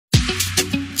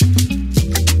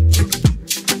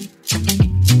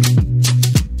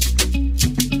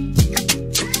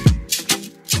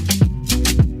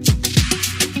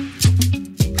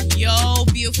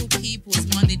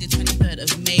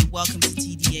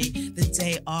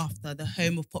UK After, the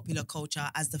home of popular culture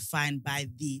as defined by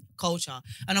the culture.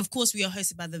 And of course, we are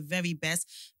hosted by the very best.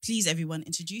 Please, everyone,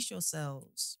 introduce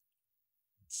yourselves.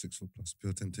 6 foot plus,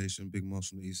 pure temptation, big Marsh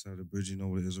from the east side of the bridge. You know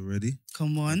what it is already.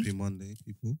 Come on. Happy Monday,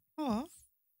 people. Oh.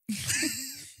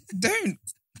 Don't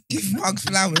give Mark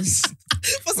flowers.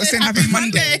 For saying happy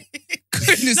Monday.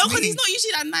 Goodness No, because me. he's not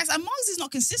usually that nice. And Marks is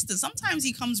not consistent. Sometimes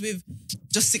he comes with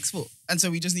just 6 foot. And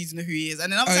so we just need to know who he is.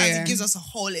 And then other times he gives us a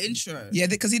whole intro. Yeah,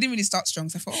 because he didn't really start strong.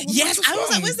 So I thought, oh, Yes, I was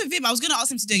like, wrong? where's the Vim? I was going to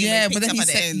ask him to do it. Yeah, but but then he at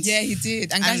the said, end. yeah, he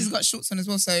did. And guys, he's got shorts on as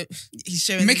well. So He's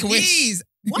showing Make the a wish. knees.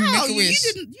 Wow, Make a you wish.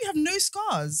 didn't. You have no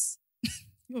scars.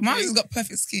 Mark's has got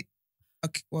perfect skin.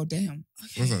 Okay, well, damn.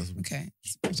 What's that? Okay,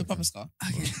 it's a proper scar.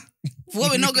 Okay. What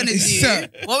we're not gonna do, So-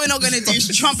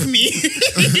 is trump me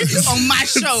on my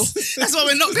show. That's what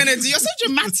we're not gonna do. You're so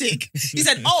dramatic. He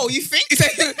said, "Oh, you think?" He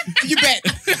said, "You bet."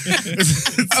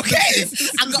 Okay,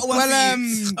 I got one. Well, for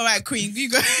you. All right, Queen, you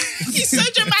go. He's so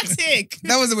dramatic.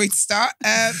 That was a way to start.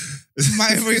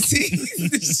 My routine,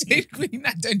 the shade queen.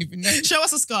 I don't even know. Show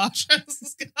us a scar. Show us a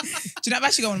scar. Do you know I've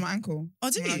actually got one on my ankle? Oh,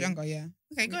 do When I was you? younger, yeah.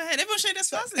 Okay, go ahead. Everyone show their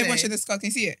scars. Everyone show the scar. Can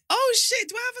you see it? Oh shit,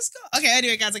 do I have a scar? Okay,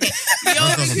 anyway, guys. Okay. I've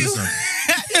got on this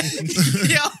side.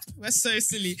 Yo, we're so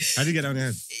silly. How did you get down your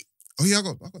head? Oh yeah, I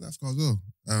got that scar as well.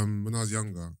 When I was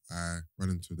younger, I ran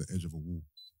into the edge of a wall.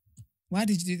 Why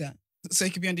did you do that? So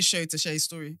he could be on this show to share his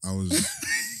story. I was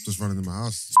just running in my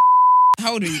house.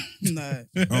 How old are you? No.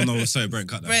 Oh no, sorry, Brent,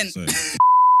 cut that. Brent. Sorry.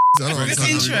 I don't This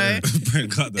understand how you intro.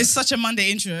 Brent, cut that. It's such a Monday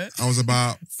intro. I was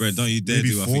about Brent, don't you dare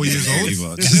maybe do 4 years old.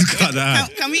 old. Just cut that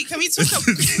out. Can we talk? Wait.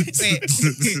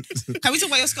 Can we talk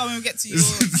about your scar when we get to your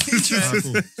intro? Ah,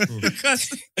 cool. Because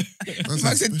That's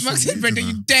Mark a said, special Brenda,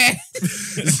 region, you dare.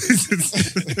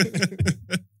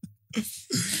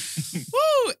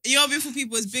 woo, your beautiful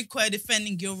people is Big Quay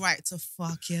defending your right to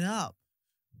fuck it up.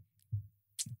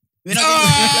 We're not doing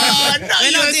this. We're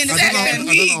not doing I this don't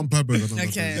again. know on purpose.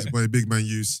 Okay. This boy, big man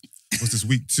use. What's this,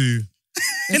 week 2?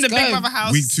 In the Let's Big go. Brother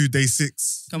house. Week 2, day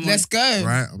 6. Come on. Let's go.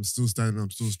 Right? I'm still standing, I'm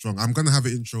still strong. I'm going to have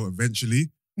an intro eventually.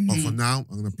 But for now,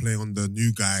 I'm going to play on the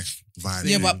new guy vibe.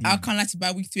 Yeah, but I can't lie to you,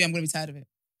 by week 3, I'm going to be tired of it.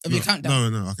 Of your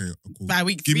countdown. No, okay, cool. By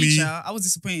week Give 3, me child. I was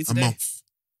disappointed a today. month.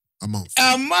 A month.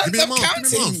 A month Give me a of month.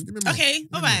 counting. Give me a month. Okay, Give me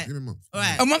a all month. right. Give me a month. All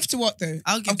right. A month to what though?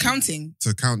 I'll give Of you- counting.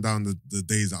 To count down the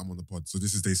days that I'm on the pod. So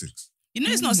this is day 6. You know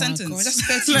it's Oh not a my sentence. God, that's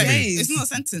 30 Like, days. It's not a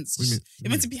sentence. What do you mean? You're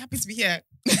meant to be happy to be here.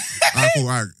 Alright, cool.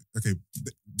 Alright. Okay.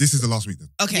 This is the last week then.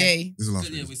 Okay. Yay. This is the last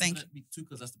Yeah, week. we Thank still week 2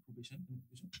 because that's the probation.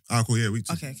 Alright, cool. Yeah, week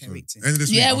 2. Okay, week 2. End of this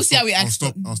Yeah, week, we'll see how we I'll act.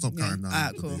 stop Yeah. counting down.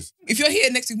 Alright, the cool. days. If you're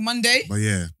here next week Monday, But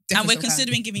yeah, And definitely we're stop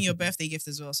considering giving you a birthday gift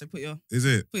as well. So put your is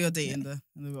it? date in the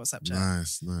WhatsApp chat.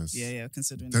 Nice. Yeah,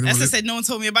 considering. Anyone Esther li- said no one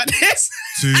told me about this.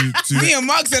 Me To and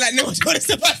Mark said like no one told us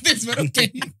about this, but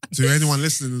okay. to anyone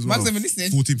listening as well. Mark's never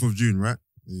listening. 14th of June, right?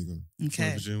 There you go.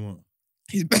 Okay. Doing what?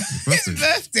 His Birthday.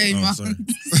 birthday, Oh, Mark. sorry.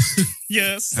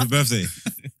 Yes. Happy birthday.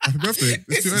 Happy birthday.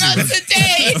 It's too Not early. man.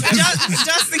 today.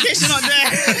 just in case you're not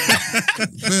there.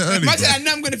 Very early. Mark bro. said I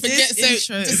know I'm going to forget, This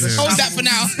so intro just is hold that for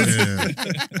now.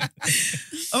 Yeah.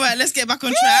 All right, let's get back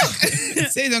on track.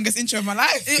 Say the longest intro of my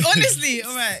life. Honestly,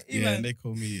 all right. Yeah, Eman. and they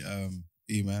call me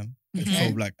E-Man, Okay.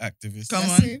 pro-black activist, Come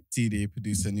That's on. it. TDA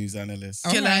producer, news analyst,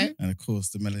 All right. and of course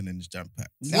the melanin is jam-packed.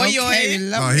 What you're Okay, here?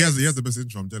 love No, it. he has the best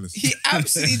intro. I'm jealous. He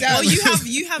absolutely does. Well,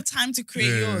 you have time to create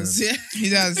Yeah. yours. Yeah. He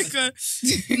does. Because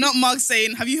not Mark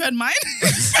saying, "Have you heard mine?"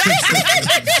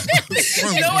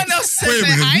 Well, No one else said Wait a that.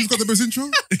 minute, I- who's got the best intro?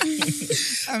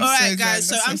 I'm All right, so guys.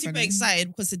 So glad. I'm That's super funny. excited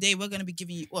because today we're going to be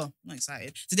giving you. Well, not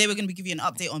excited. Today we're going to be giving you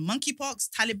an update on monkeypox.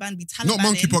 Taliban be Taliban. Not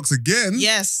monkeypox again.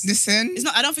 Yes. Listen. It's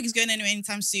not. I don't think it's going anywhere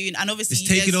anytime soon. And obviously, It's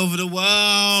taking over the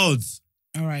world.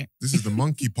 All right. This is the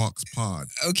monkeypox pod.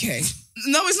 Okay.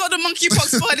 No, it's not the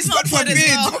monkeypox pod. It's not pod as Forbid.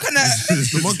 well. What kind of...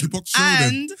 It's the monkeypox show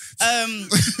then. And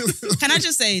can I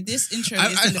just say this intro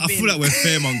is going to I be. feel like we're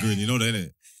fearmongering, you know that,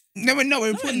 innit? No, we're not.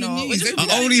 We're reporting No, the we're news. just- Don't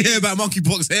do I that. only hear about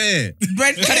monkeypox here.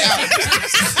 Brent, cut it out.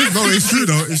 No, it's true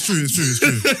though. It's true.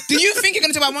 Do you think you're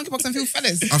going to talk about monkeypox and feel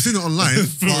fellas? I've seen it online.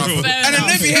 but real. Fair And I know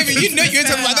enough. behavior, you know you're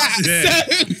talking about that. Yeah.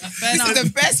 So, Fair this enough. is the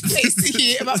best place to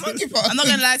hear about monkeypox. I'm not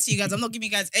gonna lie to you guys. I'm not giving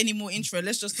you guys any more intro.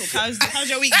 Let's just talk. How's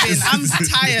your week been? I'm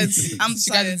tired. I'm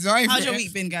She tired. got dying How's for your it.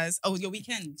 week been, guys? Oh, your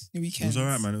weekend. Your It weekend. was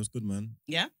alright, man. It was good, man.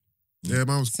 Yeah. Yeah,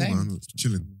 man, it was cool, Same. man. It was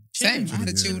chilling. Same. I had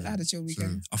a Yeah. chill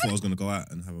weekend. I thought I was going to go out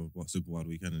and have a super wild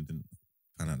weekend and didn't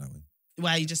pan out that way.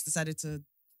 Why you just decided to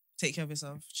take care of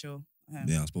yourself, chill.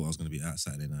 Yeah, I thought I was going to be out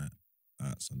Saturday night,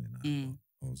 out Sunday night. Mm.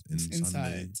 but I was in Sunday.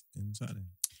 Inside. In Saturday.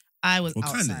 I was Well,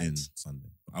 kind of outside. in Sunday.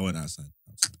 But I went outside.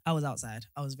 I was outside.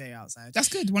 I was very outside. That's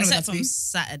good. One of Except the from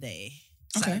Saturday.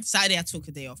 Okay. Saturday I took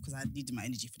a day off because I needed my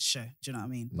energy for the show. Do you know what I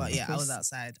mean? But yeah, I course. was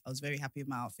outside. I was very happy with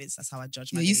my outfits. That's how I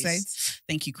judge my Yeah, you days. slayed.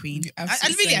 Thank you, Queen. You I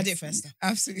absolutely really slayed. had it first.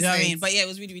 Absolutely. You know what I slayed. mean? But yeah, it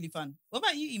was really, really fun. What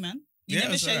about you, E-Man? You Yeah, it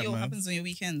never was share alright, your what man. happens on your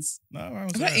weekends. No, I I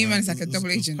feel like Iman's like a double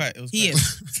agent. He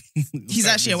is. He's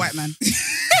actually a white man.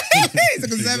 He's a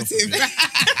conservative.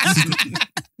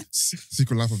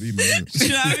 Secret life of email. Isn't it? Do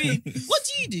you know what I mean? What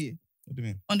do you do What do you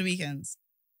mean? on the weekends?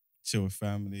 Chill with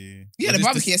family. You had a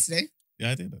barbecue yesterday.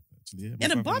 Yeah, I did actually. Yeah, You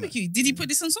had a barbecue. Did you put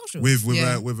this on social? With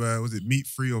Yeah. was it meat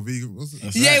free or vegan? Was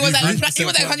it? Yeah, it was like Meat-free? 100%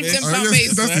 Oh, plant yes,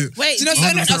 based. that's it. Wait, Do you know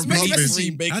something? I was meant to Plant-based. message Free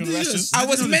you. bacon How did you- rashes. I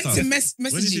was did meant all to this stuff.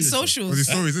 message did you. you start? socials. Was it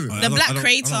stories, isn't it? The black I don't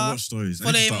creator. watch stories.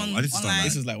 Follow him I need to start online. that.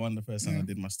 This is like one of the first times I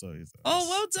did my stories. Oh,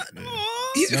 well done. Yeah.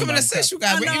 Oh. He's becoming a social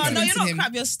guy. We're no, you're influencing not him.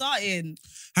 crap. You're starting.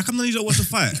 How come none of you don't watch the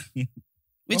fight?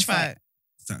 Which What fight?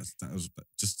 That was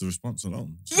just the response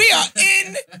alone. We are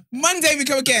in. Monday we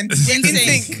go again. We're in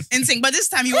sync. In sync. But this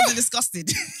time he wasn't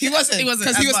disgusted. He wasn't. He wasn't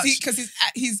because he as was much. because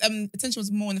his attention was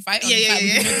more on the fight. on Yeah, the yeah, fight.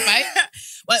 yeah. Was he in the fight.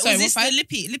 Well, Sorry, was what this fight?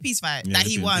 the Lippy's fight Yeah, that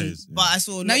he Lippy won? days, yeah. But I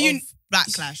saw a No, lot you- of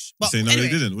backlash. But Say no, anyway,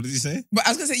 he didn't. What did he say? But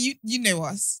I was gonna say you know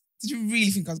us. Did you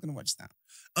really think I was gonna watch that?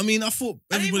 I mean, I thought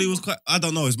everybody was quite. I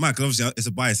don't know. It's mad because obviously it's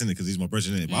a bias in it because he's my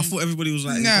brother in it. But I thought everybody was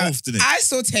like No, involved in it. I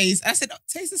saw Taze. I said, oh,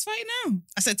 Taze is fighting now.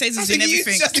 I said I Taser's said, doing you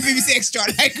everything. just the BBC extra.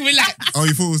 Like, relax. Oh,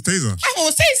 you thought it was Taser? I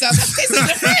thought Taze. I thought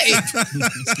Taze is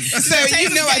fight. So you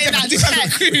Taser's know I getting definitely that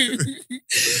have a clue.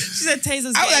 She said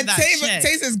Taser's I was getting like, that check.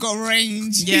 Taser's got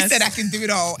range. He Yes. said I can do it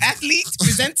all. Athlete,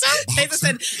 presenter. Taser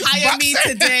said, hire me Boxer.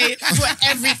 today for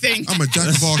everything. I'm a jack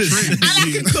of all trades. And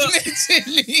I can cook.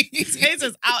 Literally.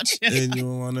 Taser's out here. In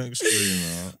your one extreme,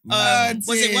 man.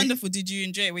 Was it dear. wonderful? Did you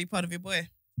enjoy it? Were you part of your boy?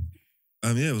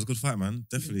 Yeah, it was a good fight, man.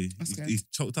 Definitely. That's good. He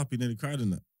choked up. He nearly cried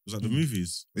in that. It was like the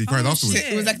movies. He cried Oh, afterwards.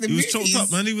 shit. It was like the He was movies. choked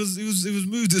up, man. He was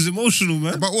moved. He was emotional,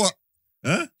 man. About what?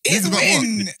 Huh? His About what?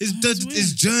 win.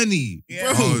 His journey,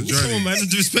 Yeah. bro. Oh, journey. Come on, man.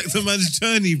 Respect the man's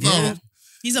journey, bro. No.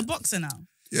 He's a boxer now.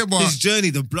 Yeah, but His journey,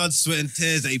 the blood, sweat, and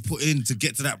tears that he put in to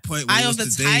get to that point where Eye he of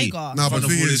was the today. Tiger. No, In but front the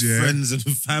of thing all is, his yeah, friends and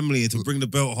family and to bring the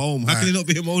belt home. How can he not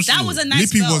be emotional? That was a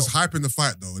nice Lippy belt. was hyping the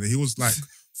fight though. He was like,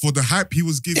 for the hype he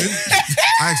was given,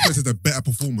 I expected a better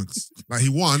performance. Like he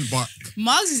won, but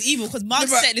Margs is evil because Margs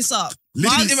No, but- set this up. Lippy-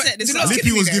 Margs Yeah, but set this do you know up. what's Lippy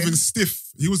kidding me was though? given stiff.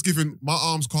 He was given, my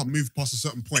arms can't move past a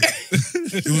certain point.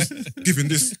 He was giving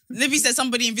this. Lippy said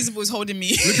somebody invisible is holding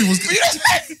me. Lippy was.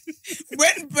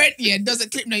 When Brent does a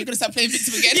clip now, you're gonna start playing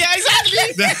victim again. Yeah, exactly.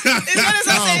 It's when it's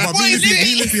No, like, but boy, me and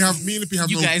Lippy. Lippy have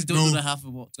You no, guys don't know no the half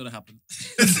of what's gonna happen.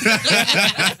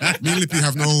 me and Lippy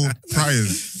have no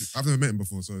priors. I've never met him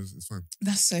before, so it's fine.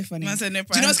 That's so funny. Man said no Do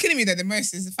you know what's prize. killing me though the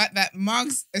most is the fact that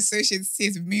Margs associates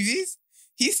tears with movies.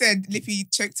 He said Lippy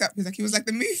choked up. He was like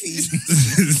the movies.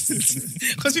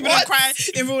 Because people What? don't cry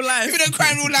in real life. People don't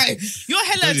cry in real life. You're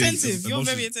hella Told you, attentive. You're emotions-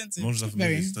 very attentive. Emotions have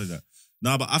Very. movies, told you that.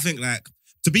 No, but I think like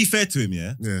to be fair to him,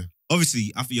 yeah. Yeah,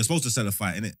 Obviously, I think you're supposed to sell a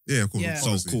fight, innit? yeah, of course. Yeah. So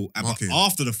obviously. cool. But Okay.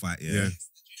 after the fight, yeah, Yeah.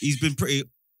 he's been pretty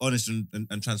honest and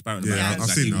transparent about Yeah, it. I've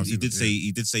seen he, that, I've he seen did that, say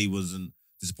he did say he wasn't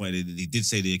disappointed. He did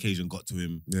say the occasion got to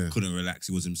him. Yeah. Couldn't relax.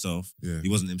 He was himself. Yeah. He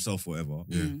wasn't himself, or whatever.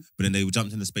 Yeah. Mm. But then they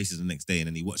jumped in the spaces the next day, and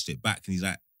then he watched it back, and he's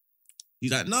like, no,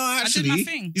 did actually, my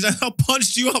thing. he's like, I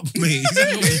punched you up, mate. He's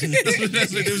like,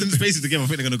 that's what they was in the spaces together. I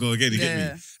think they're gonna go again. You get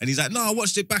Yeah. me? And he's like, no, I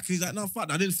watched it back. And he's like, no,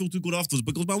 fuck, I didn't feel too good afterwards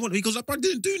because he goes, like, bro, I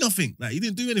didn't do nothing. Like, he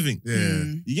didn't do anything. Yeah.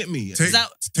 Mm. You get me? Ta- Is that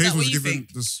Taze what was you given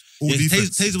think? this all Yeah,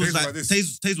 defense. Taze was like this.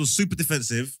 Taze was super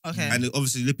defensive, Okay. and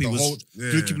obviously Lippy The was whole-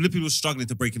 yeah. Lippy was struggling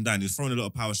to break him down. He was throwing a lot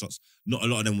of power shots. Not a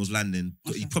lot of them was landing.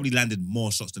 He Okay. probably landed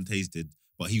more shots than Taze did,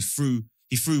 but he threw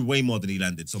way more than he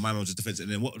landed. So my man was just defensive.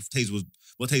 And then what Taze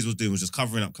was doing was just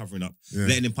covering up, Yeah.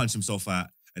 letting him punch himself out,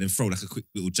 and then throw like a quick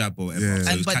little jab or whatever. Yeah. So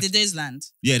he was But catch- did those land?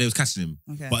 yeah, they was catching him,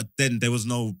 Okay. but then there was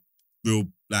no real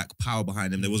like power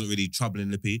behind him. There wasn't really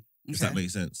troubling Lippy, if that Okay.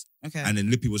 makes sense. Okay. And then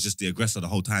Lippy was just the aggressor the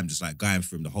whole time, just like going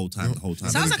for him the whole time.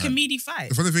 Sounds like a meaty fight.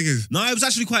 The funny thing is, No, it was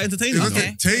actually quite entertaining. is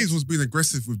Okay. Taze was being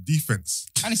aggressive with defense.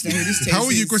 Honestly, who this Taze How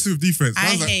are you is. aggressive with defense?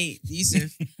 I was like, hate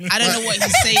Yusuf. I don't know what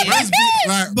he's saying.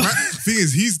 man's thing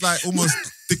is, he's like almost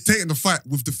dictating the fight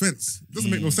with defense. It doesn't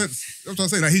make no sense. That's what I'm trying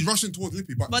to say. Like he's rushing towards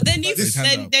Lippy, But they're new, Like this.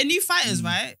 they're new fighters,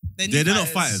 right? They're not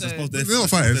fighters. so- I suppose They're not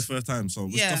that's fighters. their first time. So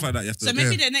with Yeah. stuff like that, you have to. So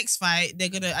maybe Yeah. their next fight, they're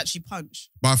gonna actually punch.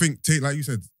 But I think, like you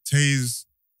said, Taze,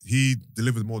 he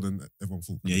delivered more than everyone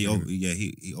thought. he overperformed.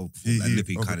 He And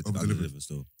Lippy kind of over-delivered. delivered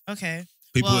still. Okay.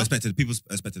 People Well- expected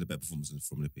a better performance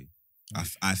from Lippy.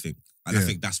 I think, and Yeah. I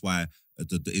think that's why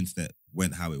the internet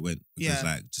went how it went. Because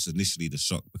Yeah. like just initially the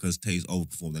shock because Taze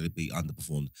overperformed and Lippy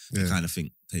underperformed. They Yeah. kind of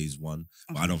think Taze won,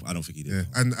 but I don't think he did.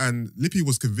 Yeah, and Lippy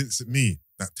was convincing me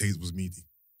that Taze was meaty.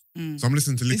 Mm. So I'm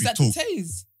listening to Is Lippy that talk.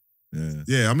 Taze?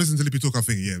 Yeah, I'm listening to Lippy talk. I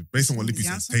think, based on what Lippy Is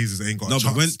says, the Tasers ain't got No, a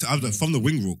but chance. from the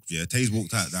wing walk, Taze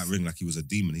walked out that ring like he was a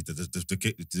demon.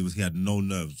 He had no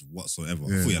nerves whatsoever. I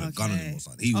Yeah. thought he had a gun on him or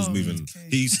something. He was moving. okay.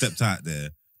 He stepped out there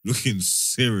looking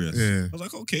serious. Yeah. I was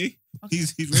like, okay.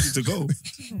 He's ready to go.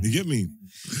 You get me?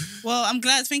 Well, I'm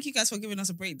glad. Thank you guys for giving us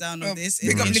a breakdown of this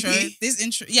big up intro. Lippy. This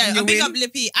intro, yeah, And a your big win. up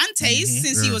Lippy and Taze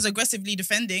since he Yeah. was aggressively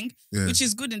defending, Yeah. which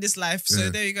is good in this life. So Yeah.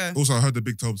 there you go. Also, I heard the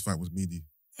Big Tobes fight was meaty.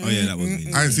 Oh, yeah, that was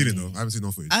me. I haven't seen it though. I haven't seen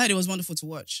no footage. I heard it was wonderful to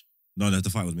watch. No, the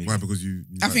fight was me. Why? Because you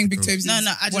I like think the Big Tobes? Tobes No, is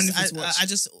no, wonderful to watch. I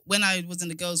just when I was in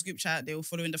the girls group chat, they were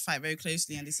following the fight very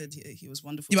closely, and they said he was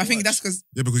wonderful. Yeah, but I to think watch. that's because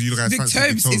Yeah, because you guys Big fancy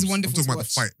Tobes is I'm wonderful talking to about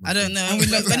the watch. fight. my I don't friend. know. And we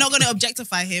love We're that. not going to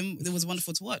objectify him. It was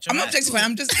wonderful to watch. I'm not objectifying.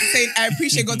 I'm just saying I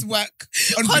appreciate God's work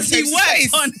on because Big he Tobes' worked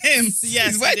face. on him. Yes,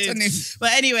 He's he worked did. on him.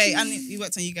 But anyway, and he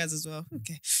worked on you guys as well.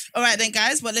 Okay. All right then,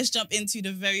 guys. But let's jump into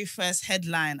the very first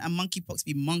headline. And monkeypox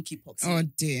be monkeypox. Oh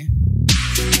dear.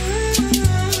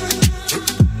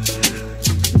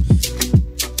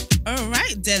 All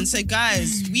right then. So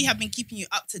guys, we have been keeping you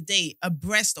up to date,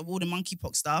 abreast of all the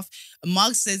monkeypox stuff.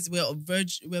 Mark says we're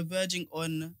verging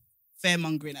on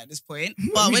fearmongering at this point.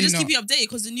 But we're Really just not. keeping you updated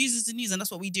because the news is the news and that's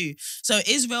what we do. So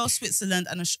Israel, Switzerland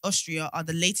and Austria are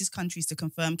the latest countries to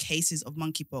confirm cases of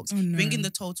monkeypox, Oh, no. bringing the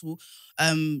total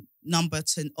number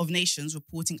of nations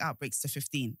reporting outbreaks to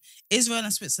 15. Israel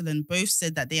and Switzerland both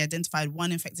said that they identified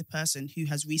one infected person who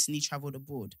has recently travelled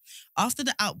abroad. After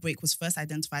the outbreak was first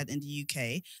identified in the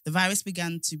UK, the virus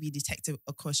began to be detected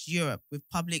across Europe with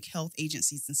public health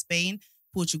agencies in Spain,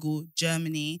 Portugal,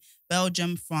 Germany,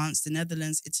 Belgium, France, the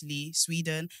Netherlands, Italy,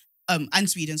 Sweden,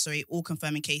 all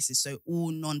confirming cases, so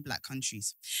all non-black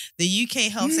countries. The UK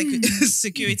Health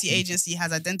Security Agency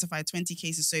has identified 20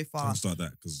 cases so far. Don't start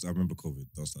that because I remember COVID.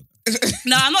 Don't start that.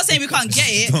 No, I'm not saying we can't get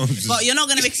it, Don't just- but you're not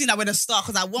going to make it seem that we're the star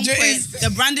because at one Just- point, the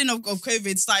branding of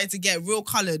COVID started to get real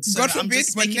coloured. So God I'm forbid,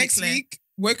 just but making next it clear. week,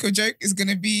 Work or Joke is going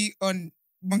to be on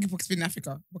monkeypox in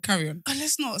Africa. But carry on. Oh,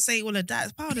 let's not say all of that.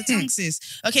 It's part of the tongue, sis.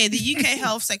 Okay, the UK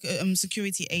Health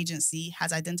Security Agency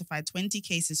has identified 20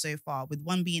 cases so far, with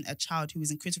one being a child who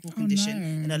is in critical condition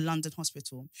no. in a London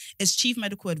hospital. Its chief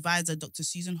medical advisor, Dr.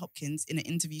 Susan Hopkins, in an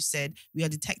interview said, "We are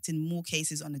detecting more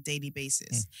cases on a daily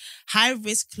basis.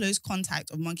 High-risk close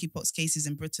contact of monkeypox cases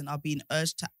in Britain are being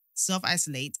urged to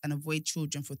self-isolate and avoid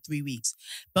children for 3 weeks.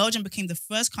 Belgium became the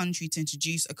first country to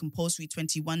introduce a compulsory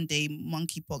 21-day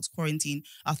monkeypox quarantine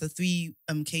after 3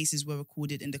 cases were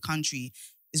recorded in the country.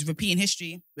 It's repeating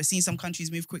history. We're seeing some countries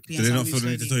move quickly Do and they some not move feel the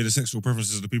need to slowly. tell you the sexual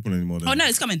preferences of the people anymore? Then? Oh no,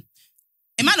 it's coming.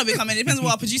 It might not be coming. It depends on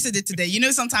what our producer did today. You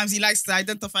know, sometimes he likes to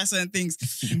identify certain things.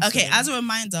 Okay, as a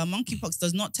reminder, monkeypox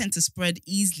does not tend to spread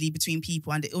easily between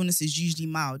people and the illness is usually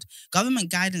mild. Government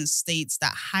guidance states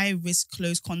that high-risk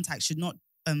close contacts should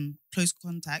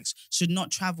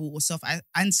not travel or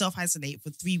self-isolate for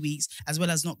 3 weeks, as well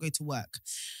as not go to work.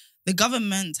 The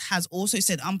government has also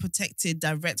said unprotected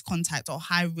direct contact or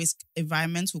high-risk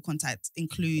environmental contact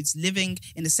includes living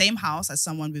in the same house as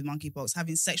someone with monkeypox,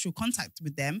 having sexual contact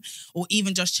with them, or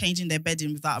even just changing their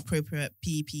bedding without appropriate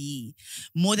PPE.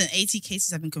 More than 80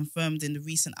 cases have been confirmed in the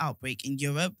recent outbreak in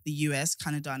Europe, the US,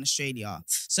 Canada, and Australia.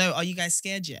 So are you guys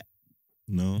scared yet?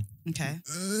 No. Okay.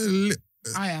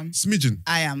 I am. Smidgen.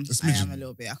 I am smidgen. a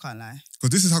little bit. I can't lie.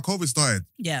 Because this is how COVID started.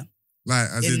 Yeah. Like,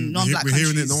 as In in, non-black we're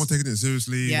hearing it, countries. no one taking it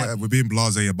seriously. Yeah. Whatever, we're being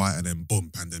blasé about it, and then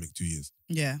boom, pandemic, 2 years.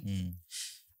 Yeah.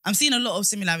 I'm seeing a lot of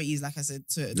similarities, like I said,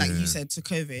 Yeah. you said, to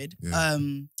COVID. Yeah.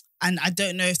 And I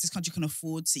don't know if this country can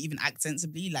afford to even act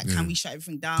sensibly. Like, Yeah. can we shut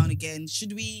everything down again?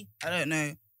 Should we? I don't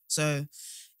know. So,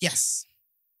 yes.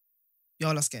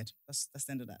 Y'all are scared. That's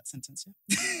the end of that sentence,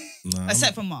 yeah? Nah,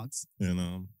 Except for Marks. Yeah,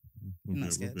 no. We'll not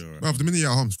be scared. all right. Well, the minute you're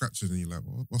at home, scratches, and you're like,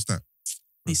 what's that?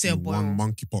 You see a boil. one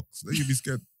monkeypox. Then you'd be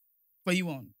scared. But you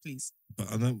won't, please. But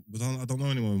I don't know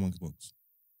anyone with monkeypox.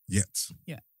 Yet.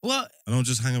 Yeah. Well, I don't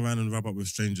just hang around and rub up with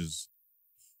strangers.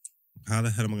 How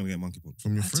the hell am I going to get monkeypox?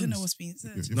 From your I friends. don't know what's being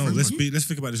said. Your No, friends, man. let's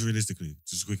think about this realistically,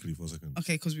 just quickly for a second.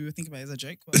 Okay, because we were thinking about it as a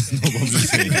joke. But okay. No, but I'm just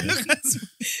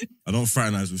saying, I don't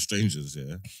fraternize with strangers,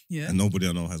 yeah? Yeah. And nobody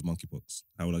I know has monkeypox.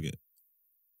 How will I get it?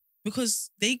 Because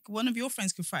one of your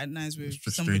friends could fraternize with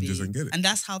Strangers somebody, and get it. and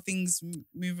that's how things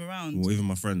move around. Well, even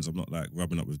my friends, I'm not like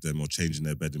rubbing up with them or changing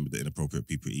their bedding with the inappropriate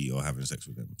PPE or having sex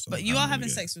with them. So But you how are am I having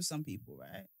gonna get sex with some people,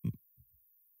 right?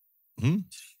 it?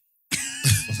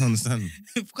 I don't understand.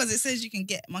 Because it says you can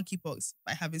get monkeypox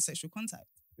by having sexual contact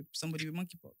with somebody with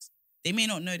monkeypox. They may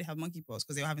not know they have monkeypox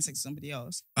because they were having sex with somebody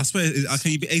else. I swear,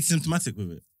 can you be asymptomatic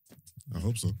with it? I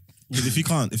hope so. Because if you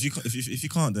can't,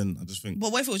 then I just think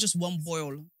But what if it was just one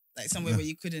boil, like somewhere where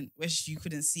you couldn't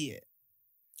see it,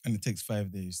 And it takes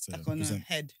 5 days to like on a present.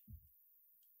 head?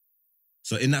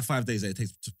 so. In that 5 days that it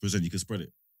takes to present, you can spread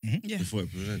it. Yeah. before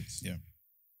it presents. Yeah.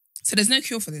 So there's no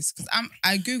cure for this because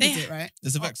I googled They- it, right?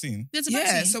 There's a vaccine. There's a Yeah.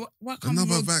 vaccine. So why can't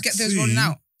Another we get those vaccine? rolling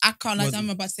out? I can't lie. Well, I'm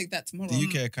about to take that tomorrow. The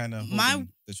UK are kind of My-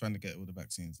 they're trying to get all the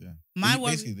vaccines. Yeah. My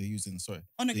Basically, worry. they're using Oh, no,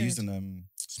 they're go ahead. using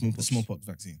Smallpox. the smallpox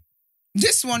vaccine.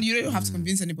 This one, you don't have to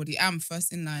convince anybody. I'm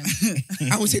first in line.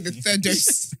 I will take the third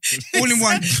dose. All in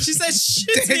one. She said,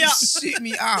 "Shoot me up." Shoot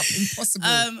me up. Impossible.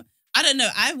 I don't know.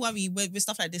 I worry with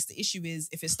stuff like this. The issue is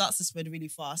if it starts to spread really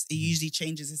fast, it usually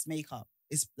changes its makeup.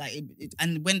 It's like,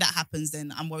 and when that happens,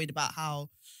 then I'm worried about how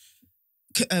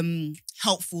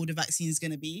helpful the vaccine is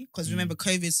going to be. Because remember,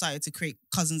 COVID started to create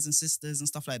cousins and sisters and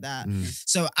stuff like that.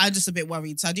 So I'm just a bit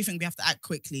worried. So I do think we have to act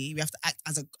quickly. We have to act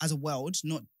as a world,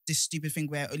 not this stupid thing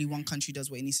where only one country does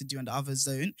what it needs to do and the others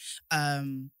don't.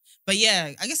 But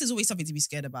yeah, I guess there's always something to be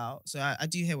scared about. So I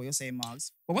do hear what you're saying,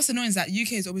 Margs. But what's annoying is that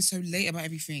UK is always so late about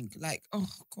everything. Like, oh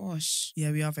gosh.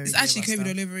 Yeah, we are very. It's actually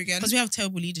COVID all over again. because we have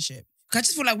terrible leadership. I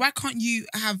just feel like, why can't you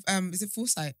have, is it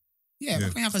foresight? Yeah, why Yeah.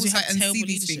 can't you have 'Cause we foresight have and terrible see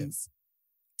these leadership. things?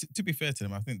 To be fair to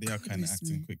them, I think they are kind of Goodness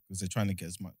acting me. quick because they're trying to get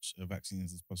as much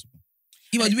vaccines as possible.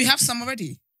 Yeah, do we have some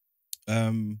already?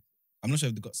 I'm not sure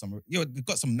if they've got some. Yeah, they've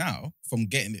got some now from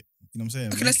getting it. You know what I'm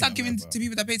saying? Okay, let's start Making giving it, to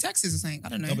people that pay taxes or something. I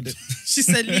don't know. No, but She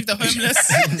said, "Leave the homeless."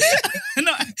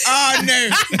 No, Oh, no.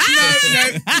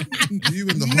 You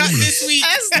and the Not homeless. this week.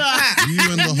 that's not.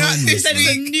 You and the Not He homeless. said it's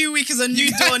a man. new week, is a new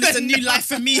dawn, it's a new life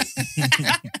for me.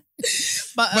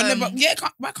 but But, no, but yeah,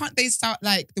 why can't they start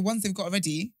like the ones they've got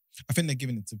already? I think they're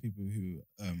giving it to people who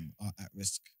are at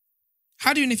risk.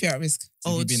 How do you know if you're at risk? So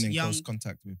if Old, you've been in young. close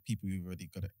contact with people who've already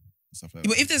got it and stuff like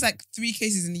But that. if there's like 3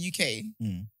 cases in the UK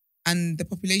Mm. and the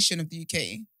population of the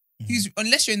UK, who's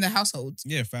unless you're in the household,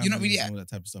 Yeah, families not really and all that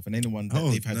type of stuff. And anyone that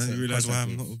Oh, they've had now you certain realise why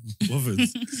contact I'm with. not bothered.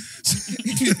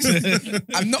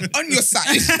 I'm not on your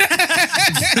side.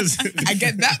 I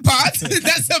get that part.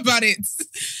 That's about it.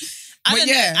 I But don't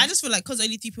yeah. know. I just feel like because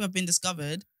only 3 people have been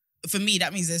discovered, for me,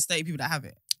 that means there's 30 people that have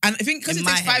it. And I think because In it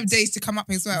my takes 5 head. days to come up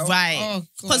as well. Right. Oh,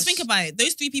 Because gosh. think about it,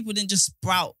 those 3 people didn't just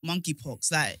sprout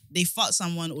monkeypox. Like they fucked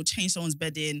someone or changed someone's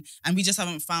bedding, and we just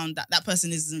haven't found that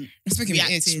person isn't. It's making me itch,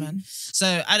 reacting. man.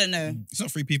 So I don't know. It's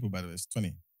not 3 people, by the way. It's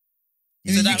 20.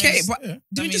 In So the that UK, means- but Yeah. did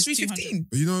that we just means reach 200. 15?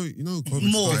 But you know,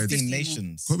 COVID More. started. 15 more.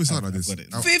 nations. COVID started have like this. got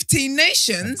it. At 15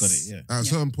 nations? I've got it, yeah. a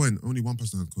certain point, only one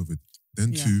person had COVID.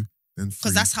 Then Yeah. 2, then 3.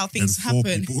 Because that's how then things 4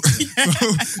 happen. people.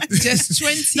 Just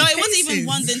 20 No, it wasn't even cases.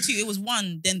 1, then 2. It was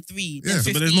 1, then 3, Yeah, then but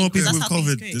 15. But there's more because people with that's how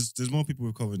things COVID. go. There's more people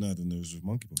with COVID now than there was with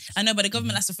monkeypox. I know, but the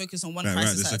government has to focus on one Right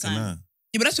crisis this at a second time. now.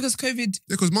 Yeah, but that's because COVID.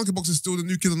 Yeah, because monkeypox is still the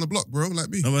new kid on the block, bro, like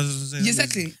me. No, but that's what I'm saying. Yeah,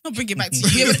 exactly. I'll bring it back to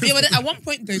you. Yeah, but at one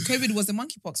point though, COVID was the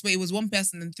monkeypox, where it was 1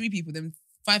 person, then 3 people, then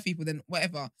 5 people, then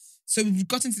whatever. So we've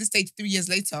gotten to the stage 3 years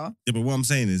later. Yeah, but what I'm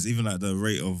saying is even like the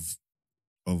rate of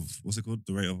what's it called?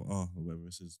 The rate of R or whatever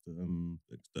it is. I know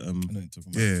what you're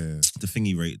talking about. Yeah, the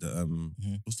thingy rate that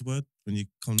what's the word when you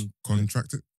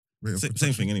contracted. Rate of same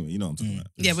protection. thing anyway. You know what I'm talking about.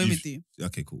 Yeah, we're You- with you.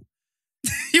 Okay, cool.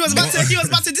 He was about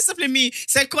to discipline me.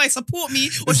 Said, "Koi, support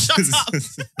me or shut up."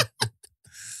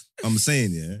 I'm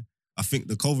saying, yeah, I think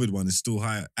the COVID one is still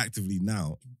high actively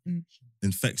now. Mm.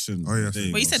 Infection. Oh, yeah, there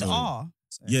you But you go. said So- R.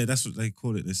 Yeah, that's what they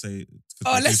call it. They say.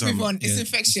 Oh, they let's do move some- on. It's Yeah,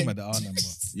 infection. Talking about the R number.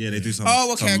 Yeah, they do some.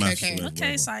 Oh, okay, some okay, maths okay. or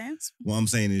whatever. Science. What I'm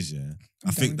saying is, yeah, I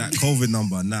I'm think done that with COVID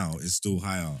number now is still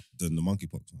higher than the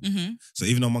monkeypox one. Mm-hmm. So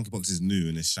even though monkeypox is new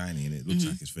and it's shiny and it looks Mhm.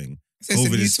 like its thing, So it's a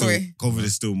COVID new is still toy. COVID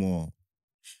is still more.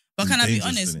 But can I be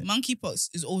dangerous, honest? innit? Monkeypox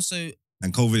is also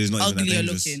And COVID is not even that uglier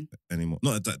dangerous looking. anymore.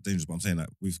 Not that dangerous, but I'm saying that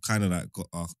we've kind of like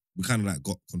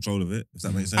got control of it. If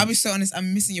that makes sense. I'll be so honest,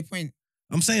 I'm missing your point.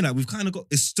 I'm saying that we've kind of got.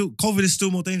 It's still COVID is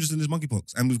still more dangerous than this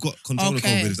monkeypox, and we've got control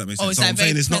Okay. of COVID. If that makes sense. Oh, it's So like I'm very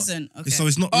saying it's not. present. Okay. So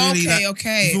it's not really Okay, that.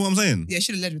 okay. You know what I'm saying? Yeah, I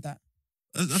should have led with that.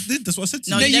 I did. That's what I said to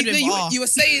No, you. you led with R. you were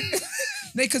saying,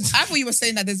 because I thought you were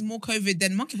saying that there's more COVID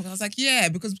than monkeypox. I was like, yeah,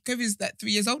 because COVID is like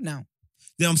 3 years old now.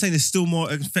 Yeah, I'm saying it's still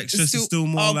more infectious. It's still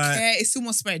more like. it's still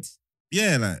more spread.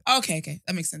 Yeah, like. Okay,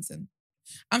 that makes sense then.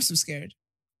 I'm still scared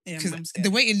Yeah, because I'm scared.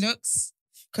 the way it looks,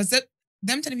 because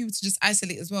them telling people to just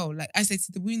isolate as well, like isolate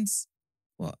the wounds,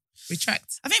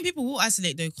 retract. I think people will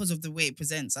isolate though because of the way it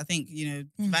presents. I think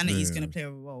vanity is Yeah. going to play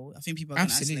a role. I think people are going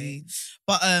to Absolutely. isolate.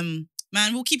 But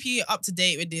man, we'll keep you up to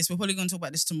date with this. We're probably going to talk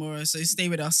about this tomorrow, so stay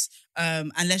with us.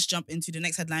 And let's jump into the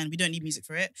next headline. We don't need music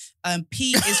for it.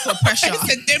 P is for pressure. I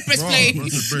said, don't press Bro, play.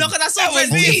 that's a No, break. because I saw That was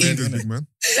Brent. me. Hold your fingers, big man.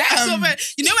 I saw Brent.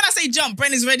 You know when I say jump,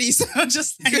 Brent is ready. So I'm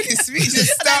just like, Goodness me, just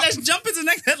stop. let's jump into the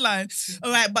next headline.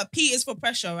 All right, but P is for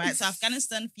pressure, right? So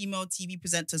Afghanistan female TV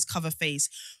presenters cover face.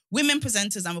 Women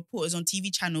presenters and reporters on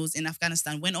TV channels in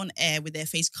Afghanistan went on air with their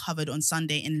face covered on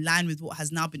Sunday in line with what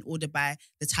has now been ordered by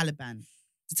the Taliban.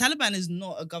 The Taliban is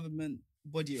not a government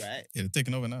body, right? Yeah, they're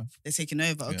taking over now. They're taking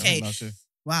over. Yeah, Okay. last year.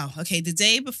 Wow. Okay. The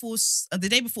day before,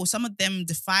 some of them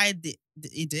defied the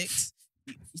edict.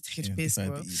 You're taking a piss,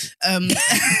 bro.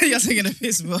 You're taking a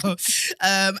piss, bro.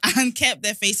 And kept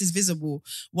their faces visible.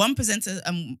 One presenter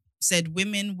said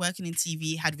women working in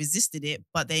TV had resisted it,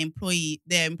 but their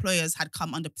employers had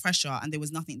come under pressure and there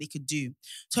was nothing they could do.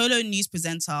 Tolo News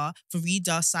presenter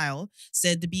Farida Sail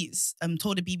said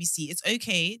told the BBC, "It's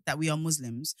okay that we are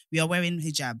Muslims. We are wearing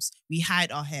hijabs. We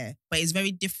hide our hair, but it's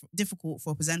very difficult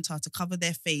for a presenter to cover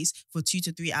their face for 2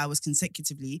 to 3 hours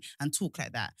consecutively and talk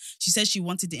like that." She said she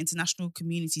wanted the international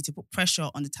community to put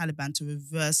pressure on the Taliban to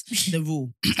reverse the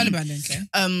rule. Taliban don't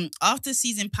care. After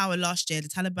seizing power last year, the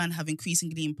Taliban have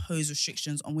increasingly imposed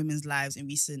restrictions on women's lives in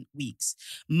recent weeks.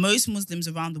 Most Muslims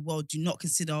around the world do not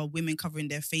consider women covering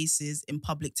their faces in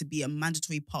public to be a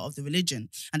mandatory part of the religion.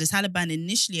 And the Taliban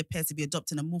initially appeared to be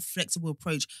adopting a more flexible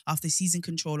approach after seizing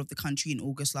control of the country in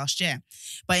August last year.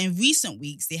 But in recent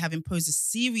weeks, they have imposed a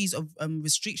series of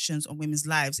restrictions on women's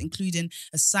lives, including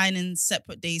assigning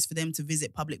separate days for them to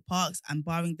visit public parks and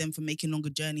barring them from making longer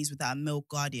journeys without a male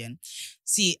guardian.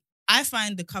 See, I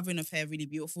find the covering of hair really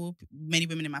beautiful. Many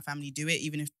women in my family do it,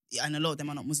 and a lot of them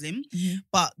are not Muslim. Mm-hmm.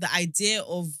 But the idea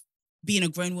of being a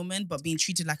grown woman but being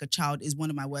treated like a child is one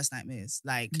of my worst nightmares.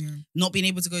 Like not being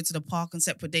able to go to the park on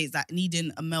separate days, like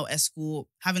needing a male escort,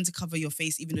 having to cover your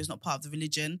face even though it's not part of the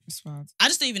religion. It's wild. I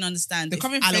just don't even understand The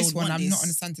covering Allah face would one, want I'm this. not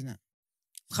understanding it.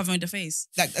 Covering the face.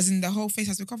 Like, as in the whole face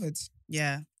has to be covered.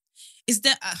 Yeah. Is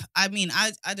there? I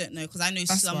don't know, because I know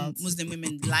That's some wild. Muslim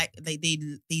women they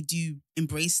do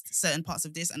embrace certain parts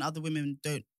of this, and other women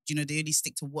don't. You know, they only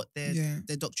stick to what their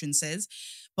doctrine says.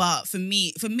 But for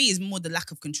me, it's more the lack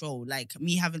of control. Like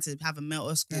me having to have a male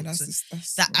escort. Yeah, that's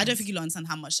I don't think you'll understand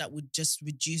how much that would just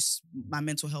reduce my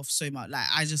mental health so much. Like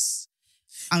I'm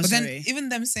but sorry. then even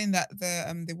them saying that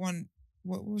they want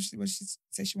what did she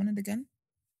say she wanted again?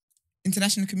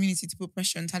 International community to put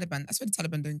pressure on Taliban. That's why the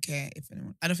Taliban don't care if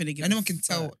anyone. I don't think they give. Anyone can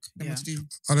tell them what to do.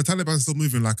 Are the Taliban still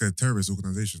moving like a terrorist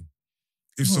organization?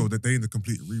 If so, that they in the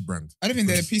complete rebrand. I don't think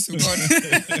they're the peace of God.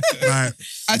 Like,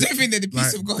 I don't think they're the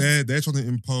peace like, of God. They're trying to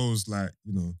impose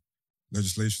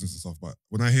legislations and stuff. But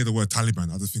when I hear the word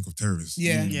Taliban, I just think of terrorists.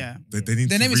 Yeah. Yeah. They need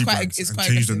Their to name is rebrand it's and quite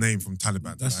change the aggressive. name from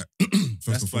Taliban. That's-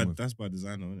 First and foremost. That's by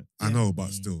design, though, isn't it? I know, but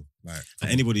still, like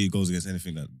Anybody who goes against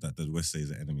anything that the West says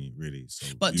is an enemy, really. So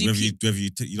But do whether peop-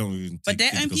 you don't even But take their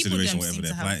into own people consideration don't whatever seem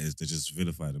their to have- plight is, they're just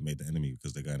vilified and made the enemy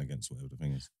because they're going against whatever the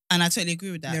thing is. And I totally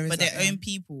agree with that. There is But that, their yeah. own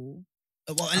people.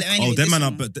 Well, Oh, anyway, them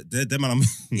man listen. are, them man are.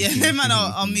 Yeah, them man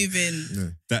are moving. yeah.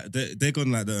 That they're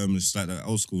gone like just like the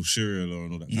old school serial law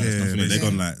and all that kind of Yeah, stuff. innit?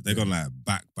 basically. They're gone like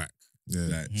back. Yeah.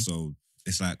 Like, so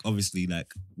it's like obviously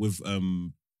like with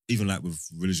even like with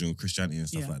religion or Christianity and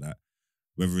stuff Yeah. like that,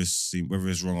 whether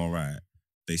it's wrong or right,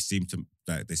 they seem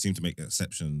to make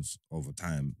exceptions over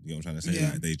time. You know what I'm trying to say?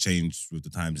 Yeah. Like, they change with the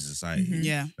times in society. Mhm.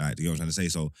 Yeah. Like, you know what I'm trying to say?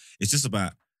 So it's just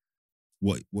about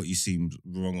what you seem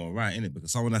wrong or right, innit?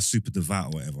 Because someone that's super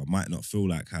devout or whatever might not feel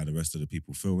like how the rest of the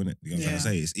people feel, innit? You know what I'm trying to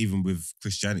say? It's even with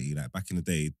Christianity, like back in the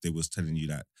day, they was telling you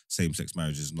that same-sex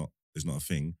marriage is not a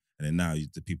thing. And then now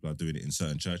the people are doing it in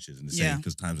certain churches and the same Yeah.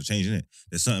 because times are changing, it.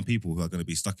 There's certain people who are going to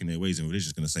be stuck in their ways and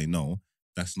religion going to say, no,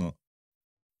 that's not.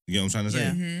 You know what I'm trying to say?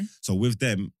 Yeah. Mhm. So with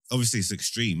them, obviously it's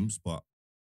extremes, but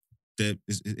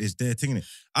it's their thing in it.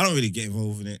 I don't really get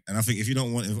involved in it, and I think if you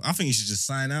don't want it, I think you should just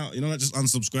sign out. You know, like just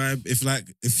unsubscribe. If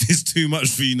it's too much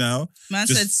for you now, Man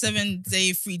Just- said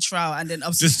 7-day free trial and then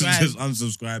just unsubscribe.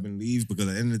 unsubscribe and leave because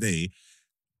at the end of the day,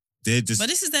 they're just. But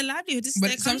this is their livelihood. This is But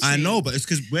their some- country. I know, but it's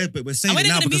because we're saying And when it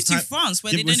they're now going to move because to time, France,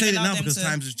 where yeah, they we're don't saying even it allow now them because to...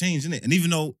 times have changed, isn't it? And even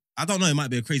though I don't know, it might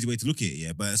be a crazy way to look at it,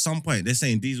 yeah. But at some point, they're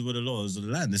saying these were the laws of the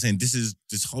land. They're saying this is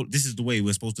the way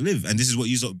we're supposed to live, and this is what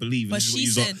you sort of believe, and But this is what she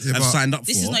you said- sort Yeah, have but- signed up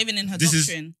This for. is not even in her This is-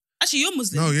 doctrine. Actually, you're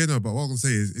Muslim. No, but what I'm gonna say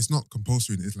is it's not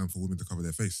compulsory in Islam for women to cover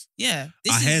their face. Yeah.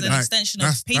 This I is hear an that. extension of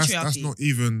That's patriarchy. not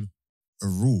even a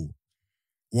rule.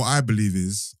 What I believe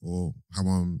is, or how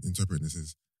I'm interpreting this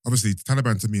is, obviously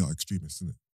Taliban to me are extremists, isn't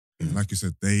it? And like you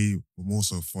said, they will more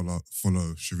so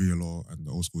follow Sharia law and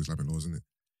the old school Islamic laws, isn't it?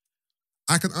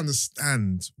 I can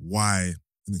understand why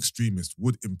an extremist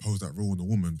would impose that rule on a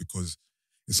woman because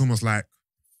it's almost like,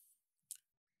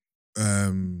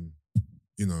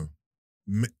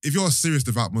 if you're a serious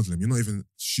devout Muslim, you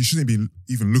shouldn't be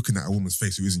even looking at a woman's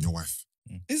face who isn't your wife.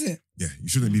 Is it? Yeah, you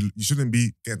shouldn't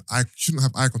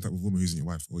have eye contact with a woman who isn't your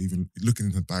wife or even looking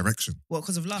in her direction. What,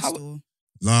 because of lust? How- Or...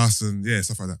 Last and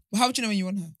stuff like that. Well, how would you know when you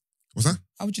want her? What's that?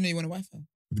 How would you know you want a wife? Her? What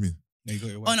do you mean? No, you got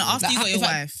your Oh, wife. no, after Like, you got your if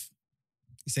I- wife.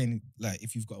 You're saying like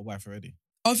if you've got a wife already.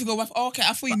 Oh, if you got a wife. Oh, okay.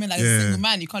 I thought you meant like Yeah. a single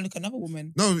man. You can't look at another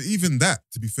woman. No, even that,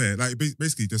 to be fair. Like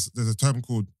basically there's a term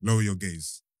called lower your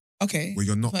gaze. Okay. where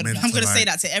you're not Heard meant that. to I'm gonna like, say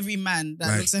that to every man that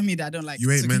like, looks at me that I don't like.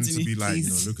 you ain't So meant to continue, be like, you know,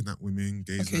 please. looking at women,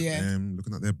 gazing Okay, at yeah. them,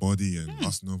 looking at their body and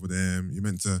lusting over them. You're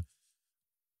meant to,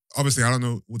 obviously, I don't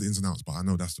know all the ins and outs, but I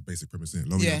know that's the basic premise, innit?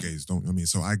 Lower Yeah. your gaze, don't you know what I mean?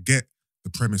 So I get the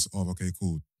premise of, okay,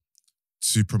 cool.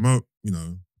 To promote, you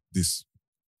know, this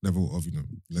level of, you know,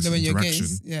 less Lower your interaction,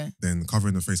 gaze. Yeah. then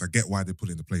covering the face, I get why they put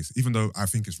it into place. Even though I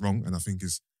think it's wrong and I think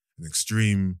it's an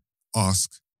extreme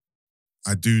ask,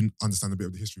 I do understand a bit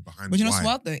of the history behind But you know why. what's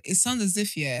wild though? It sounds as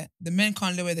if, the men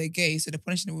can't lower their gaze, so they're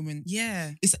punishing the women.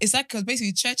 Yeah. It's like, because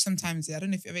basically church sometimes, I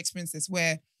don't know if you've ever experienced this,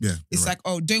 where Yeah, it's you're right. like,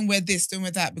 oh, don't wear this, don't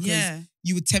wear that, because Yeah.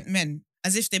 you would tempt men.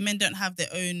 As if the men don't have their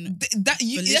own. That's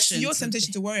Volition your to-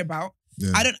 temptation to worry about.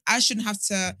 Yeah, I should have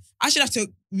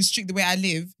to restrict the way I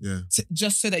live yeah,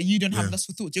 just so that you don't have Yeah.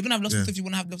 lustful thoughts. You're gonna have lustful Yeah. thoughts, you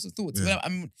wanna have lustful thoughts. Yeah. Whether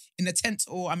I'm in a tent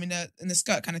or I'm in a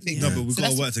skirt kind of thing. Yeah. No, but we've So got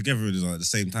to that's- work together in this at the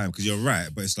same time because you're right.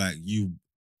 But it's like you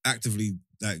actively,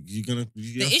 like, you're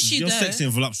issue you're though- sexy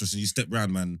and voluptuous and you step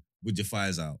round, man, with your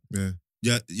fires out. yeah.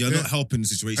 You're Yeah. not helping the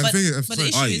situation. And the thing is, But sorry,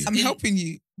 the are issue you? is, I'm helping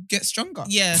you get stronger.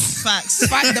 Yeah, facts.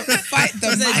 Fight the I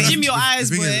was like, mind. Jim your the eyes,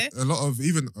 thing boy. is, a lot of,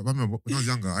 even, I remember when I was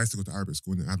younger, I used to go to Arabic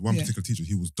school and I had one Yeah. particular teacher,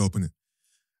 he was dope in it.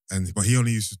 But he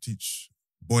only used to teach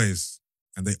boys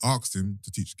and they asked him to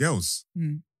teach girls.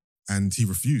 Hmm. And he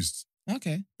refused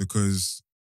Okay. because,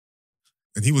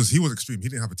 and he was extreme. He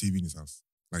didn't have a TV in his house.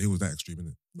 Like, he was that extreme in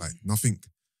it. Like, nothing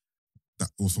that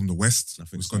was from the West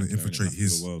Nothing was going to circular, innit? infiltrate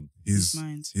Nothing in the world.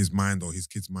 his mind or his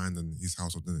kid's mind and his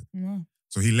household, didn't it? Wow.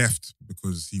 So he left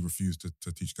because he refused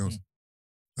to teach girls.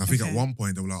 And I think Okay. at one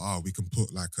point they were like, oh, we can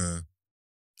put like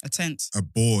A tent. a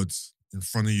board in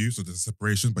front of you so there's a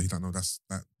separation, but he don't know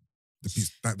that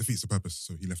defeats the purpose.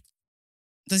 So he left.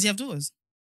 Does he have daughters?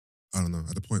 I don't know.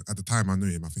 At the time I knew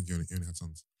him, I think he only had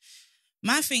sons.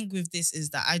 My thing with this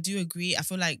is that I do agree. I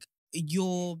feel like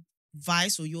your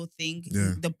vice or your thing,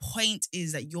 Yeah. the point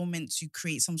is that you're meant to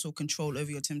create some sort of control over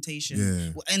your temptation.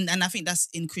 Yeah. And I think that's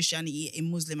in Christianity,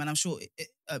 in Muslim, and I'm sure,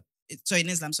 in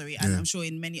Islam, sorry, and Yeah. I'm sure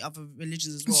in many other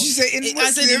religions as well. Did you say in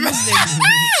I said in Muslim? Muslim.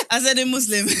 I said in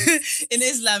Muslim. In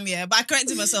Islam, yeah. But I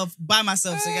corrected myself by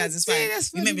myself, so guys, it's Oh, fine.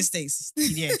 that's We make funny. mistakes.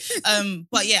 Yeah.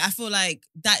 But yeah, I feel like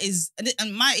that is,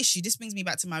 and my issue, this brings me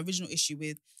back to my original issue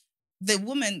with the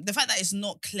woman, the fact that it's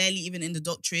not clearly even in the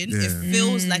doctrine, Yeah. it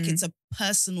feels like Mm. it's a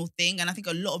personal thing. And I think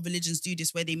a lot of religions do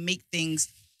this where they make things,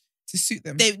 To suit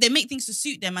them. they make things to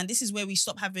suit them. And this is where we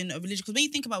stop having a religion. Because when you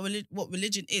think about what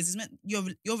religion is, it's meant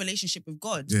your relationship with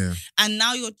God. Yeah. And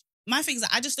now my thing is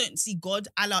that I just don't see God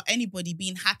allow anybody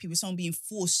being happy with someone being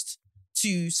forced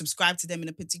to subscribe to them in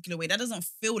a particular way. That doesn't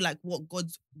feel like what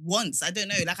God wants. I don't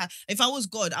know. Like if I was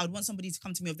God, I would want somebody to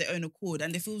come to me of their own accord.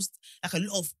 And it feels like a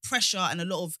lot of pressure and a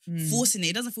lot of forcing it.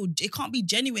 It doesn't feel, it can't be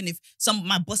genuine if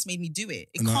my boss made me do it.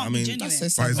 It No, can't I be mean, genuine. That's so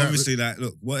But sad. is that- Obviously, like,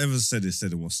 look, whatever's said is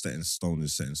said, and what's set in stone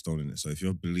is set in stone in it. So if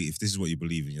if this is what you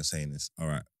believe and you're saying this, all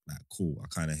right, like, cool, I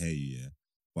kind of hear you, yeah.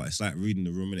 But it's like reading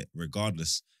the room in it.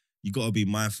 Regardless, you got to be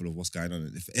mindful of what's going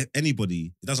on. If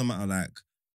anybody, it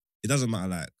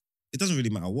doesn't really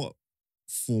matter what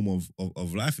form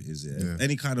of life it is. Yeah? Yeah.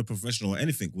 Any kind of professional or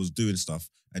anything was doing stuff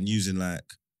and using like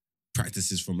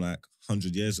practices from like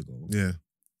 100 years ago. Yeah.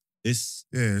 It's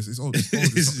Yeah. It's old. It's old.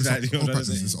 It's It's like, you know old what I'm practice.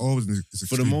 saying? It's old and it's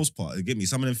for the extreme. most part, get me.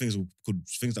 Some of them things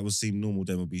things that would seem normal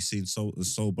then would be seen so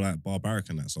like barbaric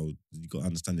and that. So you got to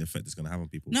understand the effect it's going to have on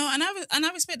people. No, and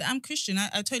I respect that. I'm Christian. I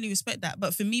totally respect that.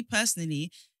 But for me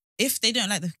personally, if they don't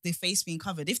like the face being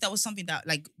covered, if that was something that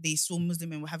like they saw Muslim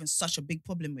men were having such a big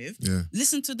problem with, Yeah.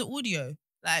 listen to the audio.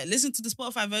 Like, listen to the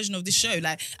Spotify version of this show.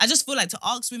 Like, I just feel like to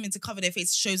ask women to cover their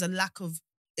face shows a lack of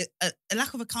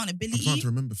accountability. I'm trying to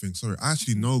remember things. Sorry. I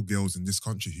actually know girls in this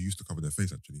country who used to cover their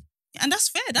face, actually. And that's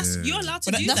fair. That's Yeah. You're allowed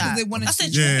to But do that's that. what they wanted That's to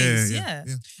their do. choice. Yeah. Yeah. Yeah. I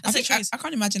That's their think choice. I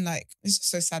can't imagine, like, it's just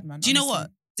so sad, man. Do you know honestly.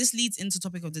 what? This leads into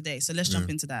topic of the day. So let's Yeah. jump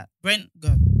into that. Brent, go.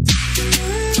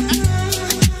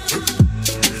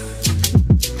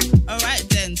 All right,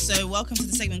 then. So welcome to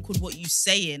the segment called What You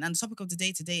Saying. And the topic of the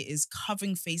day today is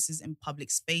covering faces in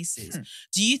public spaces.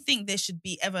 Do you think there should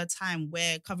be ever a time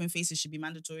where covering faces should be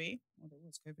mandatory? Oh, there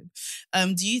was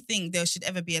COVID. Do you think there should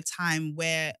ever be a time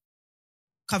where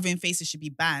covering faces should be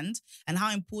banned? And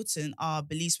how important are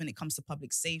beliefs when it comes to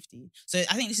public safety? So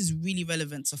I think this is really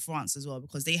relevant to France as well,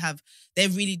 because they're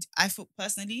really, I feel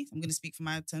personally, I'm going to speak for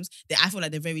my terms, I feel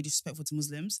like they're very disrespectful to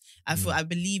Muslims. I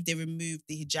believe they removed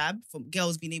the hijab from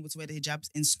girls being able to wear the hijabs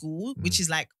in school, which is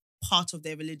like part of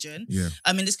their religion. Yeah.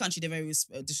 In this country, they're very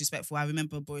disrespectful. I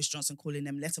remember Boris Johnson calling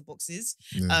them letterboxes.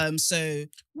 Yeah. So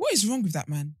What is wrong with that,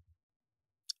 man?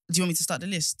 do you want me to start the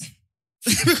list?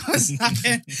 because I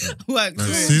can work Like, through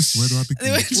it. sis, where do I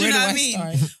begin? Do you Where know do what I I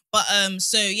mean? start? But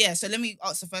so let me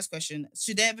ask the first question.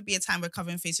 Should there ever be a time where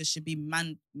covering faces should be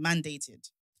mandated?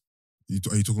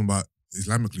 Are you talking about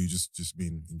Islamically, just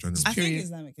being in general? I think Period.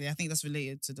 Islamically. I think that's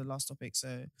related to the last topic.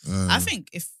 So Uh, I think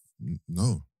if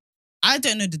no. I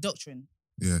don't know the doctrine.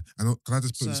 Yeah. Can I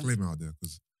just put a So- disclaimer out there?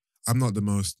 Because I'm not the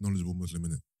most knowledgeable Muslim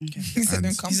in it. Okay. He said, And-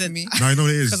 don't come He for said- me. No, I know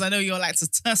it is. Because I know you all like to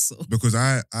tussle. Because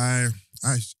I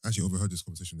actually overheard this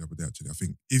conversation the other day, actually. I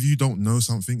think if you don't know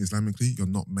something Islamically, you're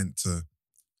not meant to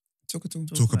Talk at all.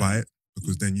 talk about it,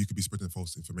 because then you could be spreading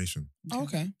false information. Oh,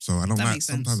 okay. So I don't That like, makes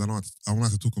sense. sometimes I don't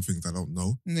like to talk on things I don't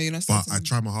know, No, you're not. but starting. I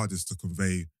try my hardest to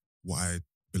convey what I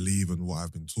believe and what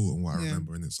I've been taught and what I Yeah.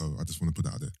 remember in it. So I just want to put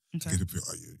that out there. Okay. In case people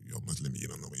feel, you're Muslim, you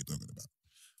don't know what you're talking about.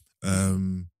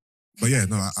 But yeah,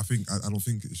 no, I don't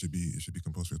think it should be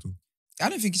compulsory at all. I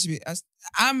don't think it should be.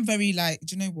 I'm very like,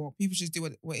 do you know what? People should do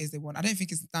what it is they want. I don't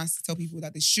think it's nice to tell people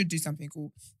that they should do something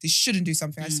or they shouldn't do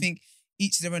something. I just think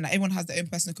each to their own. Like, everyone has their own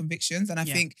personal convictions, and I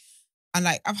think, and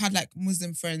like I've had like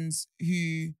Muslim friends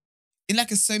who, in like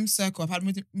a same circle, I've had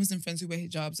Muslim friends who wear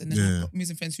hijabs, and then I've got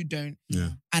Muslim friends who don't.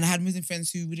 Yeah. And I had Muslim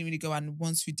friends who wouldn't really go out, and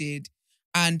ones who did.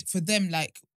 And for them,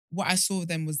 like what I saw of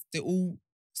them was they all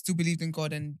still believed in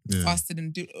God and Yeah. fasted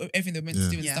and do everything they were meant to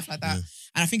do and Yeah. stuff like that. Yeah.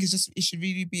 And I think it should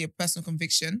really be a personal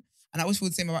conviction. And I always feel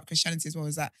the same about Christianity as well,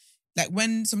 is that like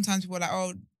when sometimes people are like,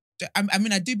 oh, I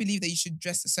mean, I do believe that you should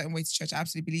dress a certain way to church. I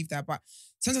absolutely believe that. But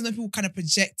sometimes when people kind of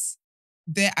project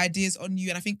their ideas on you,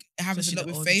 and I think it happens Especially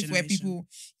a lot the with older faith, where generation. people,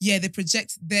 they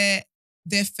project their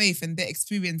faith and their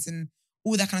experience and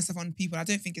all that kind of stuff on people. I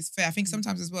don't think it's fair. I think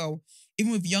sometimes as well,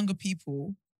 even with younger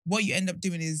people, what you end up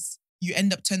doing is you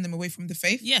end up turning them away from the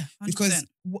faith. Yeah, 100%. Because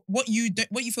what you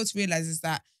fail to realize is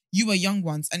that you were young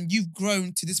once and you've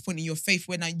grown to this point in your faith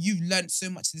where now you've learned so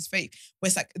much of this faith, where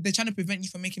it's like they're trying to prevent you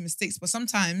from making mistakes. But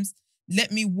sometimes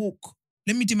let me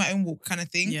do my own walk kind of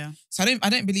thing. Yeah. So I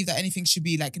don't believe that anything should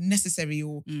be like necessary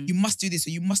or you must do this or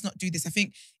you must not do this. I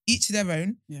think each to their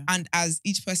own, Yeah. and as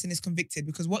each person is convicted,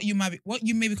 because what you may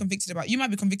be convicted about, you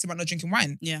might be convicted about not drinking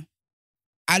wine. Yeah.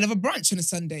 I love a brunch on a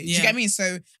Sunday. Do you Yeah. get me?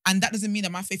 So, and that doesn't mean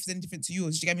that my faith is any different to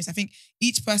yours. Do you get me? So I think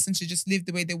each person should just live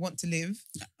the way they want to live.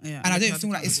 Yeah. And I you don't have to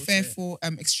feel like it's accountable fair to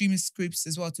it. for extremist groups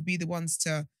as well to be the ones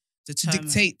to Determine.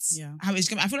 dictate Yeah. how it's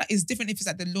going. I feel like it's different if it's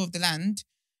like the law of the land,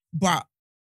 but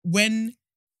when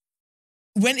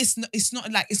it's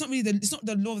not really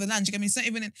the law of the land. Do you get me? It's not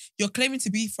even you're claiming to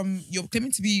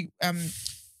be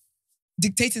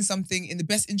dictating something in the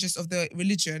best interest of the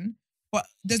religion, but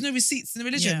there's no receipts in the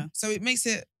religion, Yeah. so it makes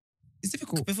it's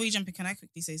difficult. Before you jump in, can I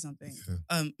quickly say something?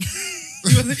 Yeah.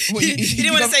 What, you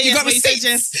didn't want to say you yes, got but you said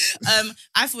receipts? yes.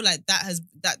 I feel like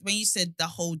that when you said the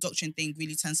whole doctrine thing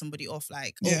really turned somebody off,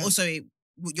 like, Yeah. or sorry,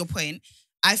 your point.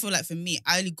 I feel like for me,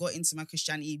 I only got into my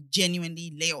Christianity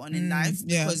genuinely later on in life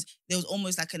yeah. because there was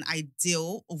almost like an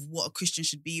ideal of what a Christian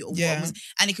should be or Yeah. what was,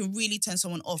 and it can really turn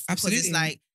someone off because Absolutely. it's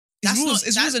like It's that's rules. not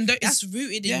It's that- rules and that's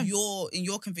rooted yeah. in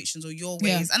your convictions or your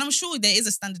Yeah. ways, and I'm sure there is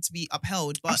a standard to be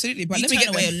upheld, but Absolutely, but we let me turn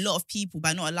get away them. a lot of people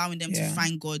by not allowing them Yeah. to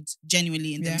find God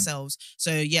genuinely in Yeah. themselves.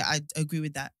 So yeah, I agree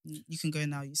with that. You can go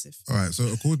now, Yusuf. All right. So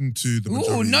according to the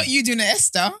majority, Ooh, not you doing it,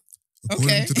 Esther. according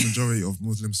okay. to the majority of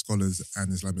Muslim scholars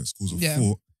and Islamic schools of Yeah.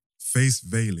 thought, face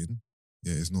veiling,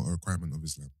 is not a requirement of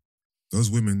Islam. Those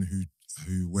women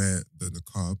who wear the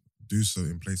niqab do so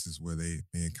in places where they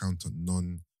may encounter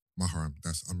non-mahram,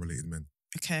 that's unrelated men.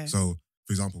 Okay. So,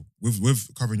 for example,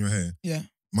 with covering your hair, Yeah.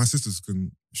 my sisters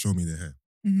can show me their hair.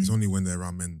 Mhm. It's only when they're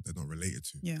around men they're not related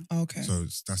to. Yeah. Okay. So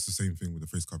that's the same thing with the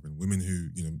face covering. Women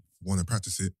who want to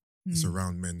practice it, it's Mm.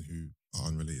 around men who are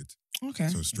unrelated. Okay.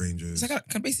 So strangers. It's like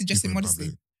I can basically dress people in in modestly.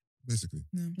 public, basically.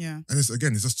 Yeah. And it's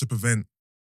just to prevent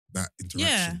that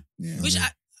interaction. Yeah. Which Okay.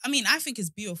 I mean, I think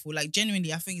is beautiful. Like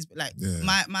genuinely, I think it's like Yeah.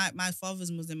 my father's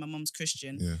Muslim, my mom's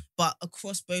Christian. Yeah. But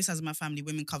across both sides of my family,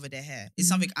 women cover their hair. It's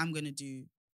something I'm gonna do.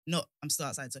 I'm still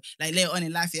outside, so like later on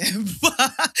in life, yeah.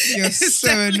 But You're it's so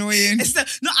definitely- annoying.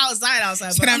 It's not outside,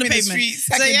 Can but I on the be in the pavement.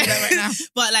 streets? I can do that right now.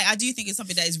 But like, I do think it's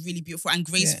something that is really beautiful and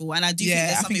graceful, and I do Yeah, think I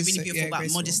there's think something it's really so- beautiful yeah, about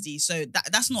graceful. modesty. So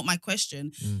that's not my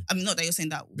question. Mm. I mean, not that you're saying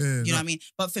that, Yeah, you know no. what I mean.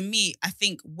 But for me, I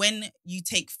think when you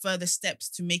take further steps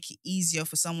to make it easier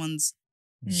for someone's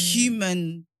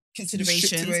human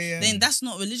considerations, away, yeah. then that's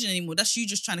not religion anymore. That's you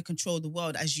just trying to control the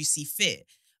world as you see fit.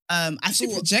 I Actually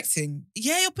thought, projecting.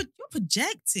 yeah, you're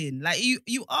projecting. Like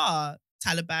you are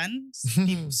Taliban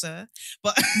people, sir.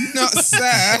 But Not sir.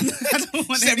 I don't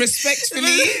want So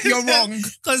respectfully, you're wrong.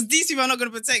 because these people are not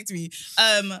going to protect me.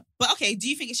 But okay, do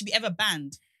you think it should be ever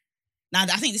banned? Now,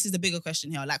 I think this is the bigger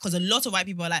question here. Like, because a lot of white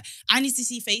people are like, I need to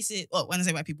see faces. Well, when I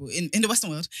say white people, in the Western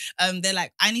world, they're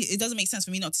like, it doesn't make sense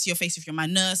for me not to see your face if you're my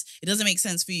nurse. It doesn't make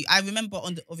sense for you. I remember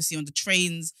obviously on the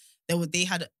trains, they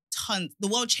had tons. The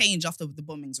world changed after the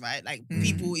bombings, right? Like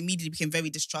people immediately became very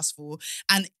distrustful.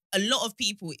 And a lot of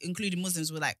people, including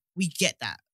Muslims, were like, we get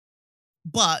that.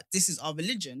 But this is our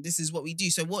religion. This is what we do.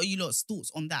 So what are you lot's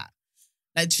thoughts on that?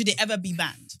 Like, should it ever be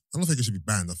banned? I don't think it should be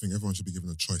banned. I think everyone should be given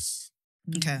a choice.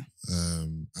 Okay.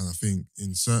 And I think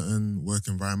in certain work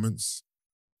environments,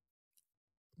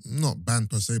 not banned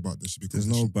per se, but there should be There's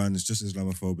no ban. It's just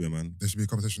Islamophobia, man. There should be a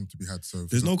conversation to be had. So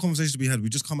there's no conversation to be had. We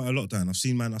just come out of lockdown. I've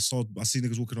seen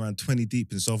niggas walking around 20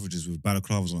 deep in Selfridges with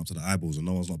balaclavas on up to the eyeballs, and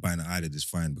no one's not buying an eyelid. It's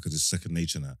fine because it's second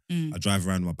nature now. I drive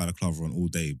around with my balaclava on all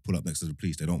day, pull up next to the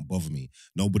police. They don't bother me.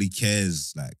 Nobody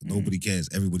cares. Like, nobody cares.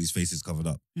 Everybody's face is covered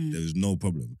up. There is no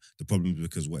problem. The problem is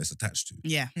because what it's attached to.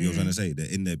 Yeah. You know what I'm trying to say?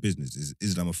 They're in their business.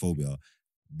 It's Islamophobia.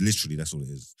 Literally, that's all it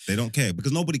is. They don't care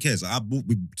because nobody cares.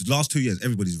 The last 2 years,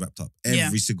 everybody's wrapped up.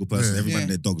 Every single person, everybody and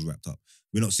their dog's wrapped up.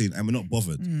 We're not seeing, and we're not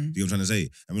bothered. You know what I'm trying to say?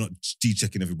 And we're not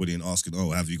G-checking everybody and asking,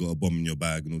 oh, have you got a bomb in your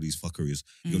bag and all these fuckeries.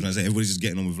 You know what I'm trying to say? Everybody's just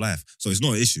getting on with life. So it's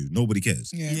not an issue. Nobody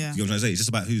cares. Yeah. You know what I'm trying to say? It's just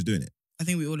about who's doing it. I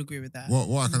think we all agree with that. What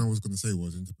I kind of was going to say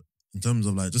was in terms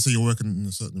of like, just say you're working in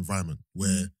a certain environment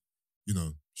where, you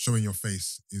know, showing your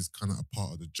face is kind of a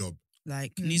part of the job.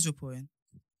 Like news reporting.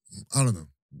 I don't know.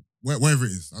 Wherever it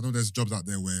is. I know there's jobs out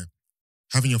there where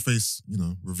having your face, you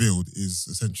know, revealed is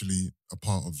essentially a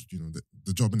part of, you know,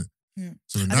 the job, innit? Yeah.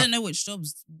 So I don't know which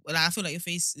jobs. Like, I feel like your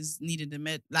face is needed in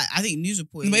like, I think news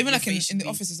reporting. But even your like in face should the be-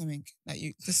 office or something, like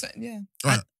you, there's certain, yeah.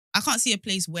 Right. I can't see a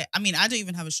place where, I mean, I don't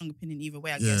even have a strong opinion either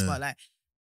way, I guess, Yeah. but like,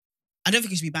 I don't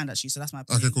think it should be banned actually, so that's my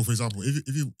opinion. Okay, cool. For example, if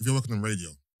you're working on radio,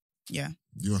 Yeah.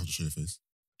 you don't have to show your face.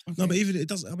 No, but even it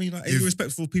doesn't. I mean, like, If-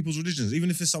 irrespectful of people's religions,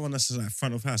 even if it's someone that's like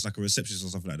front of house, like a receptionist or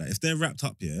something like that, if they're wrapped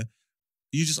up, yeah,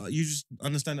 you just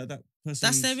understand that person.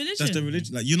 That's their religion. That's their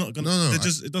religion. Like, you're not gonna. No, it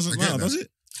doesn't I get matter, that. does it?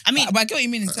 I mean, But I get what you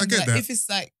mean in I terms get of like, that. if it's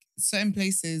like certain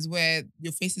places where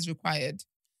your face is required,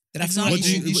 then I feel Exactly. like What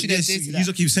do you should adhere to You that.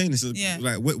 just keep saying this. Yeah.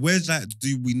 Like, where's that?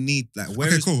 Do we need like? Where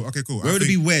Okay, is- cool. Where would it I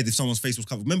be think weird if someone's face was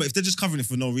covered? Remember, if they're just covering it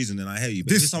for no reason, then I hear you.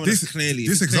 But if This- it's someone this- that's clearly,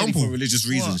 this if it's clearly example- for religious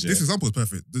reasons, yeah. This example is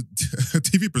perfect. The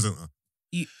TV presenter.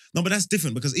 No, but that's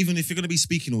different because even if you're going to be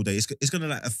speaking all day, it's going to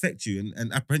like affect you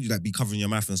and apprehend you, like be covering your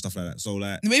mouth and stuff like that. So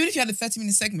like, Maybe if you had a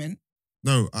 30-minute segment,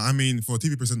 No, I mean, for a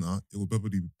TV presenter, it would probably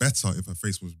be better if her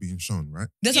face was being shown, right?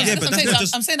 that's Yeah, what, but I'm saying. that's So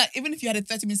just- I'm saying that even if you had a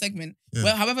 30-minute segment, Yeah.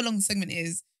 well, however long the segment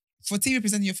is, for TV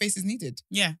presenter, your face is needed.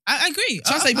 yeah, I agree.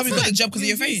 Chances are you probably feel got the like job because of we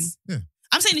your agree. face.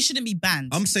 I'm saying it shouldn't be banned.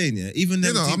 I'm saying even Yeah,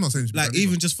 them no, deep- I'm not saying it should be like banned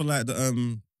even either. just for like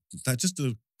just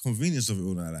the convenience of it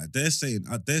all like that. They're saying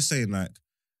like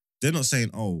they're not saying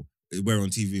we're on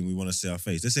TV and we want to see our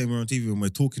face. They're saying we're on TV and we're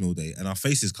talking all day and our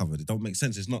face is covered. It don't make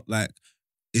sense. It's not like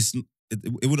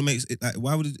it wouldn't make it like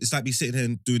why would it, it's like me sitting here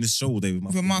and doing this show all day with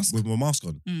With a mask. with my mask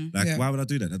on. Like Yeah. why would I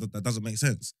do that? That doesn't make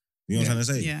sense. You know what I'm trying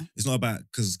to say? Yeah. It's not about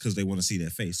because they want to see their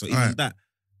face. So even Alright. that.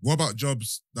 What about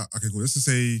jobs that, okay, cool. Let's just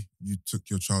say you took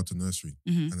your child to nursery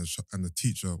Mhm. and the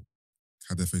teacher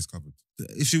had their face covered.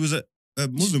 If she was a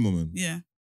Muslim woman, Yeah.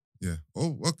 Yeah. Oh,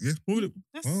 well, yeah. what would it?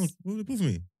 That's- What would it bother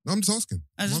me? No, I'm just asking.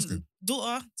 I I'm just, asking.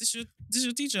 daughter, this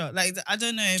your teacher. Like, I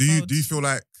don't know. If Do I you would- do you feel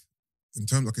like, in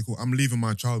terms, okay, cool, I'm leaving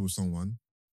my child with someone,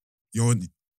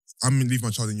 I'm leaving my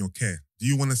child in your care. Do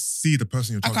you want to see the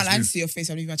person your I child can't is lie to with? see your face.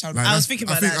 I'm leaving my child. Like, I was that's- thinking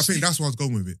about I think, that, I think that's where I was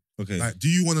going with it. Okay. Like, do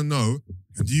you want to know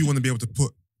and do you want to be able to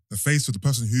put a face to the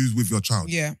person who's with your child?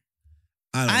 Yeah.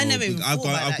 I I don't know, never even because thought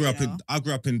about that, I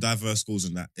grew up in diverse schools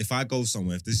and that. If I go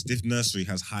somewhere, if this nursery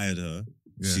has hired her,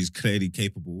 Yeah. she's clearly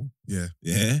capable. Yeah.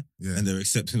 Yeah. Yeah. And they're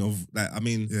accepting of like, I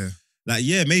mean, Yeah. like,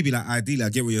 yeah, maybe like ideally I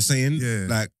get what you're saying. Yeah.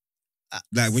 Like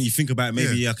when you think about it,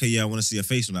 maybe, okay, yeah, I want to see a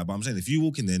face on that. But I'm saying if you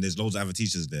walk in there and there's loads of other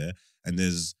teachers there and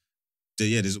there's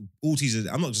all teachers,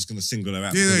 I'm not just going to single her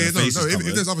out. because her face is No, if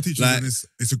covered. there's other teachers Like- and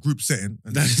it's a group setting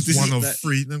and That- it's this one is- of that-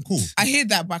 3, then cool. I hear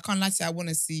that, but I can't lie to you. I want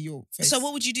to see your face. So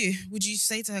what would you do? Would you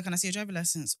say to her, "Can I see your driver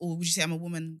license?" Or would you say, "I'm a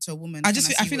woman to a woman"? I Can feel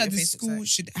see what like your the face looks school like?"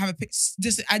 should have a picture.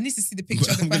 Just I need to see the picture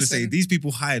of the I'm going to person. say, these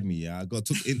people hired me, yeah.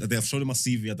 They've shown them my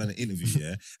CV, I've done an interview,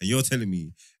 yeah. And you're telling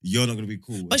me you're not going to be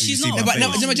cool. But until you she's see not. my But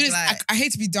no, face. do you know what, Like- I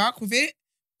hate to be dark with it,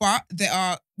 but there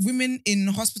are women in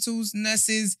hospitals,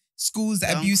 nurses, schools that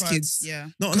Young abuse crowds, kids. Yeah.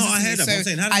 No, I hear that. But I'm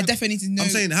saying, how does I that- definitely need to know. I'm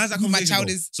saying, how's that who my conversation child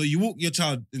go? is. So you walk your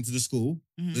child into the school,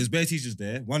 Mhm. there's bare teachers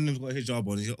there, one of them's got a hijab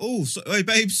on, he's like, hey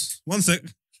babes, one sec.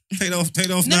 Take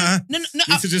it off No, now. no.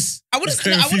 Need to just I wouldn't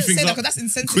clear a few say things that up because that's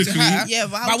insensitive quickly. to her. Yeah,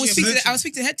 but But how I would would you speak to approach I would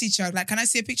speak to the head teacher. Like, can I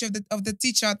see a picture of the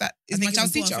teacher that I is think my it's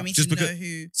child's important teacher? for me Just to know because-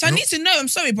 who. So I need to know. I'm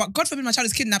sorry, but God forbid my child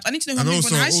is kidnapped. I need to know who And I'm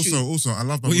leaving on the high street. also, I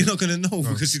love my Well, you're not gonna know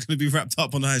No. because she's gonna be wrapped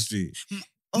up on the high street.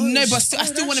 No, but I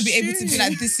still want to be able to be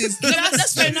like, this is. No,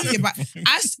 that's fair enough. Yeah, but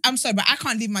I'm sorry, but I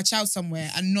can't leave my child somewhere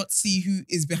and not see who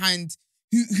is behind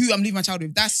who I'm leaving my child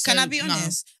with. That's Can so- I be no.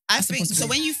 honest? I That's think impossible. so.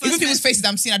 When you Even first people's faces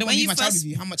I'm seeing, I don't want when to you leave my child first-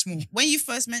 with you. How much more? when you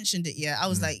first mentioned it, yeah, I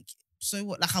was like, so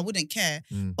what? Like, I wouldn't care.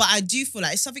 Mm. But I do feel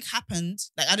like if something happened,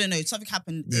 like, I don't know, something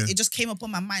happened, Yeah. it just came upon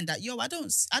my mind that, yo, I don't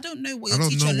know what I your don't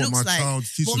teacher know what looks my like.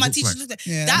 child's teacher What my looks teacher like. looks like.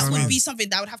 Yeah, That know what I would mean? be something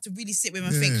that I would have to really sit with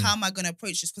and think, Yeah. how am I going to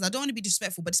approach this? Because I don't want to be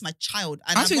disrespectful, but it's my child.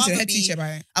 And I'm I'd speaking to the rather head be- teacher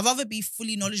about it. I'd rather be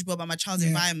fully knowledgeable about my child's Yeah.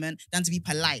 environment than to be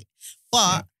polite.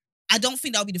 But I don't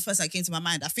think that would be the first that came to my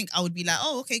mind. I think I would be like,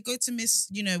 oh, okay, go to Miss,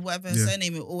 whatever her Yeah.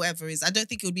 surname or whatever it is. I don't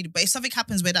think it would be but if something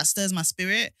happens where that stirs my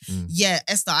spirit, Mm. yeah,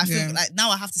 Esther, I Yeah. think like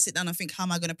now I have to sit down and think, how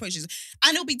am I going to approach this?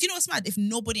 And it'll be, do you know what's mad? If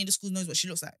nobody in the school knows what she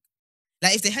looks like.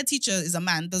 Like, if the head teacher is a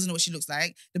man, doesn't know what she looks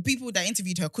like, the people that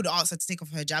interviewed her could have asked her to take off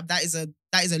her hijab. That is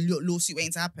a lawsuit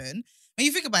waiting to happen. When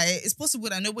you think about it, it's possible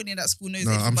that nobody in that school knows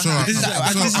No, anything I'm about sure- her. This is, I'm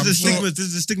this sure- is the I'm stigma. sure- This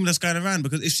is the stigma that's going around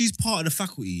because if she's part of the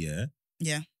faculty,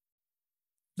 Yeah.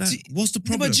 like, what's the No,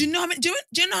 problem? but do you know how many? Do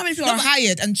you know how many people are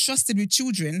hired and trusted with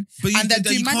children? But and that do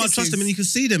you can't madnesses? trust them, and you can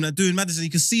see them like, doing madness, and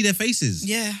you can see their faces.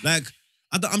 Yeah. Like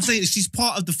I'm saying, she's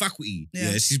part of the faculty.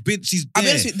 Yeah. Yeah, she's I'll be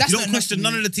there. honest with you, that's You not don't enough question for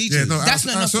none me. of the teachers. Yeah, no, That's at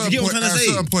not enough. a certain You get what point, I'm trying to at a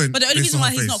say? certain point, But the only based reason on why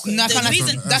her he's face. not- No, I the can't-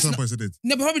 reason- At that's some not. points it did.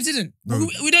 No, but probably didn't. No,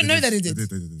 We don't know that it They did.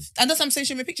 did. And that's what I'm saying.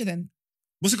 Show me a picture then.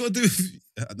 What's it got to do with...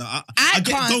 No, I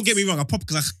can't- don't get me wrong.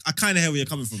 Because I kind of hear where you're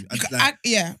coming from.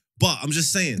 Yeah, But I'm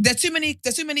just saying. there's too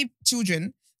many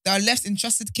children that are left in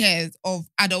trusted care of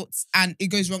adults, and it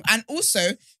goes wrong. And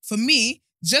also, for me,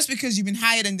 just because you've been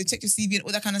hired and they check your CV and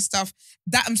all that kind of stuff,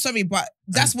 that I'm sorry, but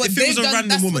that's what if they've it was a done. random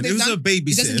That's what woman, they've it was a done. It doesn't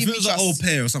babysitter, give if it me was an trust. old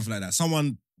pair or something like that,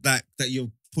 someone that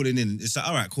you're putting in, it's like,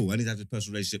 all right, cool. I need to have a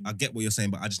personal relationship. I get what you're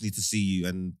saying, but I just need to see you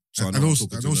and so I And know I'm also-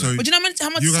 talking and to you. also- But do you know how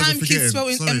much You guys are time kids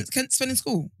forgetting, sorry. can spend in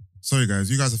school? Sorry,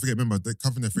 guys. You guys are forgetting. Remember, they're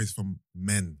covering their face from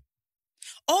men,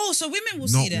 Oh, so women will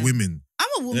not see them. women. I'm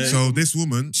a woman. Yeah. So this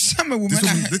woman, I'm a woman.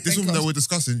 this woman that we're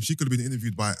discussing, she could have been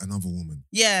interviewed by another woman,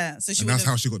 Yeah, so she and would that's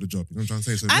have. how she got the job. You know what I'm trying to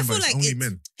say? So I remember, feel it's like only it's-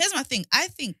 men. Here's my thing. I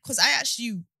think because I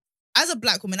actually, as a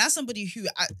black woman, as somebody who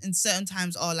in certain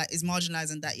times are like is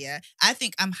marginalized and that, yeah, I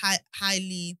think I'm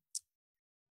highly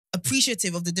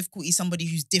appreciative of the difficulty somebody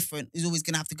who's different is always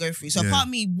gonna have to go through. So a Yeah. part of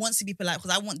me wants to be polite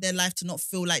because I want their life to not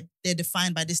feel like they're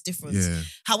defined by this difference. Yeah,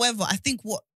 However, I think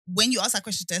when you asked that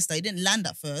question to Esther, it didn't land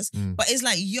at first, Mm. but it's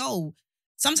like, yo,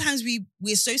 sometimes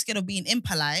we're so scared of being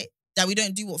impolite that we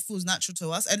don't do what feels natural to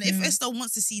us. And if Yeah. Esther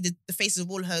wants to see the faces of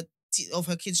all her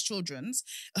kids' children,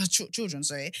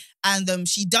 sorry, and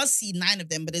she does see 9 of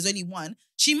them, but there's only one,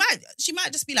 she might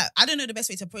just be like, I don't know the best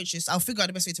way to approach this. I'll figure out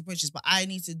the best way to approach this, but I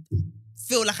need to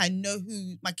feel like I know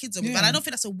who my kids are with. Yeah. And I don't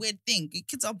think that's a weird thing.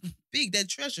 Kids are big, they're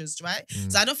treasures, right?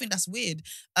 Mm. So I don't think that's weird.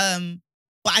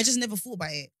 But I just never thought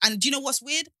about it. And do you know what's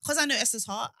weird? Because I know Esther's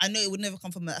heart, I know it would never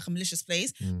come from like a malicious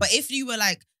place. Mm. But if you were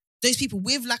like those people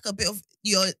with like a bit of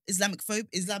your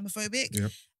Islamophobic,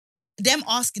 Yep. them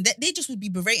asking that they just would be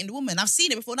berating the woman. I've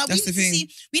seen it before. Now That's the thing.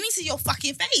 we need to see your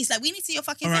fucking face. Like we need to see your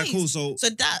fucking All right, face. cool. So So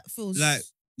that feels like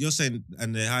you're saying,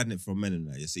 and they're hiding it from men and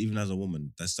that. Yes, even as a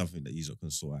woman, that's something that you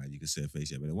can sort out. You can see her face,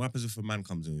 yeah. But then what happens if a man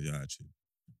comes in with your attitude?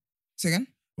 Say again?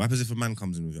 What happens if a man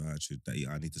comes in with your attitude that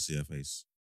I need to see her face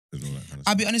and all that kind of I'll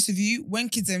stuff? be honest with you. When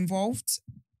kids are involved,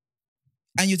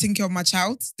 and you're taking care of my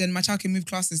child, then my child can move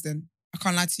classes. Then I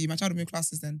can't lie to you. My child will move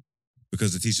classes. Then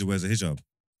Because the teacher wears a hijab.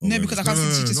 Or no, whatever. because I can't see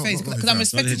the teacher's not- face. not Because I'm hijab.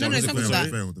 respecting. No, Not it's hijab, not the because veil,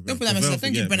 that. Veil, the Don't put veil. that The myself. veil,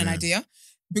 Don't give yeah, Ben an yeah. idea.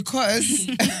 Because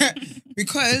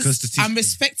Because the teacher- I'm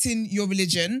respecting your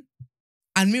religion,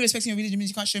 and me respecting your religion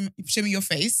means you can't show me your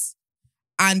face.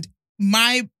 And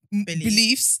my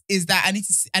beliefs is that I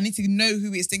need to know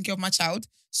who is taking care of my child.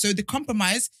 So the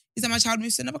compromise is that my child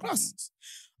moves to another class,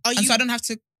 Are and you so I don't have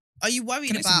to. worried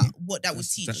Connect about with what that would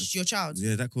teach That's- your child?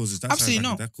 Yeah, that causes. That Absolutely sounds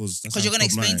not. That causes. Because you're going to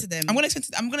explain to them. I'm gonna explain.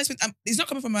 It's not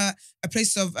coming from a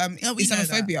place of No, we know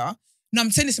Islamophobia. No,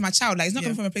 I'm saying this to my child. Like it's not Yeah.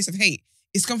 coming from a place of hate.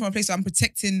 It's coming from a place of I'm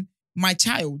protecting my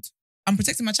child. I'm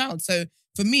protecting my child. So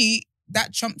for me,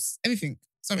 that trumps everything.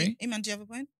 Sorry. Iman, do you have a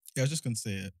point? Yeah, I was just going to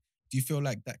say, do you feel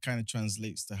like that kind of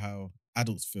translates to how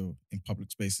adults feel in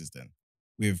public spaces then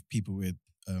with people with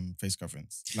face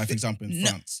coverings? Like, for example, in No.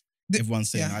 France, everyone's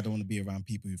saying, yeah. I don't want to be around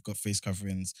people who've got face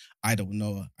coverings. I don't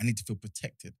know. I need to feel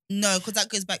protected. No, because that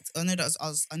goes back to, I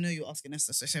know you're asking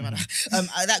Esther, so sorry about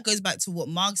that. That goes back to what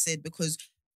Marg said, because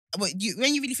when you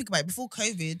really think about it, before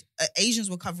COVID, Asians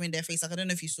were covering their face. Like I don't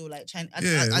know if you saw like China.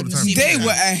 Yeah, all the time. They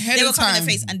were ahead They were of covering time.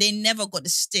 their face, and they never got the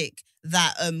stick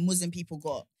that Muslim people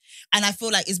got. And I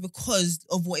feel like it's because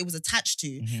of what it was attached to.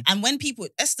 Mm-hmm. And when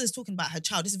Esther's talking about her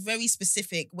child, it's very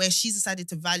specific where she's decided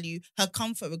to value her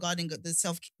comfort regarding the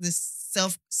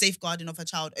self safeguarding of her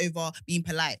child over being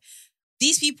polite.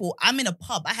 These people, I'm in a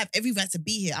pub. I have every right to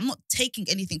be here. I'm not taking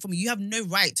anything from you. You have no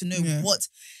right to know what.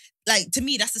 Like, to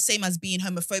me, that's the same as being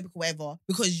homophobic or whatever,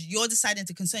 because you're deciding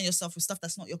to concern yourself with stuff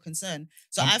that's not your concern.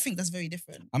 So I think that's very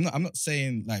different. I'm not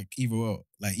saying like either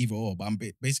or, but I'm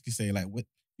basically saying like what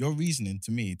your reasoning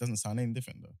to me doesn't sound any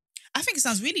different though. I think it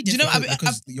sounds really Do you different. know,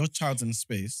 Because your child's in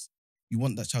space, you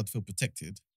want that child to feel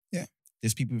protected. Yeah.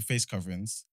 There's people with face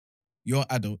coverings. You're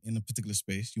adult in a particular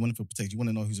space. You want to feel protected. You want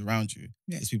to know who's around you.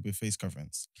 Yeah. There's people with face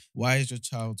coverings. Why is your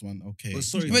child's one okay? Well,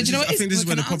 sorry, But do you know what I think this is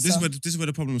we're where gonna this is where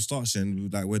the problem starts,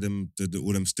 and like where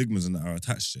all them stigmas and that are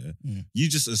attached to. You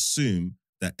just assume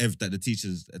that the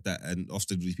teachers and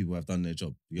often these people have done their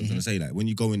job. You know what I'm trying to say? Like when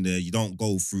you go in there, you don't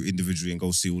go through individually and go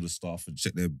see all the staff and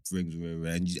check their rings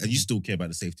and you still care about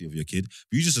the safety of your kid.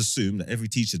 But you just assume that every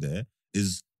teacher there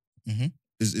is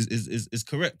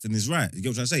correct and is right. You get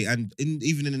what I'm trying to say? And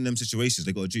even in them situations,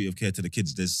 they got a duty of care to the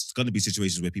kids. There's going to be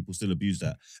situations where people still abuse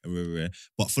that,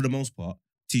 but for the most part,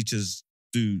 teachers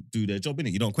do their job,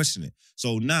 innit? You don't question it.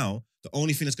 So now, the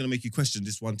only thing that's going to make you question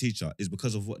this one teacher is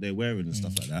because of what they're wearing and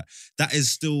stuff like that. That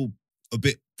is still a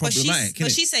bit problematic.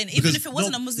 But she's saying, even if it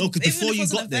wasn't a Muslim, because before you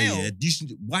got there, veil,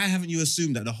 why haven't you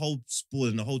assumed that the whole sport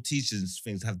and the whole teachers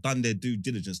things have done their due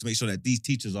diligence to make sure that these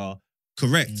teachers are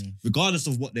correct, regardless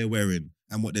of what they're wearing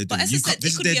and what they're doing? But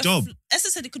This is their job. Esther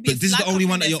said it could be. But this is the only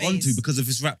one that you're onto because of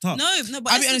it's wrapped up. No,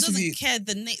 but I'll be Esther honest with doesn't you. care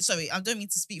the name. Sorry, I don't mean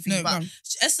to speak for No, you, but go on.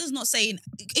 Esther's not saying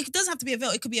it doesn't have to be a veil.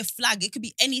 It could be a flag. It could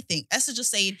be anything. Esther's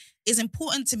just saying it's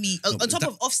important to me on top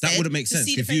of Ofsted. That wouldn't make to sense.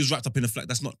 see the If you was wrapped up in a flag,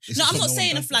 that's not. No, I'm not not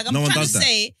saying a flag. I'm No one trying does to that.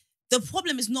 say the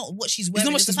problem is not what she's not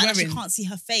wearing. what It's the she's fact that she wearing. can't see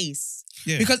her face.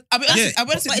 Yeah. Because I'll be honest,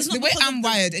 But it's not the way because of I'm the-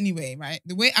 wired anyway, right?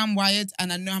 The way I'm wired,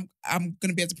 and I know I'm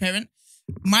gonna be as a parent.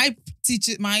 My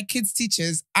kids'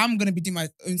 teachers, I'm gonna be doing my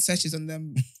own searches on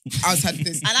them outside of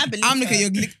this. And I believe I'm looking her.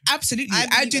 at your absolutely. I I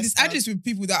believe do her this. stuff. I do this with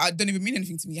people that don't even mean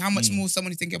anything to me. How much more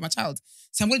someone is thinking of my child?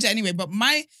 So I'm gonna do it anyway. But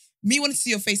me wanting to see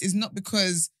your face is not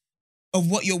because of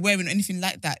what you're wearing or anything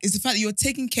like that. It's the fact that you're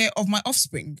taking care of my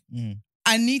offspring.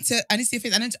 I need to see your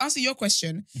face. And then to answer your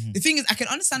question, the thing is, I can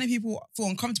understand if people feel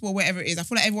uncomfortable or whatever it is. I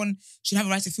feel like everyone should have a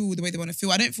right to feel the way they want to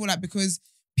feel. I don't feel like because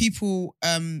people,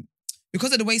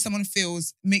 because of the way someone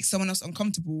feels makes someone else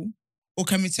uncomfortable or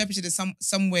can be interpreted in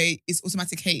some way, it's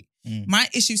automatic hate. My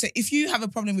issue, so if you have a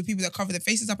problem with people that cover their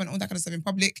faces up and all that kind of stuff in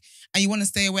public and you want to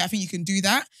stay away, I think you can do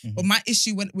that. But my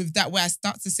issue with that, where I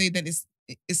start to say that it's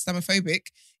Islamophobic,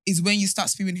 is when you start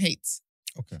spewing hate.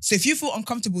 Okay. So if you feel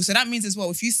uncomfortable, so that means as well,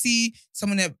 if you see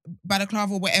someone in a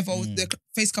balaclava or whatever, or their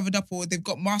face covered up or they've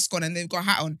got mask on and they've got a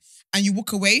hat on and you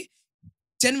walk away,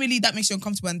 generally that makes you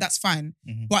uncomfortable and that's fine.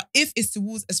 But if it's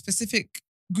towards a specific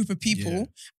group of people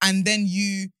and then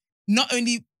you not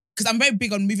only, because I'm very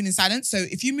big on moving in silence, so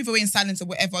if you move away in silence or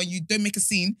whatever, you don't make a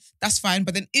scene, that's fine.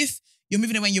 But then if you're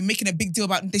moving away and you're making a big deal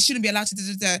about they shouldn't be allowed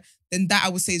to then that I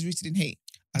would say is rooted in hate.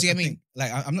 Do you get what I mean?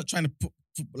 Like, I'm not trying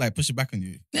to push it back on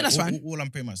you. Yeah, that's fine. All I'm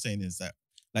pretty much saying is that,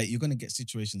 like, you're going to get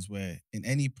situations where in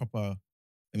any proper, let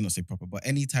me not say proper, but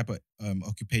any type of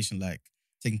occupation like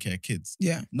taking care of kids,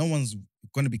 no one's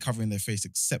going to be covering their face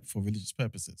except for religious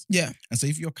purposes. Yeah. And so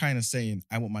if you're kind of saying,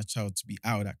 I want my child to be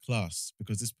out of that class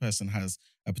because this person has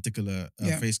a particular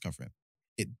face covering,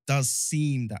 it does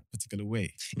seem that particular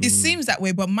way. It seems that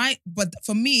way, but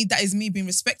for me, that is me being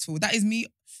respectful. That is me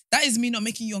not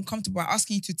making you uncomfortable,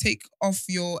 asking you to take off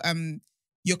your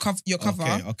cover.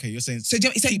 Okay, you're saying So it's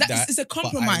like keep it's a but I will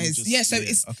compromise. just-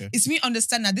 It's me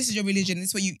understanding that this is your religion.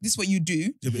 This is what you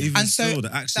do. Yeah, but even And so still, the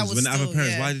that actions, was when the other still,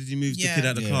 parents, yeah. why did you move the Yeah. kid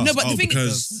out of Yeah. class? No, but the thing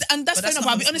because is, and that's But fair that's enough.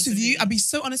 not I'll be honest with you. responsibility. I'll be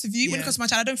so honest with you when it Yeah. comes to my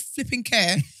child. I don't flipping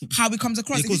care how it comes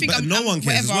across. Yeah, If you think but I'm no one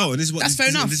cares as whatever, well. And this is what that's fair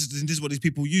enough. This is what these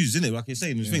people use, isn't it? Like you're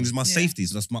saying, this is my Yeah. safety.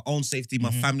 So that's my own safety,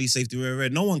 my family's safety.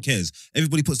 No one cares.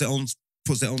 Everybody puts their own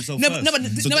self No, first. but So wait.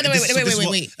 this is Let what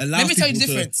me allows tell you the people to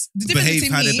difference. The difference behave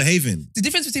between how they're me. behaving. The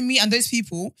difference between me and those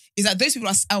people is that those people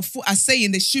are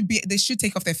saying they should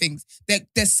take off their things.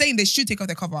 They're saying they should take off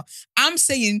their cover. I'm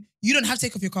saying you don't have to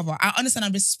take off your cover. I understand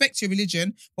and respect your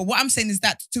religion, but what I'm saying is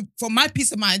that for my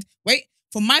peace of mind,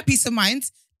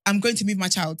 I'm going to move my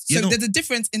child. So Yeah, no. there's a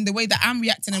difference in the way that I'm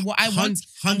reacting and what I want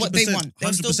and what they want.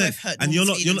 They'll still 100%. both hurt And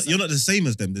Norman's you're not the same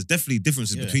as them. There's definitely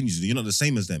differences Yeah. between you. You're not the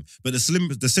same as them. But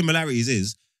the similarities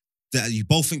is that you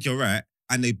both think you're right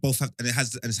and they both have, and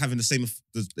it's having the same.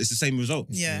 It's the same result.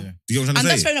 Yeah. Do you know what I'm And trying to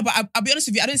that's say? fair enough, but I'll be honest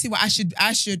with you. I don't see why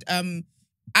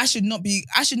I should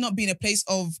not be in a place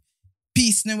of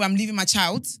peace. No, I'm leaving my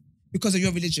child because of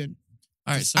your religion.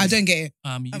 All right, so I don't get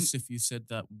it. Yusuf, you said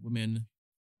that women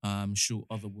show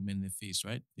other women their face,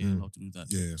 right? They're allowed to do that.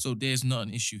 Yeah. So there's not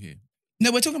an issue here.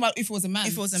 No, we're talking about if it was a man.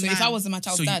 If it was a so man. if I was my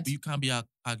child's So dad, you can't be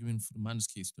arguing for the man's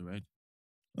case, though, right?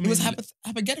 it was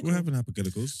hypothetical. We're having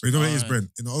hypotheticals. But you know what it is, Alright.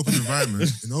 Brent? In an open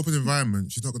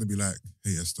environment, she's not going to be like,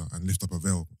 hey, Esther, and lift up a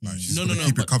veil. Like, she's No, going to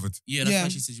keep but- it covered. Yeah, that's Yeah. why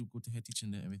she says you go to her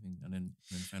teaching and everything, and then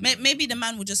find out. Maybe the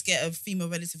man will just get a female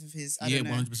relative of his. I Yeah, don't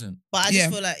know. 100%. But I just Yeah.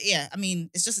 feel like, I mean,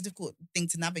 it's just a difficult thing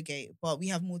to navigate. But we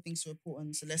have more things to report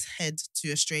on, so let's head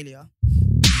to Australia.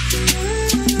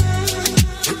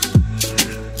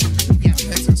 Yeah,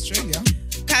 head to Australia.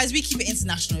 Guys, we keep it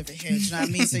international over here, do you know what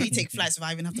I mean? So you take flights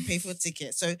without even have to pay for a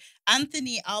ticket. So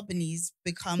Anthony Albanese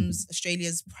becomes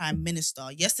Australia's Prime Minister.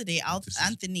 Yesterday,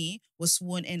 Anthony was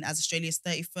sworn in as Australia's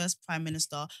 31st Prime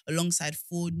Minister alongside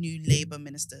 4 new Labour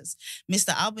ministers. Mr.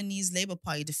 Albanese's Labour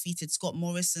Party defeated Scott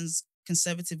Morrison's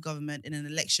Conservative government in an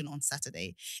election on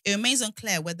Saturday. It remains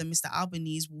unclear whether Mr.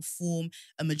 Albanese will form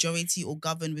a majority or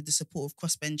govern with the support of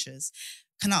crossbenchers.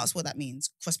 Can I ask what that means?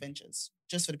 Crossbenchers.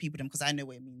 Just for the people, because I know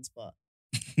what it means, but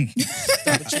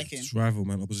double checking. It's rival,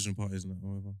 man. Opposition parties and that,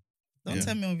 whatever. Don't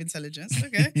tell me with intelligence.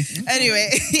 Okay. Anyway,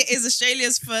 it is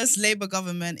Australia's first Labour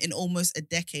government in almost a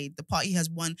decade. The party has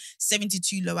won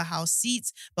 72 lower house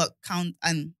seats, but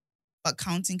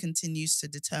counting continues to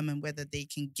determine whether they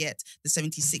can get the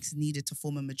 76 needed to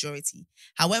form a majority.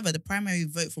 However, the primary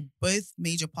vote for both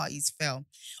major parties fell.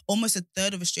 Almost a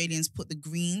third of Australians put the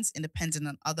Greens, Independent,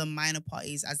 and other minor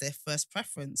parties as their first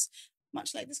preference.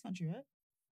 Much like this country, right?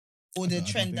 Or the I don't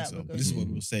trend think that so, we're but going this is through. what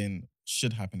we were saying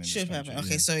should happen in this Should country. happen.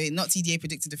 Okay, Yeah. sorry, not TDA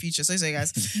predicted the future. Sorry,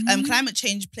 guys. Climate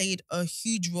change played a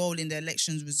huge role in the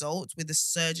election's result, with a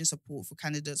surge in support for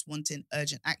candidates wanting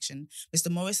urgent action. Mr.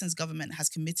 Morrison's government has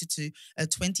committed to a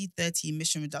 2030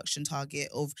 emission reduction target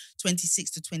of 26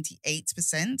 to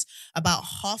 28%. About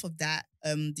half of that,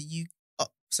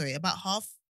 about half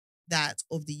that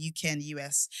of the UK and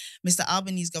US. Mr.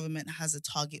 Albanese's government has a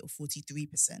target of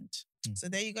 43%. So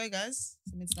there you go, guys.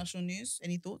 Some international news.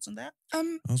 Any thoughts on that? I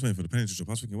was waiting for the penny to drop.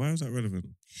 I was thinking, why was that relevant?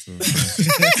 So,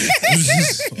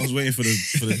 I was waiting for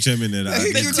the gem in there that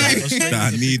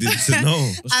I needed to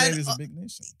know. Australia's a big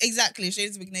nation. Exactly.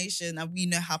 Australia's a big nation, and we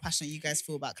know how passionate you guys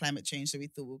feel about climate change, so we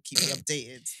thought we'll keep you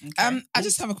updated. Okay? I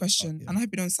just have a question, yeah. and I hope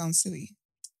you don't sound silly.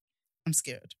 I'm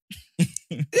scared.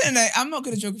 No, I'm not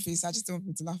good at geography, so I just don't want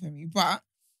people to laugh at me. But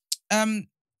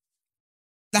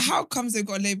how comes they've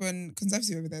got a Labour and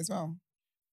Conservative over there as well?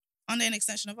 Aren't they an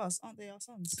extension of us? Aren't they our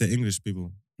sons? They're English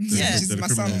people. Yeah. Which is They're the my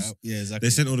criminals. son. Yeah, exactly.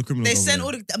 They sent all the criminals. They over sent there.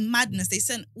 all the madness. They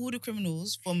sent all the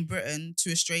criminals from Britain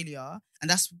to Australia, and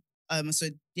that's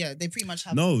they pretty much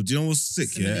have. No, do you know what's sick?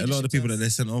 Similar Yeah, a lot of the people that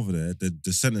leadership they sent over there,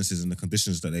 the sentences and the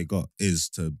conditions that they got is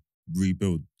to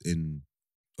rebuild in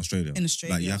Australia. In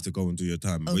Australia. Like you have to go and do your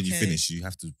time. When you Okay. finish, you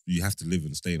have to live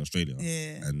and stay in Australia.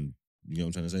 Yeah. And you know what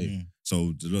I'm trying to say. Mm.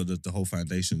 So the whole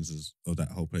foundations of that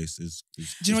whole place is. Do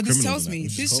you know what this criminals tells and that, me?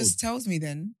 which is This cold. just tells me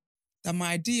then that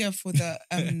my idea for the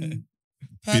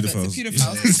perverts, Pedophiles. the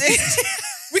pedophiles,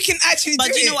 we can actually But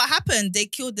do do you know it. what happened? They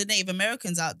killed the Native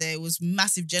Americans out there. It was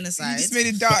massive You genocide. just made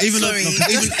it dark. But even though, Sorry.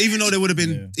 no, 'cause even though there would have been,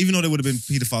 Yeah. even though there would have been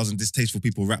pedophiles and distasteful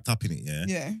people wrapped up in it,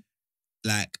 yeah.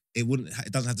 like it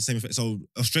doesn't have the same effect. So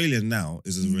Australia now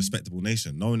is a Mhm. respectable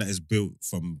nation, knowing that it's built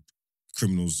from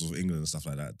criminals of England and stuff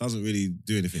like that doesn't really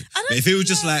do anything. I don't But if it was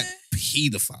just know. like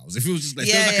pedophiles, if it was just like,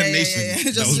 Yeah, if it was like a yeah, nation yeah.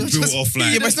 that Just- was built just off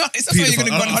like Yeah, but it's not somewhere you're going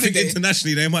to go on I think holiday.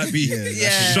 internationally they might be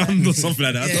Yeah. shunned or something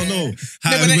like that. I don't Yeah. know. No,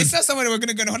 How but it then would- it's not somewhere that we're going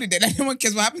to go on holiday. Like, no one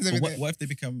cares what happens over But there. what if they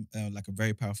become like a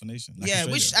very powerful nation? Like Yeah,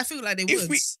 Australia? which I feel like they would.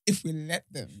 If we let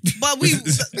them. But we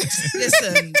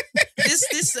listen.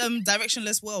 This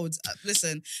directionless world.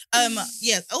 Listen.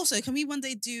 Yeah. Also, can we one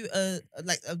day do a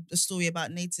story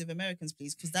about Native Americans,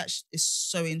 please? Because that is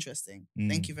so interesting.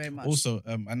 Thank you very much. Also,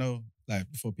 I know, like,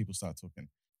 before people start talking,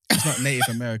 it's not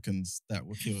Native Americans that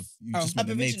were killed. You just meant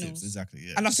the Aboriginals. natives, exactly.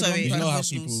 Yeah. I love to Sorry, go You know how Aboriginals.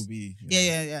 people will be. you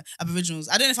know. yeah. Aboriginals.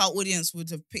 I don't know if our audience would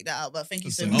have picked that out, but thank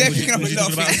you so Oh, much. They're was she picking up a talking lot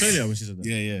of about things. Australia when she said that?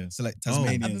 Yeah. So like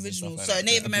Tasmanians. and Aboriginals. stuff So like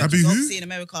Native that. Americans, who? obviously in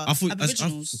America. I thought-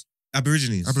 Aboriginals.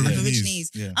 Aborigines.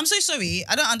 Aborigines. Yeah. I'm so sorry.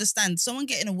 I don't understand. Someone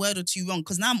getting a word or two wrong,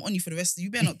 because now I'm on you for the rest of you.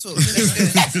 Better not talk. Let's go.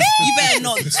 You better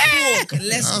not talk.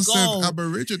 Let's I go. said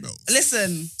Aboriginal.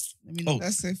 Listen. Let me know. Oh,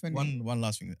 That's so funny. One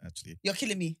last thing, actually. You're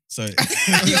killing me. So You're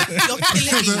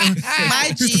killing me.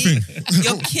 My Here's the G, thing.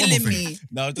 you're One more killing thing. me.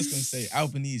 no, I was just gonna say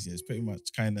Albanese is pretty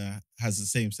much kind of has the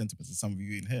same sentiments as some of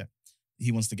you in here.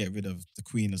 He wants to get rid of the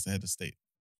Queen as the head of state.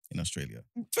 in Australia.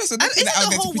 First of all, don't put that out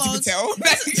there to Priti Patel.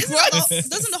 Like,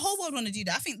 doesn't the whole world want to do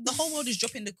that? I think the whole world is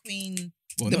dropping the Queen.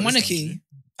 Well, the not this monarchy. country.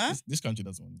 Huh? This country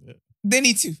doesn't want to do it. They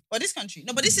need to. Well, this country.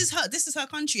 No, but this is her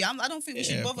country. I don't think we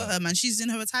should bother her, man. She's in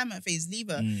her retirement phase. Leave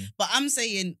her. But I'm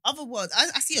saying other worlds.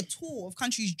 I see a tour of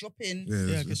countries dropping.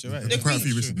 Yeah, I guess you're right. Quite a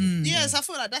few recently. Yes, I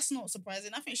feel like that's not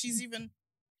surprising. I think she's even.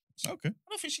 Okay. I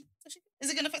don't think she. Is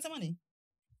it going to affect her money?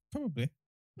 Probably.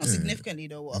 Not significantly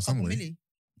though. What, a couple milli?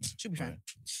 Should be fine.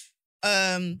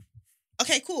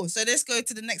 Okay, cool. So let's go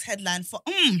to the next headline for.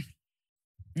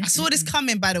 I saw this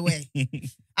coming, by the way.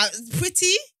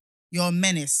 Pretty, you're a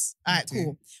menace. All right,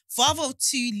 cool. Father of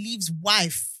two leaves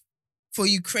wife for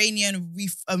Ukrainian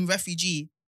refugee.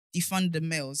 Defund the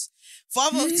males.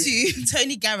 Father of two,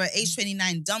 Tony Garrett, age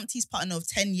 29, dumped his partner of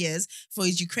 10 years for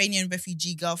his Ukrainian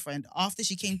refugee girlfriend after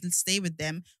she came to stay with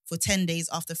them for 10 days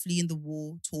after fleeing the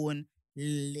war-torn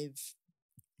live.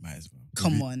 Might as well.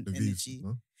 Come on, energy.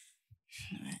 No?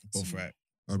 Right. Both right.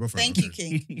 Thank you,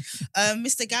 King.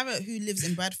 Mr. Garrett, who lives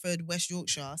in Bradford, West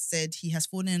Yorkshire, said he has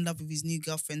fallen in love with his new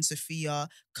girlfriend, Sophia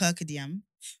Kirkadian,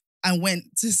 and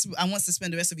wants to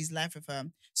spend the rest of his life with her.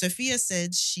 Sophia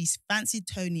said she fancied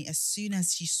Tony as soon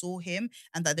as she saw him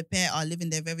and that the pair are living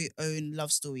their very own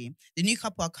love story. The new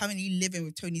couple are currently living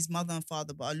with Tony's mother and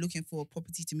father but are looking for a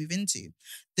property to move into.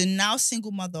 The now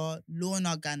single mother,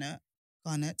 Lorna Garnett,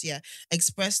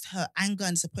 expressed her anger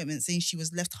and disappointment, saying she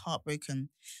was left heartbroken.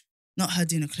 Not her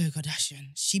doing a Kourtney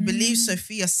Kardashian. She believes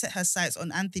Sophia set her sights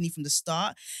on Anthony from the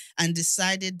start and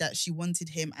decided that she wanted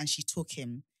him and she took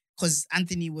him. Because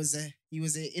Anthony was an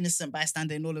innocent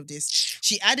bystander in all of this.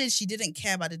 She added she didn't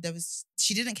care about the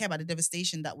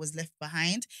devastation that was left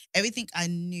behind. Everything I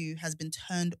knew has been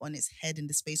turned on its head in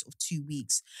the space of 2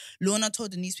 weeks. Lorna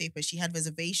told the newspaper she had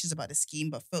reservations about the scheme,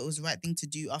 but felt it was the right thing to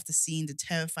do after seeing the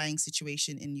terrifying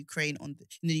situation in Ukraine on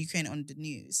the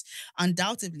news.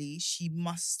 Undoubtedly, she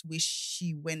must wish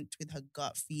she went with her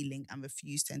gut feeling and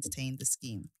refused to entertain the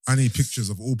scheme. I need pictures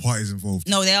of all parties involved.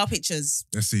 No, there are pictures.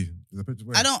 Let's see. There's a picture.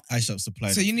 Where? I don't. iShop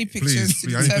supplied. So you need pictures Please,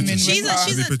 to I need determine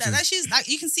pictures. She's like,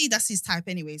 you can see that's his type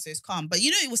anyway, so it's calm. But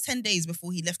you know, it was 10 days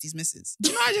before he left his missus. Do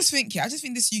you know what I just think? Yeah, I just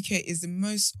think this UK is the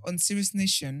most unserious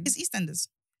nation. It's EastEnders.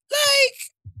 Like,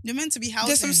 You're meant to be housing.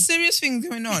 there's some serious things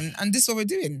going on, and this is what we're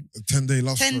doing. A 10-day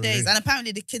love 10 story. days, and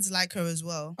apparently the kids like her as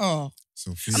well. Oh,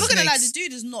 Sophia. I'm not gonna lie, the Snakes.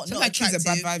 dude is not Some like kids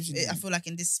attractive. are bad vibes, you know. I feel like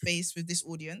in this space with this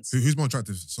audience, Who's more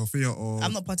attractive, Sophia or?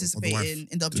 I'm not or participating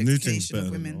in the The new thing's objectification better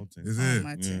of than the women. old thing. Is Oh, it? my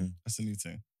Yeah. thing. That's a new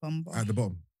thing. Bumba. At the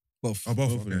bottom. Both. Oh, both.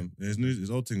 Both of Okay. them. There's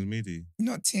old things meaty.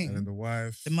 not And ting. then the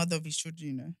wife. The mother of his children,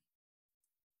 you know.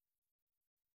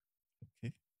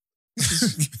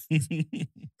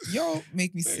 Y'all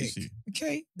make me Where is sick. she?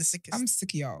 Okay, The sickest. I'm sick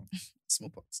of y'all.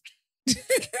 smallpox.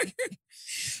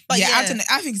 But yeah, yeah.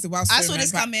 I think it's a wild I story. saw man,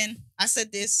 this but- coming. I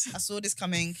said this. I saw this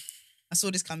coming.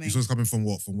 This was coming from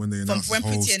what? From when they From announced when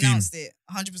this whole Pretty scheme. announced it.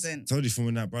 100%. Told you from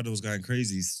when that brother was going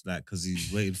crazy, like, because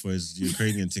he's waiting for his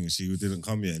Ukrainian thing and she didn't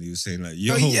come yet. And he was saying, like,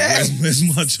 yo, Oh, yeah. where's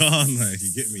my John? Like,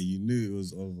 you get me? You knew it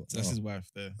was over. That's his wife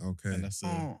there. Okay. And that's,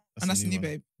 Oh, and that's a new one.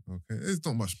 babe. Okay. There's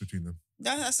not much between them.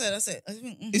 That's it. I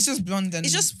think, It's just blonde and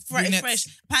it's just brunettes. fresh.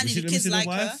 Apparently the Let me kids see the like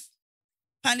her. wife.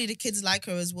 Apparently the kids like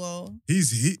her as well.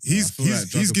 He's feel like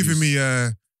drug he's giving abuse.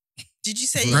 me Did you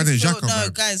say Granny you feel, Xhaka no,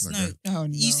 vibes, guys, like no. that. Oh, no.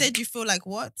 You said you feel like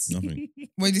what? Nothing.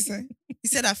 What did you say?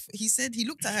 He said he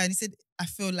looked at her and he said, I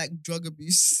feel like drug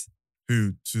abuse.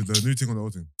 who to the new thing or the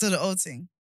old thing? To the old thing.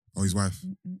 Oh, his wife.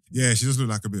 Yeah, she does look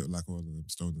like a bit like one of the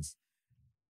stoners.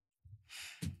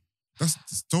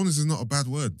 Stoners is not a bad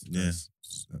word. Yeah. guys.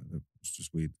 It's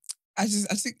just weird. I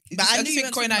think But I I knew you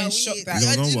think were talking Kourtney about is shocked weed. that You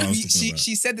don't know what I was talking about.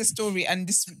 she said the story and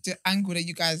the angle that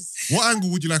you guys. What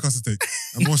angle would you like us to take?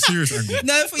 A more serious angle.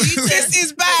 No, for you to... This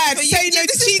is bad. For you- Say no to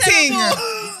this is cheating. terrible.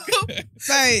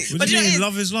 Like, What But do you you know, mean? it-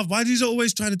 Love is love. Why do you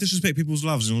always trying to disrespect people's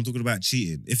loves and I'm talking about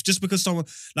cheating? If just because someone,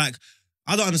 like,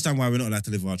 I don't understand why we're not allowed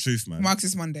to live our truth, man.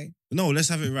 Marxist Monday. No, let's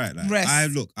have it right. Like, Rest.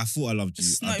 I thought I loved you.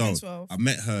 It's I not even don't. 12. I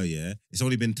met her, yeah. It's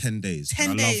only been 10 days.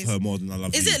 10 and I days. love her more than I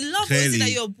love Is you. it love or is Clearly, it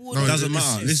that you're bored? No, it of doesn't it?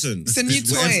 matter. Listen. It's a new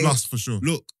It's toy. lust for sure.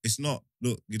 Look, it's not.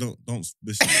 Look, you don't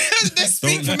listen. Just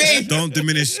speak for me. Don't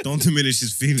diminish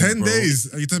his feelings. 10 bro.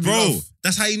 days. Are you telling me Bro, love?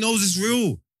 that's how he knows it's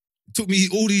real. It took me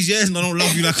all these years and I don't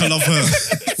love you like I love her.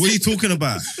 What are you talking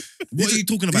about? What are you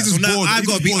talking about? he's So just now bored. I've He's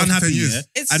got to just be bored after 10 unhappy, years. yeah?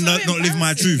 It's And so not live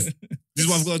my embarrassing. truth. This is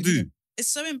what I've got to do. It's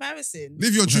so embarrassing.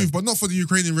 Live your truth, but not for the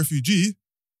Ukrainian refugee.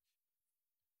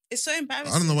 It's so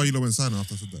embarrassing. I don't know why you lot went silent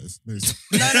after I said that. It's amazing.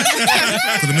 No.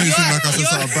 Because it made it seem like I said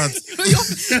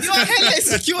something bad. You're hella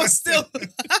insecure still.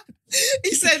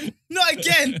 He said, not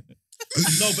again.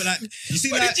 No, but like, you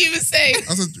see, What like, did you even say?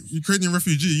 As a Ukrainian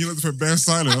refugee, you know, for bare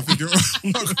silent. I think you're.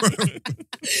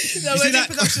 you see,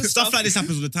 like, stuff like this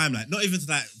happens all the time. Like, not even to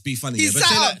like be funny. He's but sat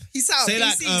say up. like, He's sat up. say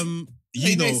like,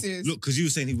 Hey, you no, know, serious. look, because you were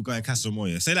saying he would go in Castle Moore,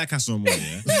 yeah. Say like Castle Moore,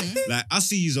 yeah. Like, I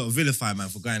see you sort of vilify man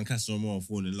for going in Castle Moore and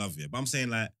falling in love, yeah. But I'm saying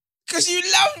like, Because you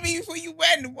loved me before you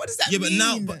went. What does that mean? but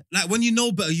now, like when you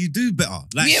know better, you do better.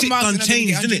 Like Me and shit Mark done are not gonna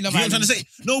changed, get didn't it? onto You know Love what I'm trying to say?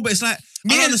 No, but it's like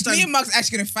I don't understand. Me and Mark's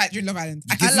actually going to fight during Love Island.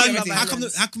 I Because can love see Love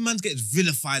everything. how come man gets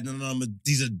vilified and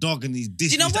he's a dog and he's this?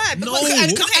 Do you know he's why? that? No,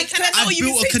 Because- Okay, can I know I what you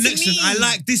built a saying to connection. me? I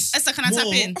like this. Esther, can I tap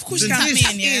more in? Of course you than can tap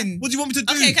this. in, yeah. in. What do you want me to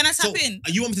do? Okay, can I tap in?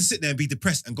 You want me to sit there and be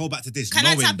depressed and go back to this, Can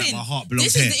I knowing tap that in? my heart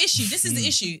belongs This here? is the issue. This is the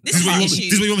issue. This This is is what the you want- issue.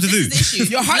 this is what you want me to This do? is the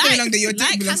issue. Your heart Like- belongs there, your dick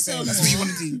like belongs there. Castle That's what you Moore-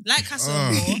 want to do. Like Castle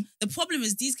Moore, the problem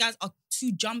is these guys are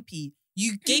too jumpy.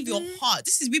 You gave your heart.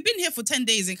 We've been here for 10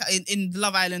 days in the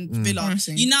Love Island villa.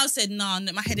 Honestly. You now said, nah,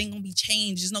 my head ain't gonna be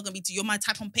changed. It's not gonna be you're my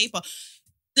type on paper.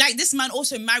 Like this man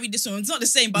also married this woman. It's not the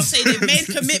same, but I'm saying they made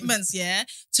commitments, yeah.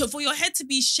 So for your head to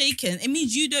be shaken, it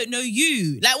means you don't know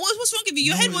you. Like what's wrong with you?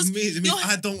 Your head was It means your,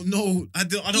 I don't know. I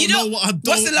don't You know don't- what I don't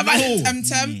What's the Love know. Island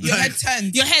term? Your head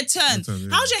turned. your head turned. Your turn,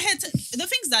 yeah. How's your head? The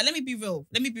thing's that let me be real.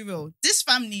 This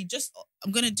family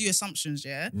I'm gonna do assumptions,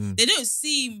 yeah. They don't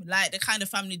seem like the kind of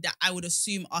family that I would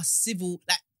assume are civil,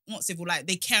 like not civil, like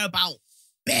they care about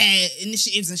bare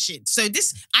initiatives and shit. So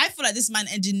I feel like this man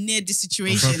engineered this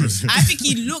situation. purpose. I think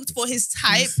he looked for his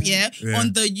type, Yeah.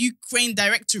 on the Ukraine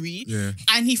directory. Yeah.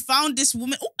 And he found this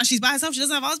woman. Oh, and she's by herself. She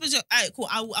doesn't have a husband. All right, cool.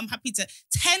 I'm happy to.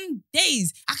 10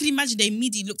 days. I can imagine they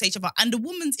immediately looked at each other. And the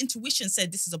woman's intuition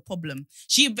said this is a problem.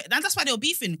 And that's why they were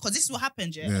beefing. Because this is what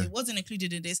happened, yeah. It wasn't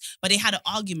included in this. But they had an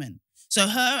argument. So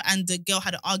her and the girl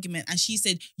had an argument. And she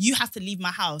said, you have to leave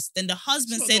my house. Then the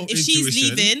husband It's said, not no if she's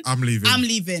intuition. leaving, I'm leaving. I'm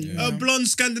leaving. Yeah. A blonde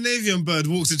Scandinavian bird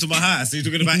walks into my house and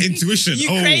you're talking about intuition.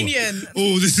 Ukrainian.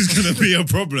 Oh, this is going to be a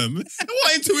problem.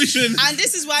 What intuition? And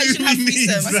this is why you should have Who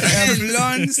needs threesomes. that? A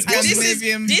blonde And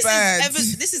Scandinavian bird.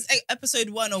 this is episode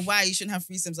 1 of why you shouldn't have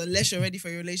threesomes unless you're ready for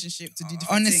your relationship to do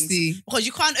different Honestly. things. Because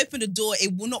you can't open the door,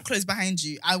 it will not close behind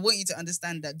you. I want you to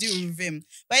understand that. Do it with him.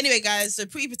 But anyway, guys, so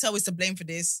Pretty Patel is to blame for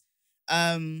this. Hold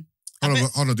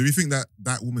on. Do we think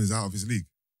that woman is out of his league?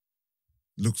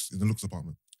 In the looks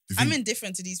department. Do you think, I'm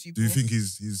indifferent to these people. Do you think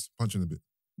he's punching a bit?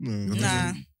 No.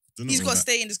 Nah. Don't He's know got to that.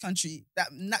 stay in this country. That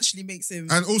naturally makes him.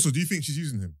 And also, do you think she's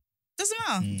using him? Doesn't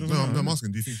matter. No, I'm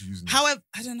asking. Do you think she's using him? However,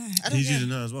 I don't know. I don't He's know. using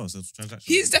her as well, so it's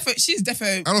transactional. She's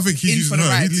defo. I don't think he's in using for the her.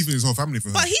 ride. He's leaving his whole family for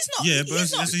her. But he's not. Yeah, but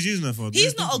he's that's what he's using her for.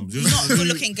 He's not a good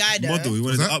looking guy though. Model, he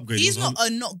wanted What's to that? upgrade. He's He was not a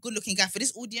not good looking guy. For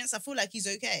this audience, I feel like he's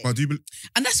okay. But do you believe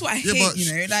And that's what I Yeah, hate, but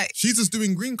you know? Like, she's just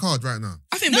doing green card right now?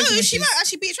 I think No, most women she should- might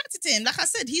actually be attracted to him. Like I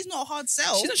said, he's not a hard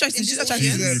sell. She's not attracted- in she's this attracted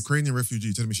to She's audience. a the- Ukrainian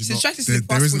refugee. Telling me she's She's not. attracted to the There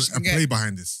fast food isn't she a can get. play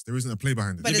behind this. There isn't a play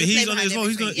behind But this. but there's a he's play on it as behind well.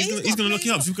 He's gonna everything. Yeah, he's gonna got lock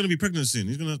you play. up. She's gonna be pregnant soon.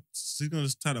 He's gonna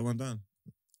tie that one down.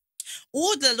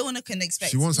 All that Lorna can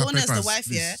expect. She wants her Lorna's the papers, wife,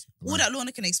 yeah. this, All right. that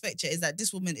Lorna can expect is that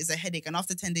this woman is a headache, and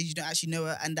after 10 days you don't actually know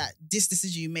her, and that this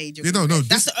decision you made. You're Yeah, no,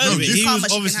 that's this- the no, only this- He karma was she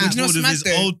can obviously have. You know bored of what's his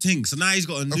mad though? old thing, so now he's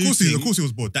got a new Of course, thing he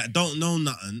was bored. that don't know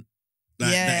nothing.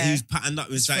 Like, Yeah. that he's patterned up.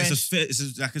 It's It's like it's a fresh. fit.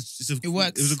 It's a It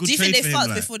works. It was a good Do you trade think they for him. fucked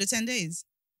Like. before the 10 days?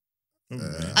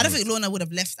 Uh, I don't think Lorna would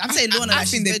have left. I'm saying Lorna. I like,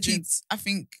 think she's they bedroom.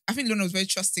 cheat. I think Lorna was very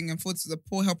trusting and thought it was a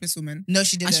poor, helpless woman. No,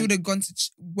 she And didn't. she would have gone to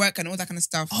work and all that kind of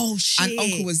stuff. Oh shit. And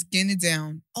Uncle was getting it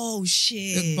down. Oh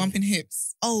shit. Just bumping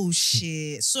hips. Oh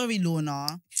shit. Sorry,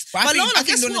 Lorna. But But Lorna,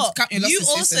 guess Lorna what? count your You losses,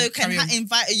 sis, also and can carry on.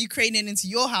 invite a Ukrainian into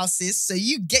your houses, so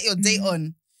you get your date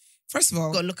on. First of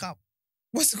all, Gotta look up.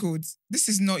 what's it called? This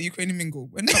is not Ukrainian mingle.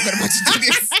 We're not going to do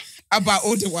this about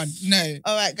older one. No.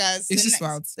 All right, guys. It's just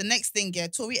wild. The next thing, yeah,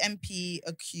 Tory MP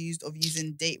accused of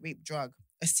using date rape drug.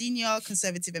 A senior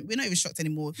Conservative, we're not even shocked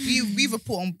anymore. We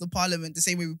report on the Parliament the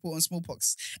same way we report on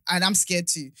smallpox, and I'm scared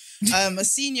too. A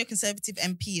senior Conservative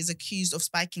MP is accused of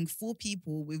spiking 4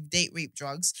 people with date rape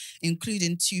drugs,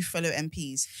 including 2 fellow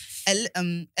MPs.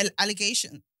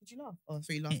 Allegation. Did you laugh? Oh, I thought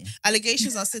you laughed.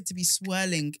 Allegations are said to be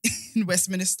swirling in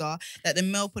Westminster that the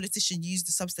male politician used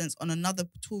the substance on another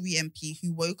Tory MP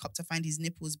who woke up to find his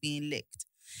nipples being licked.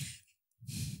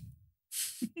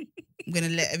 I'm going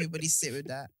to let everybody sit with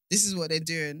that. This is what they're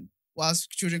doing whilst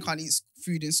children can't eat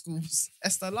food in schools.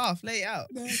 Esther, laugh, lay it out.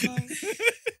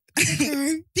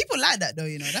 People like that though,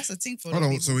 you know. That's a thing for Hold a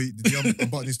lot on. of So did he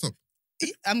unbutton his top?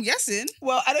 people. I'm guessing.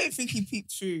 Well, I don't think he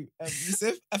peeped through,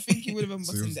 Yusuf. I think he would have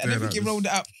So he was unbuttoned it. I don't there think he like rolled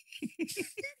it up.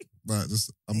 Right,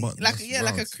 just unbutton. Like, That's yeah,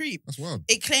 like wild. a creep. That's wild.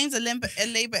 It claims a Labour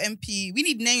MP, we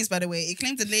need names by the way, it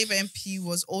claims a Labour MP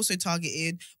was also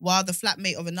targeted while the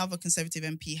flatmate of another Conservative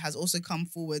MP has also come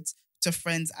forward to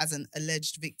friends as an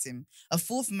alleged victim. A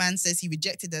fourth man says he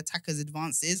rejected the attacker's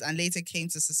advances and later came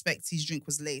to suspect his drink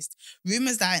was laced.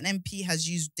 Rumours that an MP has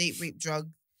used date rape drug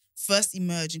first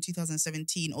emerged in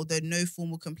 2017, although no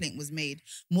formal complaint was made.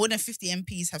 More than 50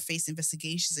 MPs have faced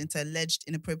investigations into alleged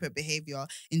inappropriate behaviour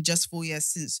in just 4 years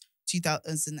since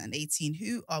 2018.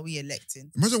 Who are we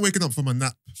electing? Imagine waking up from a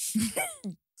nap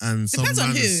and some Depends on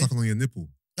man who. is sucking on your nipple.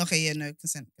 Okay, yeah, no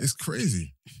consent. It's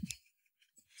crazy.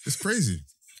 It's crazy.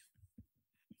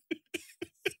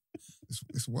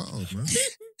 It's wild, man.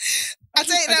 I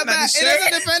take that don't back. It understand.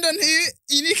 doesn't depend on who.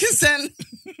 You need consent.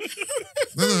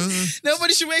 No.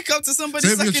 Nobody should wake up to somebody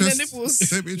Say it with sucking your their chest. nipples.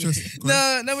 Say it with your chest. Go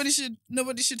ahead. No,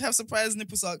 nobody should have surprise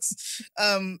nipple sucks.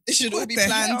 It should all What be the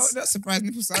planned. hell? That's surprise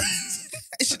nipple sucks.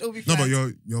 It should all be No,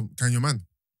 planned. but can your man?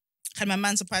 Can my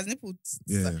man surprise nipples?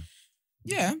 Yeah.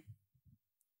 Yeah.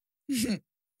 You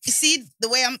see the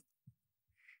way I'm.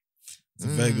 It's a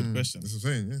very good question. That's what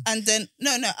I'm saying, yeah. And then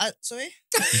sorry.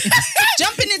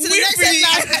 Jumping into the We next really-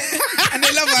 headline. And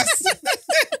they love us.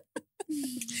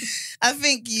 I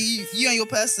think you and your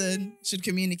person should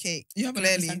communicate You have an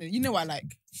clearly. understanding. You know what I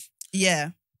like. Yeah.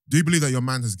 Do you believe that your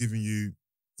man has given you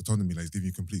autonomy, like he's giving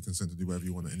you complete consent to do whatever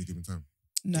you want at any given time?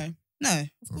 No. No,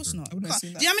 of course Okay. not. I wouldn't Can't-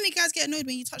 assume that. Do you know how many guys get annoyed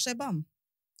when you touch their bum?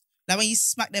 Like when you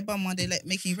smack their bum while they're like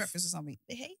making you breakfast or something.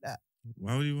 They hate that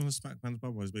Why would you want to smack man's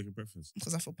bum while he's making breakfast?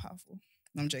 because I feel powerful.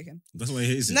 No, I'm joking. That's why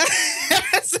he hates it. No,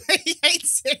 so he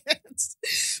hates it.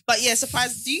 But yeah,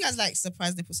 surprise. Do you guys like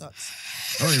surprise nipple sucks?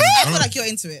 I don't even, I feel like you're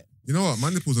into it you know what? My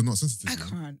nipples are not sensitive. I man.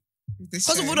 can't.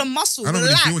 because of all the muscle. I don't really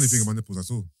Relax. feel anything in my nipples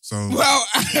at all. So, Well,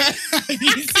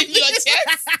 you see your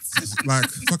chest? like,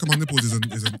 sucking my nipples is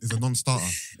a non-starter.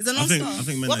 It's a I think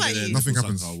non-starter. men What that about get their you? Nothing nipple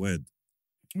happens. sucked are weird.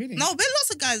 Really? No, but lots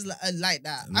of guys like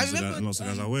that. And I lots of remember guys- and lots of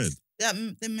guys are weird.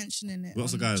 they're mentioning it.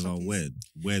 Lots of on guys are Choppies. weird.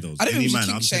 Weirdos. I don't Any think we man, should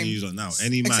I'm kink telling shame. you that now.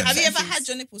 Any man. Except- Have you ever Senses. had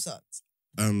your nipple sucked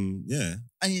Yeah.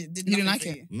 and you did You didn't nothing like for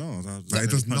it? you? No, that Like, it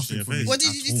does punched in nothing your for me. face. What did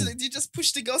At you do? all. Did you just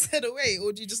push the girl's head away,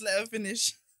 or did you just let her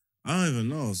finish? I don't even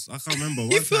know. I can't remember. You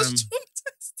One feel time,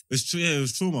 traumatized. it's true. Yeah, it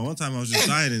was trauma. One time I was just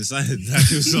dying inside.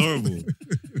 Like, it was horrible.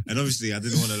 And obviously, I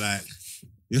didn't want to like.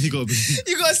 You gotta be.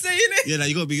 You gotta stay in it. Yeah, like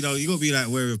you gotta be. You gotta be like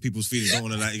wary of people's feelings. Don't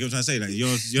want to like. You know what I'm trying to say? Like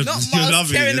you're Not you're Mars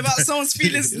loving caring it. about someone's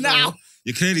feelings You know, now.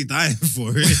 You're clearly dying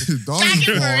for it. Dying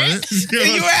for it. it. You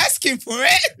know? You were asking for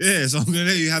it. Yeah, so I'm gonna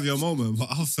let you have your moment, but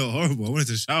I felt horrible. I wanted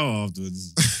to shower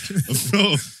afterwards.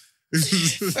 Bro,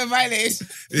 For violation.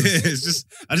 yeah, it's just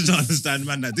I just don't understand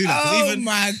man that do that. 'Cause Oh even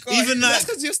my God. even That's like-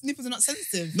 because your nipples are not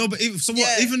sensitive. no, but even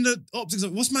Yeah. even the optics.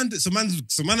 Of, what's man? Some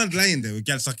man are laying there with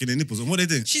guys sucking their nipples, and what they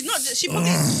doing? She's not. She probably.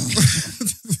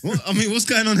 What, I mean, what's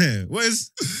going on here? What is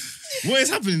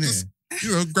happening here?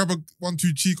 You know, grab a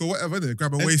 1-2 cheek or whatever, innit?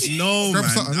 Grab a waist. No, grab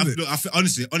man. something, innit? Look,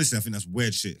 honestly, I think that's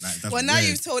weird shit. Like, that's Well, now weird.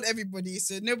 you've told everybody,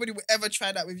 so nobody will ever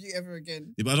try that with you ever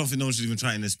again. Yeah, but I don't think no one should even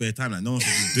try it in their spare time. Like, no one should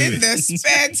just do In it. the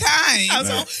spare time.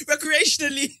 So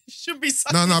recreationally, should be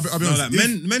sucking. No, I'll be No, honest. like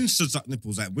if- men should suck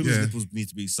nipples. Like women's Yeah. nipples need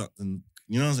to be sucked, and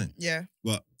you know what I'm saying. Yeah.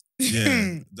 But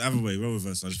yeah, the other way, role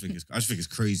reverse. I just think it's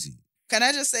crazy. Can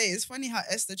I just say, it's funny how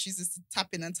Esther chooses to tap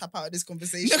in and tap out of this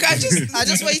conversation. Look, I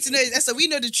just want you to know, Esther, we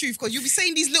know the truth because you'll be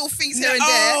saying these little things here and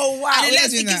there. Oh, wow. And We're not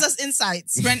doing it gives that. us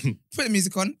insights. Brent, put the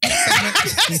music on.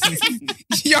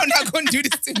 You're not going to do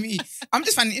this to me. I'm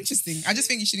just finding it interesting. I just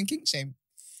think you shouldn't kink shame.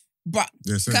 But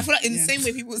Yeah, same. I feel like in the Yeah. same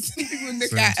way people look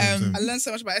Same, at... same. I learned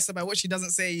so much about Esther by what she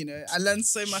doesn't say, you know. I learned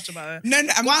so much about her. No, I'm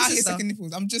Go on, not out here sister. sucking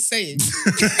nipples. I'm just saying.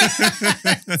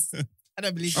 I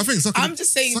don't believe I you. think sucking, I'm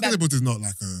just saying sucking that... nipples is not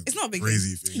like a It's not a big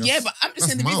crazy thing. Yeah, but I'm just that's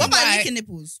saying the mild. What reason about why... licking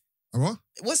nipples? A what?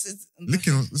 What's it?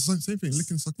 Licking, it's the same thing.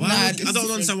 Licking, sucking. Nah, Why this I is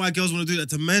don't understand why girls want to do that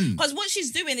to men. Because what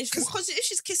she's doing is because if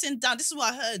she's kissing down, this is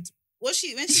what I heard. When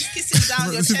she's kissing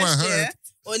down your This is what I chest, heard. yeah,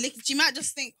 or licking, she might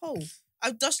just think, "Oh,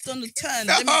 I've dusted on the turn.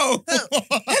 No. Hello,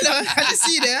 I just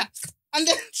see there." And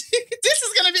then this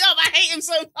is gonna be up. I hate him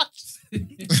so much. I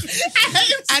hate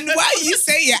him so And why you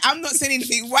say it, I'm not saying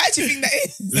anything. Why do you think that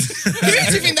is? Who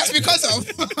do you think that's because of?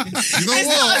 You know It's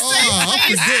what? not a safe I'm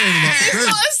space. forgetting It's that.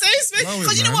 not a safe space. Allow it,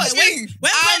 Because you know man. what?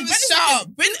 When I'm Brent is sharp.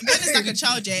 Brent is like a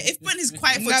child, yeah. If Brent is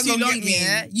quiet for That's too what long, get me.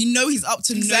 yeah, you know he's up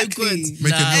to Exactly. no good.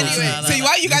 Make it Anyway, notes. So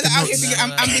why you guys Make are out notes. here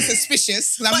thinking I'm being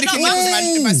suspicious? Because I'm But licking no,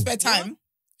 nipples in my no. spare time.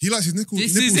 He likes his nipples.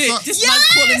 This nipples is it. sucked. This man's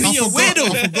calling me a weirdo.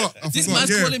 I forgot. This man's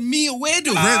yeah. calling me a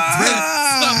weirdo. Brent,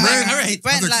 All right.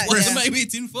 Brent, has like, What expressed am I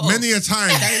waiting for? many a time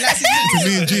That he likes his to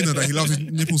me and Gina that he loves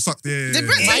his nipples sucked. Yeah. Did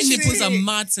Brent My Actually- nipples are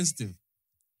mad sensitive.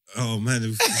 Oh man,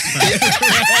 When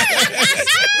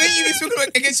you be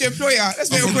talking against your employer,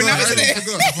 that's I very awkward now, isn't it?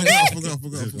 forgot.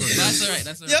 That's all right.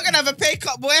 That's all You're right. gonna have a pay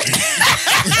cut, boy.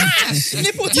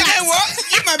 Nipple You know what?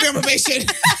 You might be on probation.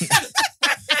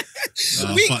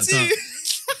 Nah, Week fucked 2. up.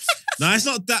 No, it's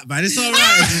not that bad. It's all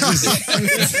right.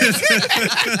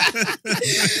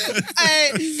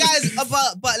 Guys,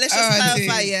 but let's just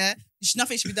clarify, yeah.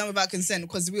 Nothing should be done without consent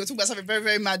because we were talking about something very,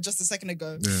 very mad just a second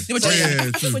ago. Yeah.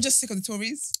 I think we're just sick of the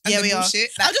Tories. And Yeah, the we are.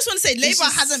 bullshit. I just want to say, Labour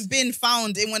just- hasn't been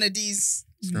found in one of these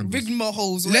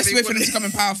rigmaroles. Let's wait for them to come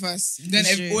in power first. Then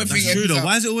It's true. everything That's true though. else.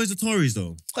 Why is it always the Tories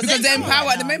though? Because they're in power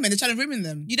at the now. moment. They're trying to ruin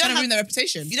them. You don't trying to have- ruin their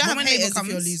reputation. You don't But have when haters Labour if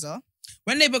you're a loser.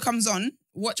 When Labour comes on,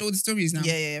 watch all the stories now.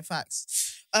 Yeah,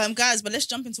 facts. Guys, but let's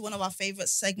jump into one of our favourite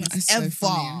segments That's so ever.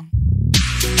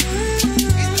 funny.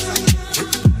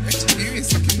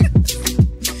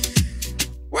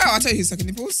 Well, I'll tell you who's sucking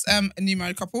nipples. A new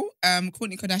married couple,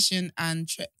 Kourtney Kardashian and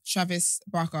Travis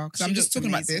Barker. Because She I'm just looked talking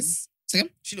about amazing. this. Second,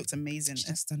 She looked amazing. she's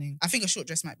just stunning. I think a short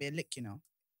dress might be a lick, you know.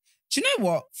 Do you know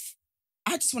what?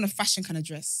 I just want a fashion kind of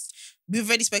dress. We've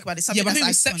already spoke about this. Yeah, but I think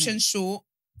that's reception iconic. short,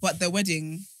 but the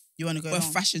wedding You want to go were a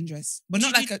long? fashion dress, but Would not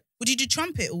you like do- a Would you do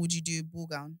trumpet or would you do ball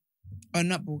gown?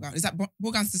 not ball gown. Is that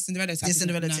ball gown's the Cinderella type? The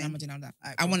Cinderella No, thing. I'm not doing all that.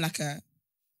 Alright, I cool. want like a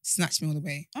snatch me all the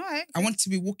way. All right. I want to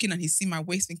be walking and he see my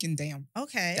waist thinking, damn,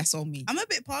 Okay. that's all me. I'm a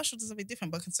bit partial to something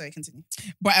different, but sorry, continue.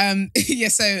 But yeah,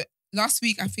 so last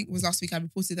week, I think it was last week, I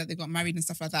reported that they got married and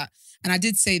stuff like that. And I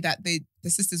did say that the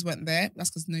sisters weren't there. That's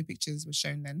because no pictures were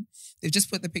shown then. They've just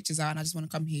put the pictures out and I just want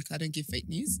to come here because I don't give fake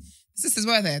news. The sisters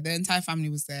were there. The entire family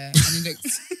was there. And it looked...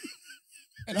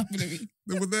 and I'm going to be...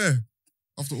 They were there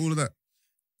after all of that.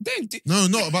 Don't do... No,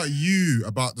 not about you.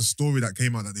 About the story that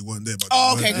came out that they weren't there. But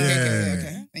Oh, they okay, were-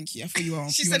 okay. Thank you. I thought you were on.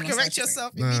 She you said, were on my correct side,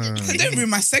 yourself Nah. immediately. Don't ruin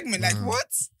my segment. Like, Nah. what?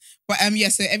 But yeah,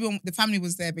 so everyone, the family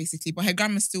was there basically, but her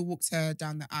grandma still walked her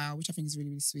down the aisle, which I think is really,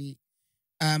 really sweet.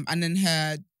 And then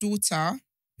her daughter,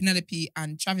 Penelope,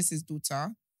 and Travis's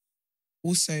daughter,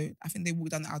 also, I think they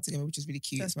walked down the aisle together, which is really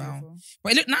cute That's as well. beautiful.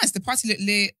 But it looked nice. The party looked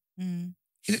lit. Mm.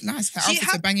 It looked nice. Her She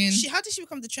outfits had- are banging. How did she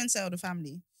become the trendsetter of the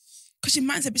family? Because she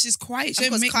minds her bitch is quiet. She don't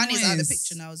Because make Kanye's out of the noise.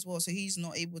 picture now as well, so he's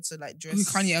not able to like dress. Who,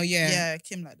 Kanye? Oh, yeah. Yeah,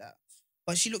 Kim like that.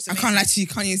 But she looks I amazing. can't lie to you.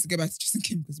 Kanye needs to go back to Justin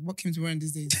Kim because what Kim's wearing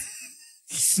these days,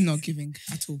 it's not giving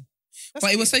at all. That's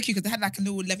But it was cute. so cute because they had like a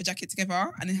little leather jacket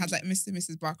together and it had like Mr. and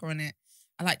Mrs. Barker on it.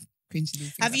 I like cringy little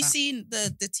things Have like you that. seen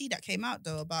the tea that came out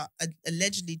though about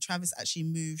allegedly Travis actually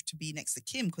moved to be next to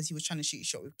Kim because he was trying to shoot a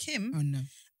shot with Kim, Oh no.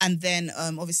 and then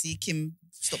obviously Kim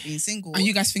stopped being single. And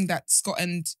you guys think that Scott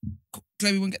and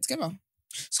Chloe won't get together?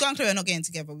 Scott and Chloe are not getting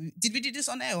together. Did we do this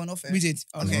on air or on off air? We did.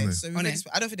 Okay, On air. so we On already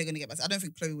air. I don't think they're gonna get back. I don't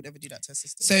think Chloe would ever do that to her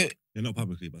sister. So Yeah, not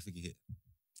publicly, but I think he hit.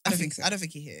 I don't think so. I don't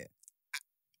think he hit it.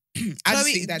 I just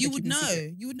Chloe, think that you they're would keeping it know.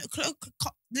 secret. You would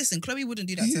know. Listen, Chloe wouldn't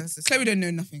do that to her sister. Chloe don't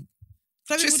know nothing.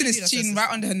 Chloe Tristan wouldn't do is that to her cheating sister.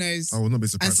 right under her nose. I will not be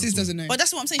And surprised. Sis at all. doesn't know. But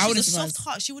that's what I'm saying. I She's a wouldn't soft surprise.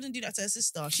 heart. She wouldn't do that to her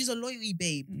sister. She's a loyalty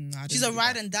babe. Nah, I She's don't a do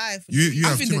ride that. and die for You I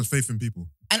have think too that- much faith in people.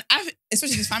 And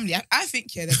especially this family, I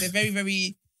think that they're very,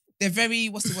 very, they're very,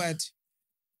 what's the word?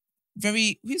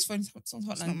 Very, whose phone? Someone's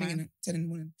not hotline mine. ringing at 10 in the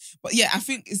morning. But yeah, I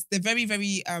think they're very,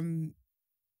 very,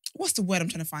 what's the word I'm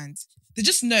trying to find? They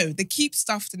just know. They keep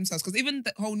stuff to themselves. Because even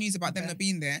the whole news about them Okay. not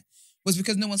being there was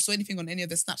because no one saw anything on any of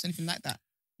the snaps, anything like that.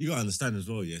 You gotta understand as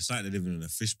well, yeah. It's like they're living in a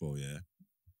fishbowl, yeah.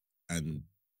 And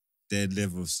their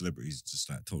level of celebrity is just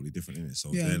like totally different, innit?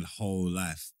 So Yeah. their whole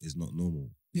life is not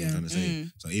normal. You know what I'm trying to say?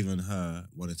 Mm. So even her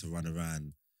wanted to run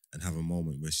around and have a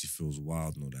moment where she feels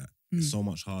wild and all that. Mm. It's so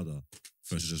much harder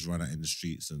for her to just run out in the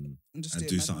streets and just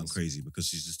do it something madness. crazy because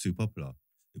she's just too popular.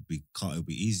 It'd be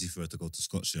easy for her to go to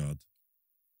Scotch Yard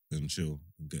and chill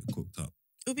and get cooked up.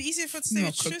 It would be easier for her to stay Not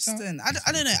with cooked up. Tristan.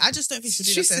 I don't know. I just don't think she'll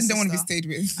do that to her Tristan don't want to be sister. stayed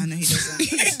with. I know he doesn't.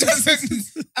 he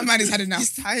doesn't. A man has had enough.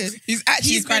 He's tired. He's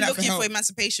actually He's crying been out for looking help. for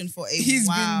emancipation for a He's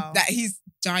while. been that he's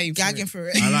dying, gagging for for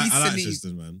it. He I like needs to leave.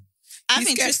 Tristan, man. I He's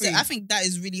think Tristan. carefree. I think that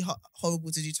is really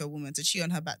horrible to do to a woman, to cheat on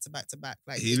her back to back to back.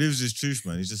 Like He lives his truth,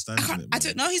 man. He's just standing in it. I Man.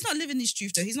 don't know. He's not living his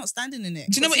truth though. He's not standing in it.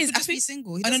 Do you know what Because he it is? could I just be think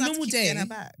single. He on a doesn't have to normal keep getting day- her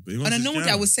back. But he On wants a his normal day,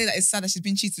 I jam. would say that it's sad that she's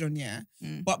been cheated on, yeah.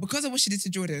 Mm. But because of what she did to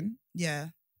Jordan, Yeah.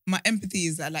 my empathy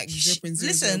is at like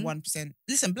Listen. 0.001%.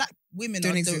 Listen, black women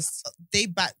Don't are exist.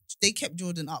 they kept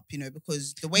Jordan up, you know,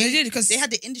 because the way They did, because they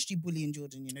had the industry bullying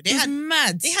Jordan, you know. They it was had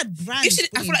mad. brands. If she, I feel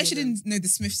bullying like she Jordan. didn't know the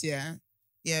Smiths, yeah.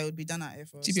 Yeah, it would be done out here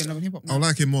for us. She'd be on Love and Hip Hop. I would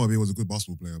like him more if he was a good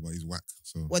basketball player, but he's whack.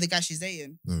 So Well, the guy she's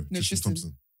dating. no, Tristan Tristan.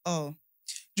 Thompson. Oh,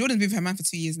 Jordan's been with her man for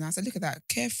 2 years now. So look at that.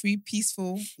 Carefree,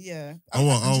 peaceful. yeah. Oh,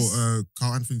 what? I'm just-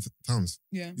 Carl Anthony Towns.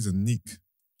 Yeah. He's a neek.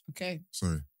 Okay.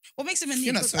 Sorry. What makes him a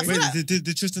You're not neat? sorry. I feel Wait, like-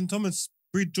 did Tristan Thomas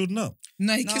breed Jordan up?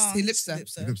 No, he No, kissed, he lips her.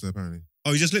 lips He her. lives there apparently.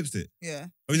 Oh, he just lips it. Yeah.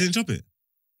 Oh, he didn't chop it.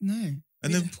 No.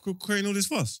 And then creating all this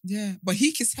fuss. Yeah, but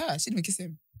he kissed her. She didn't even kiss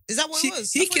him. Is that what it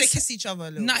was? He I thought they kissed- kiss each other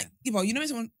a little Nah, bit. yeah, but you know when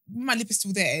someone, my lip is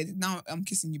still there. Now I'm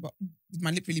kissing you, but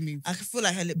my lip really moved. I feel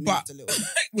like her lip But- moved a little.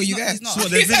 Were you not- there? he's not. So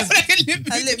what, they're Her lip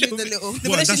Her lip moved a bit. little. No, What, but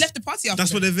then she that's- left the party after.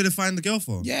 That's what that. they're vilifying the girl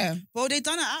for. Yeah. Well, they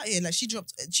done her out here. Like she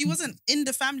dropped. She wasn't in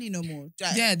the family no more.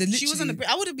 Like, Yeah, they she wasn't. literally-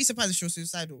 I wouldn't be surprised if she was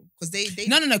suicidal because they.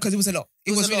 No, because it was a lot.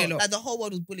 It was really a lot. Like the whole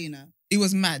world was bullying her. It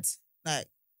was mad. Like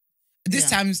This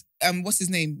Yeah. time, what's his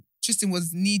name? Tristan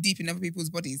was knee deep in other people's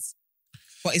bodies.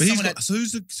 But it's But he's someone got, so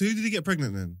who did he get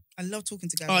pregnant then? I love talking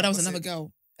to guys. that. Oh, that was What's another it?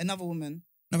 girl, Another woman.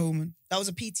 another woman. That was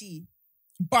a PT.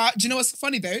 But do you know what's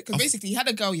funny though? Because Oh. basically, he had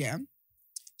a girl. Yeah,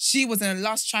 she was in the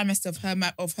last trimester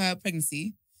of her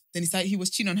pregnancy. Then he was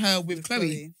cheating on her with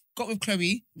Chloe. Got with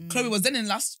Chloe. Mm. Chloe was then in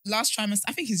last trimester.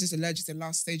 I think he's just allergic to the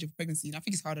last stage of pregnancy. And I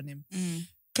think it's hard on him. Mm.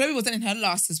 Chloe was then in her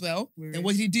last as well. Weird. Then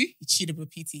what did he do? He cheated with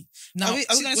PT. Now, Are we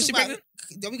going was to she talk pregnant?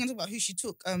 about? Are we going to talk about who she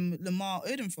took Lamar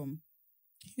Odom from?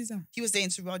 Who's that? He was dating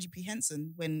Taraji P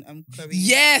Henson when Chloe.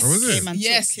 Yes. Oh, was it? came and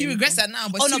Yes. took He him regrets from- that now,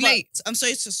 but Oh it's no, too but late. I'm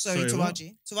sorry, Sorry, what?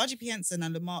 Taraji. Taraji P Henson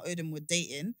and Lamar Odom were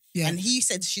dating, Yeah. and he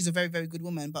said she's a very, very good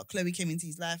woman. But Chloe came into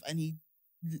his life, and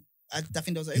I think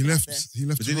there was an He overlap left. there. He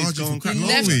left But didn't he Taraji go for on crack? He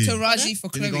Chloe. left Pardon? Taraji for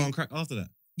Did he go on Chloe. crack after that?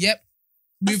 Yep.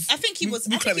 I think he was. I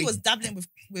think Chloe. he was dabbling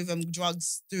with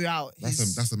drugs throughout.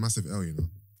 That's a massive L, you know.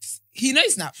 He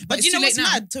knows now. But it's you know too what's late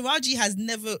now. mad? Taraji has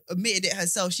never admitted it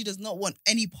herself. She does not want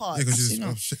any part. Yeah, because she's Absolutely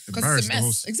not. shit, Because embarrassed it's a the whole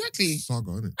mess. Exactly.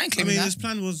 saga, innit? I ain't I claiming mean, that. his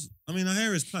plan was. I mean, I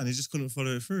hear his plan. He just couldn't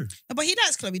follow it through. No, but he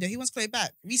likes Chloe though. He wants Chloe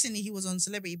back. Recently, he was on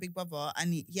Celebrity Big Brother,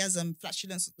 and he has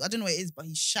flatulence. I don't know what it is, but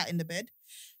he shat in the bed.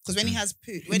 Because when he has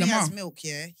poo, when he has Lamar? milk,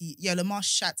 Lamar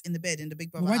shat in the bed in the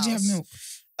Big Brother. Why'd you have house.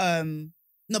 milk?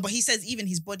 No, but he says even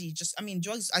his body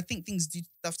drugs, I think things do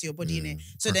stuff to your body in Yeah, it.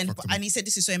 So crack then, fucked him and up. he said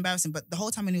this is so embarrassing, but the whole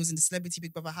time when he was in the Celebrity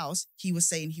Big Brother house, he was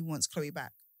saying he wants Chloe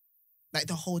back. Like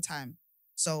the whole time.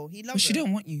 So he loves But she her.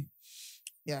 don't want you.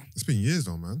 It's been years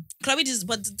though, man. Chloe does,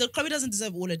 but Chloe doesn't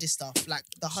deserve all of this stuff. Like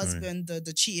the Sorry. husband,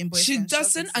 the cheating boyfriend. She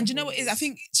doesn't. And deserve you know all what of it is? I this.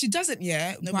 think she doesn't,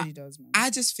 yeah. Nobody But does, man. I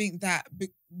just think that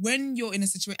when you're in a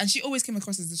situation, and she always came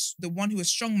across as the one who was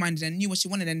strong-minded and knew what she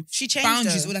wanted and She changed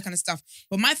boundaries, her. all that kind of stuff.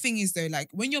 But my thing is though, like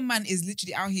when your man is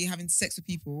literally out here having sex with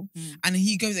people and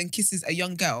he goes and kisses a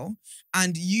young girl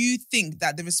and you think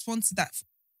that the response to that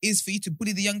is for you to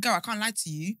bully the young girl, I can't lie to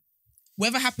you.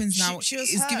 Whatever happens now She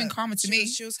was is hurt. giving karma to me.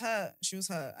 She was hurt. She was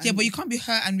hurt. Yeah, And but you can't be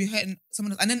hurt and be hurting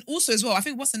someone else. And then also as well, I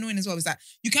think what's annoying as well is that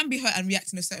you can be hurt and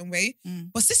react in a certain way,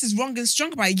 but sis is wrong and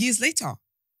stronger by years later. Oh,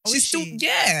 She's is still, she?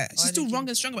 yeah, Oh, I she's still didn't wrong think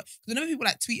and so. stronger. Because whenever people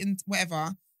like tweet and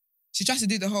whatever, she tries to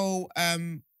do the whole,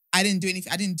 I didn't do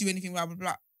anything, blah, blah,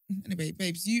 blah. Anyway,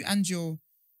 babes, you and your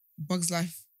Bugs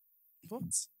Life What?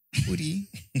 booty.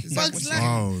 Is that Bugs what you- Life?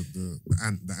 Oh, the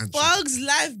ant. Bugs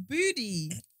Life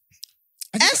Booty.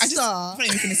 I just Esther. I'm not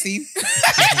even making a scene.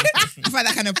 I find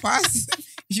that kind of pass.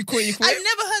 If you call it, you call I've it.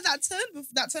 never heard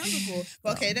that term before.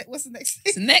 But okay, what's the next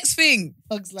thing? The next thing.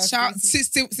 Bugs Life Charles,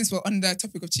 Booty. since we're on the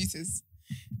topic of cheaters,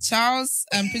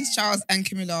 Prince Charles and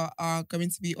Camilla are going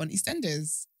to be on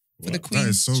EastEnders for the What? That Queen's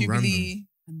is so Jubilee.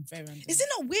 And very random. Is it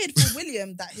not weird for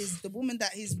William that the woman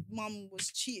that his mum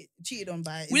was cheated on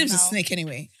by is William's a now- snake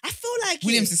anyway. I feel like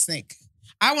William's it. a snake.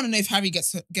 I want to know if Harry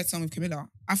gets on with Camilla.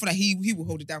 I feel like he will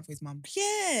hold it down for his mum.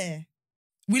 Yeah.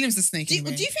 William's the snake. Do you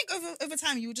anyway. think over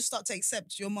time you would just start to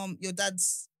accept your mum, your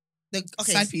dad's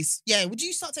Side piece. Yeah, would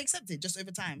you start to accept it just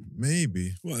over time?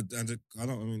 Maybe. What? And I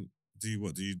don't. I mean, do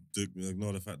you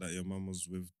ignore the fact that your mum was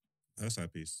with her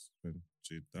side piece when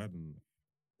she died? And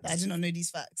I do not know these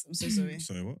facts. I'm so sorry.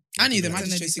 sorry, what? I knew them. I don't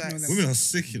know just chose these to ignore facts. them. Women are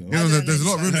sick, you know. You know, I don't there's a know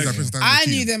lot of these rumors that facts. Prince Diana I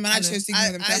cheated. knew them and I I know. chose to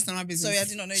ignore them. That's not my business. Sorry, I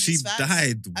did not know She these facts.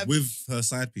 died I- with her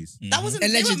side piece. That wasn't. They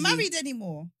Allegedly. weren't married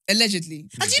anymore. Allegedly.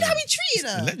 And do you know how he treated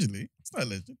her? Allegedly. It's not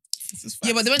alleged. It's just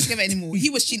Yeah, but facts. they weren't together anymore. He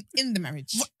was cheating in the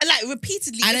marriage. Like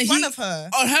repeatedly And in then front he- of her.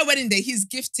 On her wedding day, he's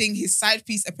gifting his side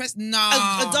piece a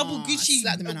A double Gucci,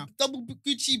 Slap the man out. double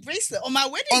Gucci bracelet on my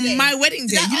wedding On day. my wedding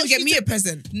day, That you don't get actually me a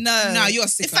present. No, No, you're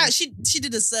sick. In fact, she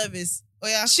did a service. Oh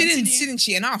yeah, she didn't continue.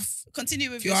 cheat enough. Continue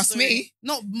with If you your ask story. me.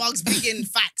 Not Mugs bringing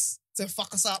facts to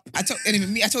fuck us up. I told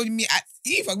me.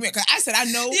 You fuck me because I said I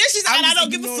know. Yeah, she's like, I'm I just don't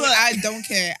give a ignoring- fuck. I don't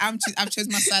care. I've chose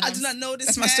my side. I do not know this.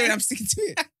 That's my story. And I'm sticking to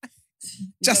it.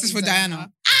 Justice for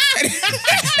Diana.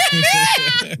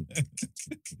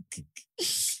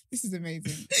 This is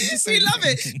amazing. This is so We love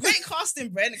amazing. it. Great casting,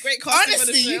 Brent. Great casting. for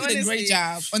the Honestly, show, you did a honestly. great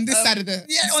job on this side of the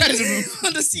on side of the room.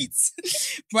 on the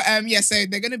seats. But yeah, so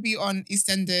they're gonna be on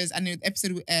EastEnders, and the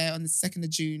episode will air on the 2nd of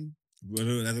June.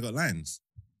 Have they got lines?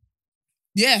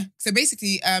 Yeah. So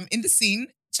basically, in the scene,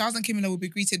 Charles and Camilla will be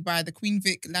greeted by the Queen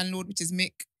Vic landlord, which is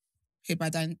Mick, played by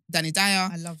Danny Dyer,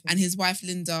 I love him. and his wife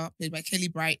Linda, played by Kelly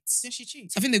Bright. Didn't she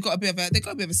cheat? So I think they've got a bit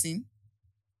of a scene.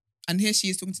 And here she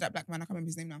is talking to that black man. I can't remember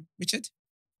his name now. Richard.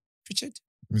 Let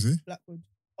me see. Blackwood.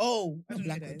 Oh, I Not don't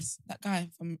know who Blackwood. that is. That guy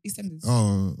from EastEnders.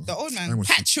 Oh, The old man. I was-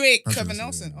 Patrick. Trevor yeah,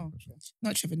 Nelson. yeah, Oh, yeah.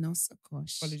 Not Trevor Nelson.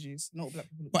 Gosh. apologies. Not black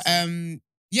people. But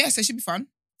yeah, so it should be fun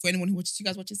for anyone who watches. You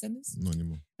guys watch EastEnders? Not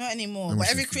anymore. Not anymore. I But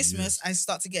watched every it for Christmas, years. I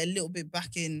start to get a little bit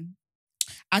back in.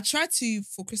 I tried to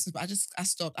for Christmas, but I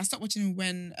stopped. I stopped watching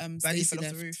when Daddy Stacey fell off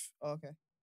left. the roof. Oh, okay.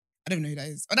 I don't know who that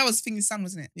is. Oh, that was Finger's son,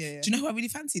 wasn't it? Yeah, yeah. Do you know who I really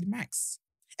fancied? Max.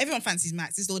 Everyone fancies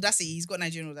Max. It's the audacity. He's got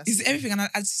Nigerian audacity. He's everything, and I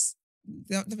just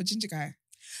love a ginger guy.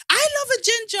 I love a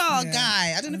ginger Yeah.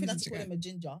 guy. I don't know if I love that's a to call ginger him a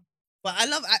ginger, but I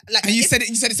love like. And you if- said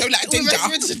it so like a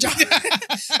ginger.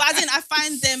 but as in, I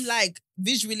find them like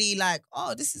visually like,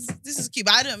 oh, this is cute.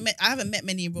 But I haven't met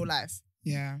many in real life.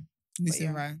 Yeah.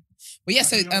 yeah. Right. But yeah,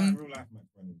 so Real life Mac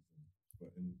Brandon thing, but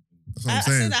in- That's what I I'm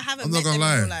said saying. I haven't I'm met not gonna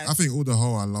them in real lie. life. I think all the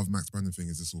whole I love Max Brandon thing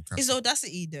is just all cap. It's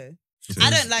audacity though. Because I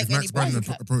don't like if Max any Brandon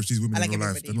boys. approach these women I in like real life,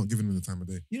 everybody. they're not giving him the time of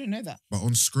day. you don't know that. But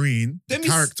on screen, the Let me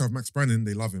s- character of Max Brandon,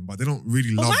 they love him, but they don't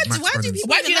really But love why Max do Brandon. people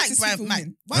Why do you even like to speak for Max?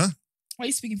 women? Huh? Why are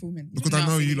you speaking for women? You Because don't I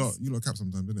know how you feelings. lot cap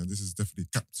sometimes, innit? This is definitely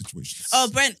cap situations. Oh,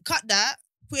 Brent, cut that.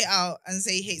 Put it out and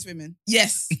say he hates women.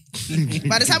 Yes.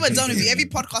 By the time we're done with you, every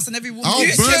podcast and every woman. I'll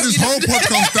you burn said- this whole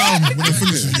podcast down when I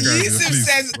finish with you guys. Yusuf please.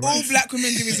 says all black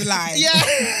women do is lie.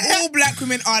 Yeah. All black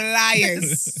women are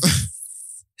liars.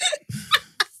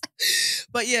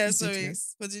 But yeah, It's sorry.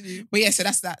 ridiculous. Continue. But yeah, so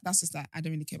that's that. That's just that. I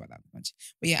don't really care about that much.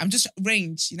 But yeah, I'm just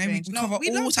range. You know, Range. we No, cover we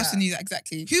all love types that. of news.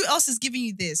 Exactly. Who else is giving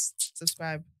you this?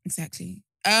 Subscribe. Exactly.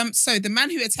 So the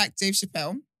man who attacked Dave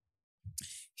Chappelle,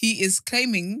 he is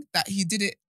claiming that he did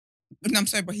it. No, I'm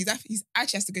sorry, but he's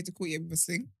actually has to go to court with this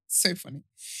thing. So funny.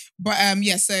 But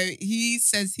yeah, so he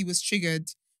says he was triggered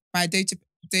by Dave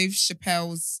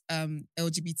Chappelle's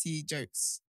LGBT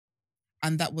jokes,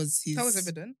 and that was his. That was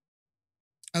evident.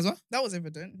 As well. That was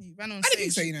evident. He ran on I stage. didn't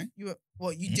think so. You know. You were,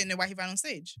 what? You didn't know why he ran on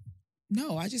stage?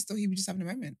 No, I just thought he was just having a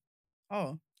moment.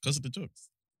 Oh, Because of the jokes.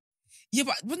 Yeah,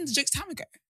 but wasn't the jokes time ago?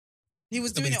 he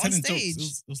was No, but doing he's it on telling jokes.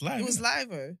 stage. It was live. It was innit? live,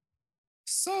 though.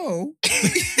 So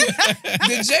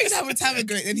the jokes happened time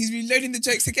ago, and he's reloading the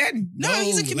jokes again. No,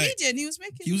 he's a No, comedian. He was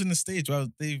making. He was in the stage while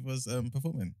Dave was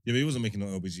performing. Yeah, but he wasn't making no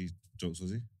LBG jokes,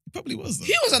 was he? He probably was. Though.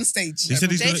 He was on stage. He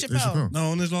said he's Dave gonna. Chappelle.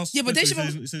 No, on his last. Yeah, but Dave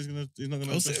special, Chappelle- he says he's not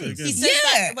gonna Oh, address it serious? again. He says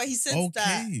Yeah. that, but he says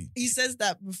that Okay. he says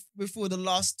that before the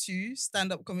last two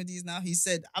stand-up comedies. Now he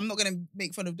said, "I'm not gonna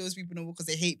make fun of those people no more because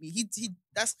they hate me." He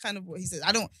that's kind of what he said.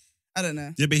 I don't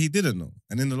know. Yeah, but he didn't know.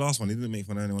 And in the last one, he didn't make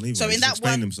fun of anyone either. So he in just that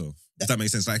explained one- himself. If that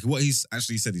makes sense. Like what he's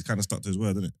actually said, he's kind of stuck to his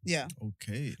word, isn't it? Yeah,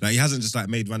 Okay. Like he hasn't just like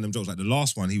made random jokes. Like the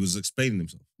last one, he was explaining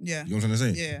himself. yeah, You know what I'm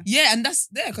trying to say? yeah. Yeah, and that's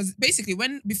there because basically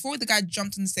before the guy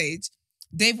jumped on stage,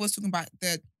 Dave was talking about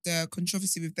the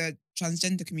controversy with the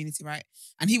transgender community, right?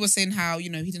 And he was saying how,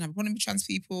 you know, he didn't have a problem with trans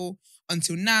people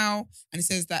until now. And he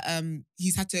says that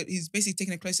he's basically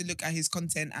taking a closer look at his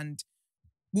content and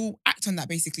will act on that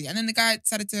basically. And then the guy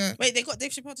decided to Wait, they got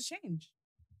Dave Chappelle to change.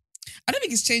 I don't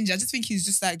think it's changing. I just think he's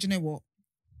just like, do you know what?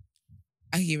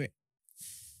 I hear it.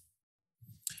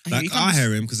 Like I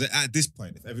hear him because at this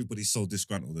point, if everybody's so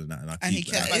disgruntled and that, and I And he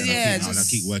keep, kept- and yeah, I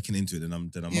keep working into it, then I'm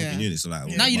Yeah. helping you. So like,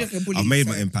 Yeah. Now you but look like a bully. I've made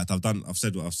my so- impact. I've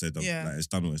said what I've said. Yeah. Like, it's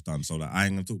done what it's done. So like, I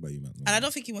ain't gonna talk about you, man. And I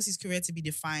don't think he wants his career to be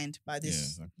defined by this Yeah,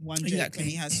 exactly. one joke Exactly. when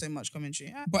he has so much commentary.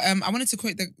 Yeah. But I wanted to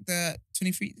quote the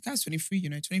 23. The guy's 23, you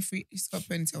know, 23. He's got a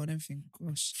ponytail and everything.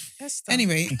 Gosh.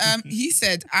 Anyway, he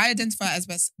said, I identify as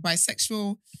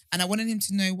bisexual and I wanted him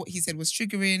to know what he said was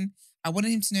triggering. I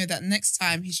wanted him to know that next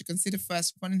time he should consider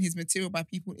first running his material by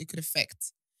people it could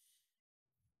affect.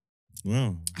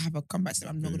 Wow. I have a comeback to it.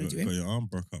 I'm not going to do Got it. your arm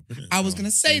broke up. Innit? I was So- going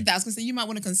to say that. I was going to say you might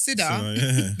want to consider So,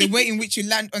 yeah. the way in which you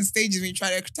land on stages when you try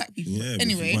to attack people. Yeah, but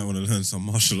Anyway, you might want to learn some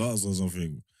martial arts or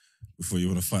something before you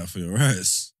want to fight for your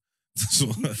rights. That's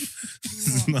what.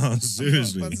 No,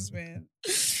 seriously.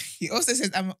 he also says,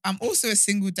 I'm also a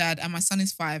single dad and my son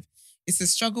is 5. It's a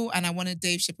struggle and I wanted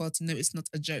Dave Chappelle to know it's not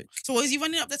a joke. So was he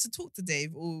running up there to talk to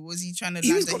Dave, or was he trying to? He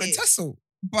land was the going to hit? tussle,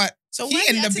 but So he why he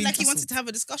ended up acted being like he tussled. wanted to have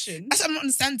a discussion? That's what I'm not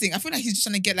understanding. I feel like he's just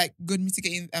trying to get like good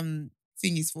mitigating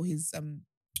thingies for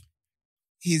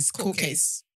his court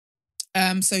case.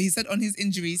 So he said on his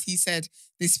injuries, he said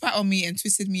they spat on me and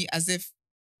twisted me as if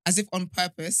on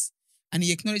purpose, and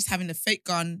he acknowledged having a fake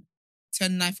gun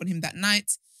turned knife on him that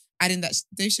night, adding that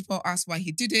Dave Chappelle asked why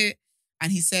he did it,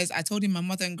 and he says, I told him my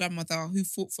mother and grandmother who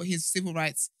fought for his civil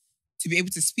rights to be able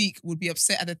to speak would be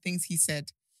upset at the things he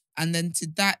said, and then to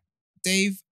that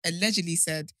Dave allegedly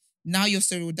said, now your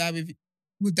story will die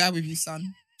with you,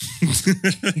 son.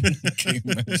 Can you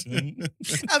imagine?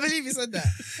 I believe he said that.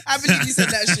 I believe he said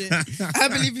that shit. I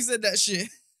believe he said that shit.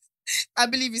 I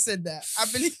believe he said that. I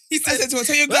believe he said I said to her,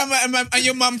 tell your grandma and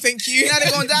your mum thank you. now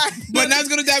they're gonna die. But now it's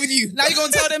gonna die with you. Now you're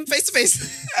gonna tell them face to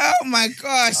face. Oh my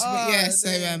gosh. But yeah, so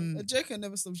a joker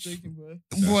never stops joking, bro.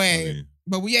 boy.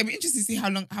 But well, yeah, it'd be interesting to see how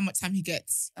much time he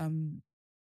gets. Yeah,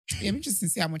 it'd be interesting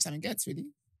to see how much time he gets, really.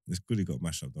 It's good he got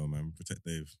mashed up though, man. Protect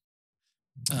Dave.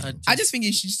 I just think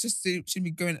he should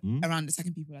be going around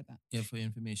attacking people like that. Yeah, for your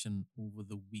information, over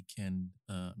the weekend,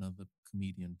 another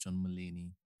comedian, John Mulaney,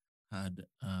 had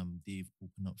Dave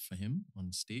open up for him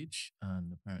on stage,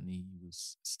 and apparently he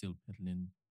was still peddling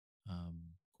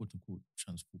quote unquote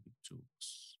transphobic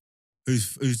jokes.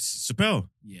 Who's Chapelle?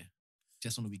 Yeah,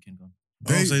 just on the weekend gone.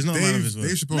 So he's not a man of his word.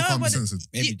 Dave Chappelle can't be censored.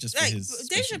 Maybe just for his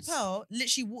Dave specials. Chappelle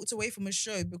literally walked away from a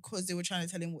show because they were trying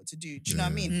to tell him what to do. Do you know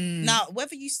what I mean? Now,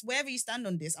 wherever you stand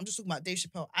on this, I'm just talking about Dave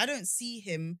Chappelle. I don't see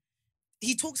him.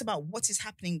 He talks about what is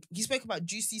happening. He spoke about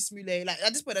Juicy Smoulet. Like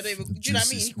at this point, I don't even. Do you know what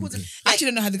I mean? He calls him. I actually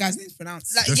don't know how the guy's name's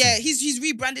pronounced. Like yeah, he's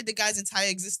rebranded the guy's entire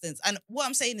existence. And what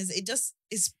I'm saying is,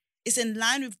 it's in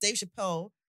line with Dave Chappelle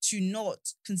to not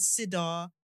consider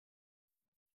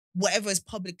whatever is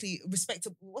publicly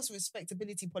respectable. What's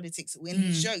respectability politics in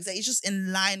his jokes? Like, it's just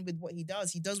in line with what he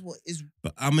does. He does what is.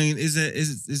 But I mean,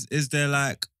 is there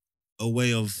like a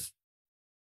way of?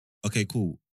 Okay,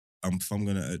 cool. If I'm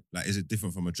gonna like, is it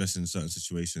different from addressing certain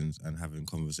situations and having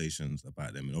conversations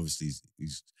about them? And obviously,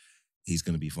 he's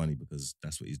gonna be funny because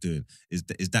that's what he's doing. Is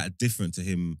that different to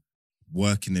him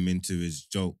working them into his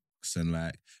jokes and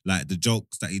like the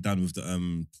jokes that he done with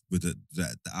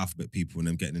the alphabet people and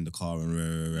them getting in the car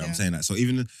and I'm saying that. So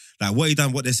even like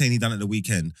what they're saying he done at the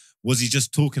weekend, was he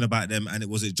just talking about them and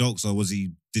was it jokes or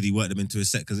did he work them into his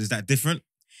set? Because is that different?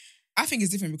 I think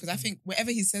it's different because I think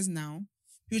whatever he says now,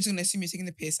 people are just going to assume you're taking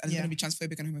the piss and it's going to be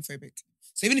transphobic and homophobic.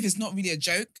 So even if it's not really a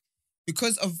joke,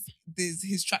 because of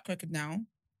his track record now,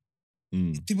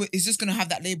 people is just going to have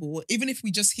that label. Even if we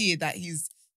just hear that he's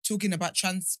talking about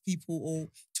trans people or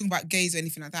talking about gays or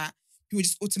anything like that, people are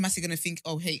just automatically going to think,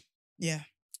 oh, hey. Yeah.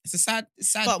 It's sad.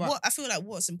 But what I feel like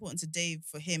what's important to Dave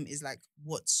for him is like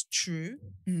what's true.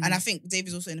 And I think Dave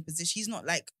is also in a position, he's not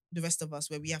like the rest of us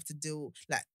where we have to deal,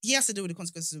 like he has to deal with the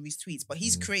consequences of his tweets, but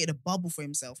he's created a bubble for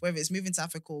himself, whether it's moving to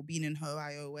Africa or being in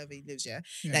Ohio or wherever he lives,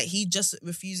 like he just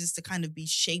refuses to kind of be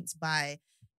shaped by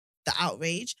the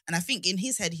outrage. And I think in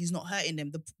his head, he's not hurting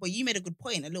them. But you made a good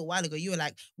point a little while ago. You were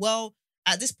like, well,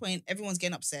 at this point, everyone's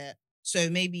getting upset.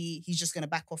 So maybe he's just going to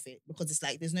back off it because it's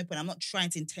like, there's no point. I'm not trying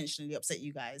to intentionally upset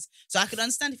you guys. So I could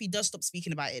understand if he does stop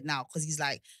speaking about it now because he's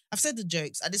like, I've said the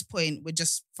jokes. At this point, we're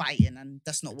just fighting and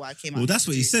that's not what I came out. Well, that's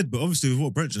what he said. But obviously with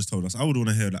what Brent just told us, I would want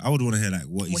to hear like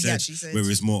what he said, whether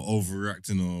it's more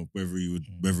overreacting or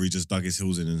whether he just dug his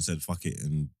heels in and said, fuck it.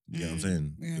 And you know what I'm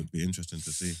saying? It would be interesting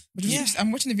to see. But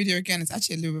I'm watching the video again. It's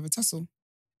actually a little bit of a tussle.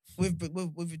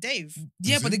 With Dave.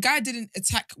 Yeah, but the guy didn't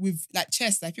attack with like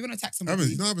chest. Like if you're gonna attack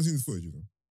somebody. I haven't seen the footage, you know.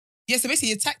 Yeah, so basically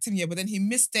he attacked him, but then he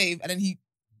missed Dave and then he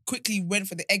quickly went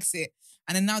for the exit.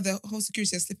 And then now the whole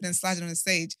security is slipping and sliding on the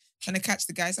stage, trying to catch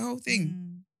the guy. It's the whole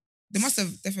thing. They must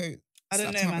have definitely. I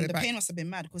don't know, man. The pain must have been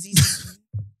mad because he's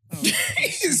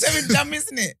he's so dumb,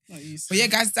 isn't it? But yeah,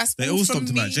 guys, that's they all stomped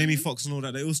him out. Jamie Foxx and all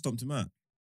that, they all stomped him out.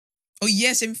 Oh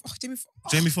yes, Jamie Foxx.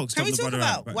 Can we talk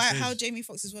about how Jamie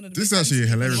Foxx is one of the This is actually a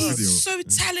hilarious video. So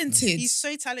talented. He's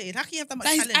so talented. How can you have that much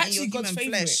talent and you're human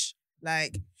flesh?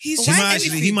 Like he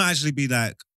might actually be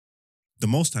like the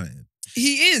most talented.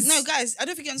 He is. No, guys, I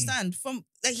don't think you understand. From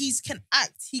like he can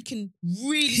act, he can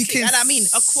really sing. And I mean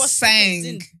across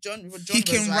sing. Genres, he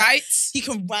can write. He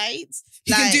can write.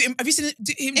 He can do. Have you seen him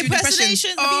do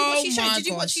impersonations? Oh, Did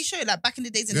you watch his show? Like back in the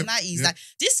days in the 90s. Like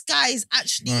this guy is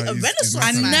actually a renaissance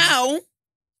and man. now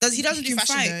he doesn't do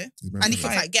fashion though, and he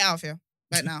can fight. Get out of here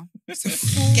right now.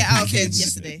 Get out of here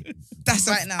yesterday. That's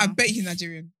right now. I bet he's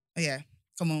Nigerian. Oh, yeah,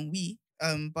 come on,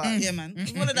 but yeah, man.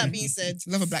 All of that being said,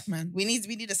 love a black man. We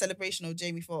need a celebration of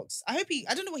Jamie Foxx. I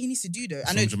don't know what he needs to do though.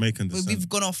 I know Jamaican. We've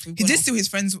gone off. He did steal his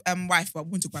friend's wife, but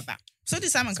we won't talk about that. So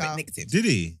did Simon Cowell. Did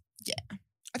he? Yeah,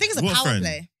 I think it's a power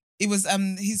play. It was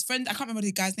his friend. I can't remember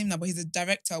the guy's name now, but he's a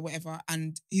director or whatever.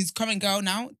 And his current girl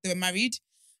now, they were married,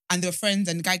 and they were friends.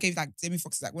 And the guy gave like Jamie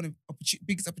Foxx like one of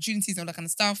biggest opportunities and all that kind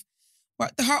of stuff.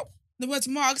 But the words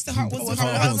marks, the heart was the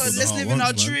heart. Let's live in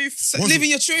our truth. Live in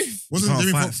your truth. Wasn't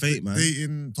Jamie Foxx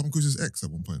dating Tom Cruise's ex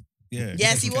at one point? Yeah.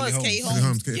 Yes, he Kelly was. Holmes. Katie Kelly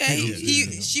Holmes. Holmes, Yeah, Katie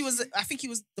Holmes. she was. I think he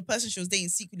was the person she was dating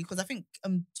secretly because I think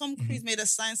Tom Cruise made her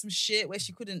sign some shit where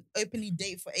she couldn't openly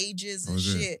date for ages and Oh,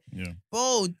 is it? shit. Yeah.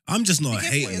 Bro, I'm just be not a careful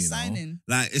what hater, you're you know. signing.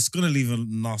 Like, it's gonna leave a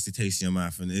nasty taste in your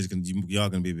mouth, and it's gonna you are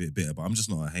gonna be a bit bitter. But I'm just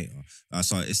not a hater.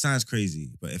 So it sounds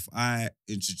crazy, but if I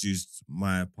introduced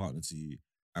my partner to you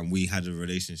and we had a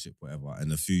relationship, whatever, and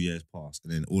a few years passed,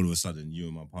 and then all of a sudden you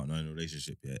and my partner are in a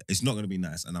relationship, yeah, it's not gonna be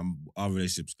nice, and our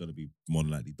relationship's gonna be more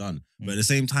than likely done. But at the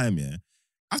same time, yeah,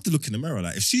 I have to look in the mirror.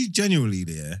 Like, if she genuinely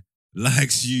there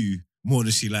likes you more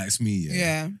than she likes me,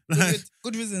 yeah, like,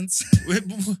 Good reasons. what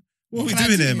are we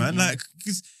doing there, man? Like,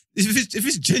 'cause if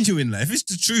it's genuine, like, if it's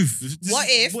the truth, What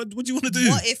if- what do you want to do?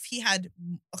 What if he had?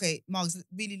 Okay, Marks,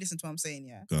 really listen to what I'm saying.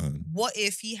 Yeah. Go on. What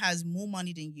if he has more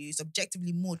money than you, is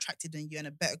objectively more attractive than you, and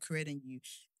a better career than you?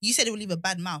 You said it will leave a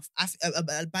bad mouth,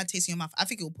 a bad taste in your mouth. I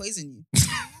think it will poison you.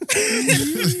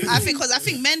 I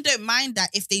think men don't mind that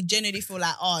if they genuinely feel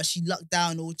like, oh, she lucked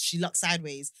down or she lucked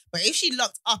sideways. But if she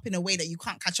lucked up in a way that you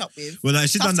can't catch up with, Well, like,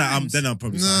 if she's done that, Sometimes. then I'll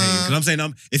probably start hating. Because I'm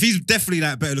saying, if he's definitely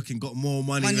like better looking, got more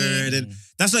money, then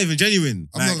that's not even genuine.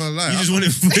 I'm not gonna lie. You just want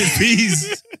him for his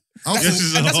peas. I'll Yes, feel-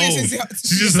 she's a And that's what hoe. he says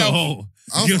She's just a yourself. hoe.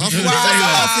 I'll You know feel what I'm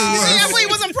saying? worse. I thought he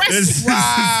was impressed.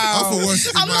 I feel Wow. worse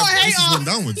if I'm my not a pieces hater. went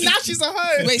downwards. Now she's a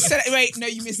hoe. Wait, no,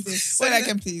 you missed this. Say that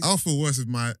again, please. I'll feel worse if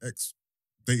my ex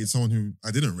dated someone who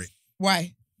I didn't rate.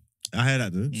 Why? I hear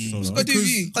that, dude. So What like- do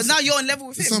you? Because now you're on level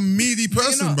with It's him. some meaty you're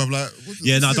person, not. bruv. Like,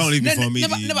 Yeah, no, don't leave me No, for a media,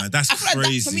 but man. That's I feel like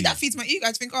crazy. for me, that feeds my ego.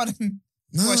 I think, oh,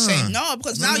 Nah. what a shame. No,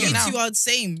 because No, now no, you no. two are the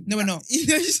same. No, we're not. You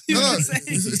know No, what I'm no, saying?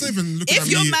 it's not even looking If at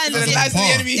your me man- as The a lies of the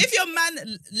par. enemy. If your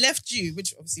man left you,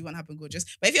 which obviously won't happen, gorgeous,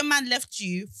 but if your man left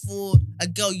you for a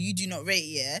girl you do not rate,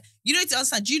 yeah, you need to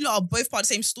understand you lot are both part of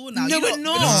the same store now. No, you we're lot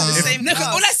not. belong to the If- same No, 'cause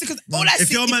house. all I see,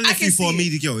 If your man I left can you for a see-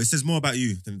 media girl, it says more about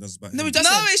you than it does about No, him. it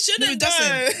doesn't. No, it shouldn't. No, it doesn't.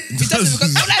 No. It doesn't,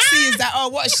 because all I see is that, oh,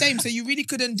 what a shame. So you really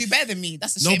couldn't do better than me.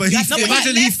 That's a shame. No, but he, That's not-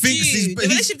 imagine he left thinks you. The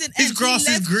relationship didn't his end, grass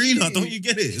he is left greener. you. Don't you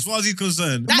get it? As far as he's concerned.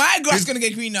 my grass gonna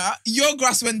get greener. Your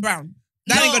grass went brown.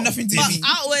 That ain't got nothing to do but with me.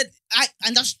 outward,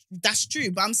 and that's true.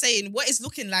 But I'm saying what it's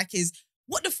looking like is,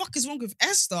 what the fuck is wrong with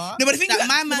Esther? No, but the thing that is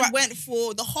my man but- went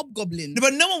for the hobgoblin. No,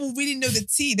 but no one will really know the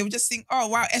tea. They will just think, oh,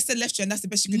 wow, Esther left you and that's the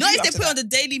best you could Not do. if they after put it on that.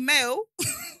 the Daily Mail.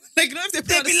 Like, not if they put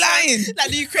it They'd on the be Sun, lying.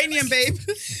 like the Ukrainian babe.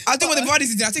 I'll do what the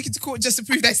bodies did. I'll take you to court just to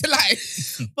prove that it's a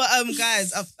lie. But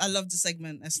guys, I love the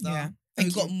segment, Esther. Yeah, And thank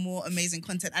we've got you. more amazing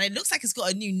content. And it looks like it's got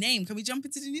a new name. Can we jump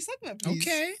into the new segment, please?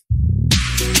 Okay.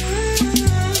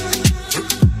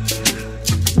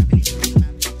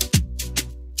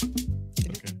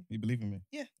 Okay. You believe in me?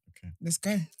 Let's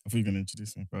go. I thought you were going to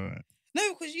introduce me. But all right.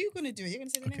 No, because you're going to do it. You're going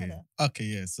to say the name of Okay. that. Okay,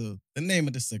 yeah. So the name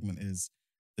of this segment is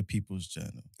The People's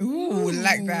Journal. Ooh,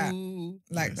 like that. Ooh.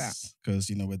 Like that. Because,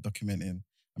 you know, we're documenting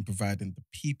and providing the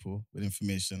people with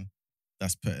information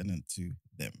that's pertinent to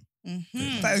them.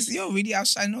 Mhm. That is, you're really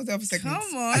outshining all the other segments.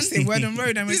 Come on. I say word on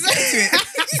road and we're He's straight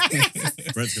to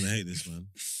it. Brent's gonna hate this, man.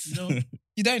 No,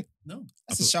 You don't? no,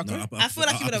 That's a shocker. I feel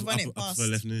like he would have run it I past.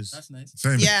 prefer left news. that's nice.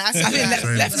 Same. Yeah, I I think said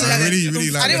Same. left is I like-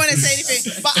 really like I didn't want to left say news.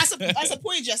 anything, but I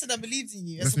supported you. I said I believed in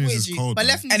you. I Left news supported is you. cold, But man.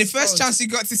 left news And the is first cold. chance you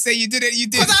got to say you did it, you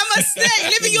did. Because I'm a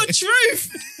snake, living your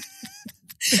truth.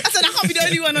 I said I can't be the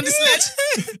only one on the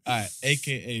sledge. All right,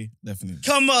 AKA Left News.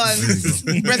 Come on.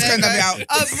 There you go. Brent's going to be out.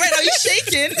 Brent, are you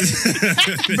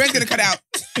shaking? Brent's going to cut it out.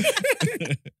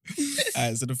 All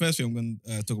right, so the first thing I'm going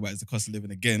to talk about is the cost of living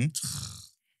again.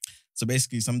 So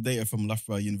basically, some data from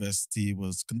Loughborough University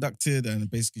was conducted and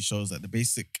it basically shows that the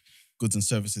basic goods and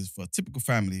services for a typical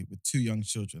family with 2 young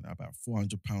children are about £400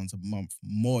 a month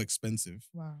more expensive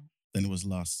Wow. than it was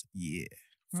last year.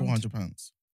 Right.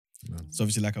 £400. So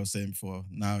obviously, like I was saying before,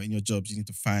 now in your jobs, you need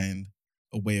to find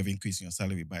a way of increasing your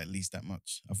salary by at least that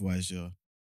much. Otherwise, you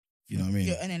know what I mean?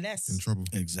 You're earning less. In trouble.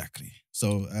 Exactly.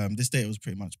 So this data was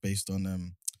pretty much based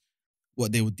on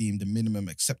what they would deem the minimum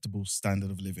acceptable standard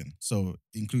of living. So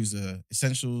it includes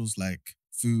essentials like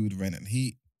food, rent, and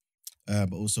heat,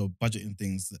 but also budgeting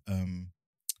things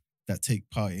that take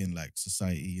part in like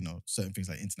society, you know, certain things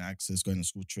like internet access, going on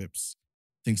school trips,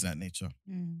 things of that nature.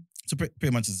 Mm. So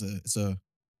pretty much it's a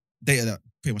data that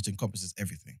pretty much encompasses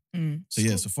everything. Mm. So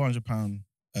yeah, so £400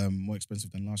 more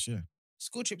expensive than last year.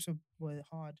 School trips were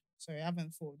hard. Sorry, I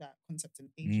haven't thought of that concept in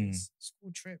ages.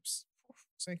 School trips. Oof,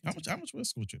 so How much were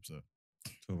school trips though?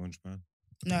 £1,200.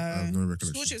 No. I have no School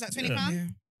recollection. trips like £20 Yeah.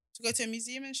 to go to a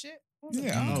museum and shit? What was it?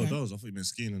 Yeah. Oh, Okay. those. I thought you meant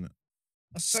skiing in it.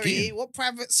 Oh, sorry, Skiing. what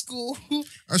private school?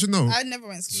 Actually, no. I never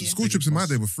went skiing. School trips in my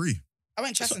day were free. I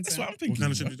went Chessington. That's what I'm What thinking.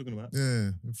 kind of trip are you talking about? Yeah,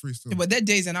 free still. Yeah, but their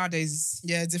days and our days,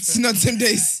 Yeah, it's different. not the same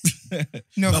days.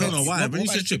 No, I but- don't know why. What When you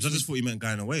about said trips, I trips? just thought you meant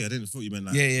going away. I didn't thought you meant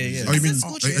like. Yeah, yeah, yeah. Oh, you mean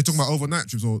School are you trips. talking about overnight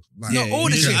trips or like? No, all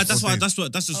the weekends trips. That's or why. days?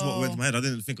 That's just what went to my head. I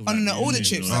didn't think of. Oh, like, no, all the uni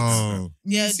trips. or- Oh,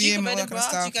 Yeah, museum, Duke all of that kind of Edinburgh.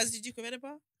 stuff. You guys did Duke of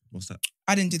Edinburgh? What's that?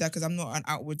 I didn't do that because I'm not an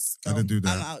outwards I girl. didn't do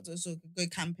I'm that. out, so go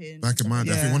camping. Back in my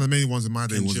day, I think Yeah. one of the main ones in my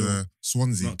day was Kenchill.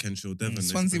 Swansea. Not Kenchill, Devon.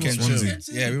 Swansea was- Swansea.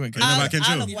 Yeah, we went. You know about Kenchill?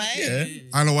 Isle of Wight. Yeah.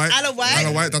 Isle of Wight. Isle of Wight. Isle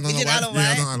of Wight. Done You Isle of did Wight. Isle of Yeah, I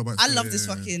Wight? done Isle of Wight. I still, love yeah, this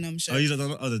yeah. fucking show. Oh, you don't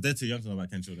know? Oh, the Dead Too Young to know about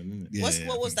Kenchill, then, isn't it? Yeah, What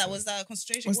was I that? think Was that a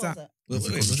concentration? What's What was that? that? That's a Was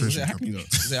it concentration a camp. Hackney though?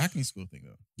 Was it a Hackney school thing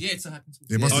though? Yeah, it's a Hackney school.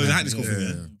 It must Oh, have the been. Hackney school Yeah,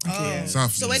 thing, yeah, Oh. yeah.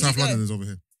 South So where'd you South go? London is over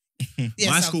here. Yeah,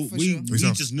 My South, school, for we sure. We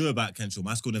South. just knew about Kenchill.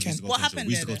 My school never used to go What to Kenchill. happened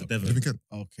We used to there go to then? Devon. Livingston.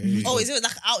 Okay. Oh, is it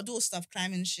like outdoor stuff,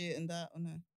 climbing shit and that? Or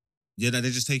no? Yeah, that they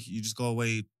just take you. You just go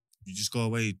away. You just go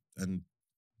away and.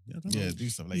 Yeah, I don't know. Yeah, do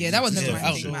stuff like Yeah, that was yeah, never my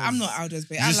thing. outdoors. I'm not outdoors,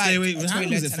 but You I just stay away- like how long was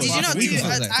toilets it and for? Did you stuff. not We do was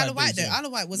like Isle 5 of Wight days, though? yeah. Isle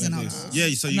of Wight wasn't Yeah, outdoors. Yeah,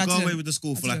 so you No, I go away didn't. with the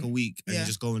school for I like a didn't. week and Yeah. you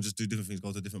just go and just do different things,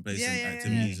 go to different places, Yeah, yeah, yeah.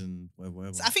 activities and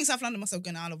whatever. So I think South London must have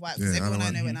gone to Isle of Wight because Yeah, Isle of everyone I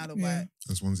Wight. know went Isle of Yeah. Wight.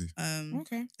 That's Swansea.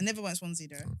 Okay. I never went Swansea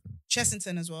though.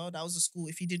 Chessington as well. That was a school.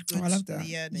 If you did good Oh, I love in that. the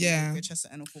year, then Yeah. you would go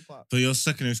Chessington or Full Park. So your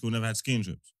secondary school never had skiing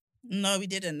trips? No, we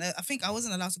didn't. I think I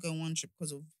wasn't allowed to go on one trip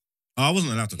because of Oh, I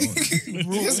wasn't allowed to go on.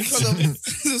 rules.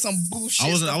 Because of some bullshit. I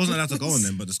wasn't stuff. allowed to go on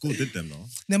them, but the school did them though.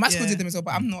 No, my school Yeah. did them as well,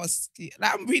 but I'm not a ski.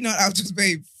 Like, I'm really not outdoors,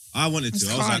 babe. I wanted to.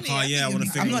 I was like, can't. oh yeah, I want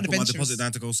to I'm not put my adventurous. deposit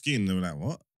down to go skiing. And they were like,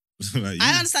 what? Like,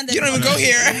 I understand that. You don't even go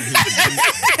here.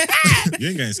 You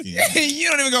ain't going skiing. You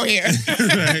don't even go here.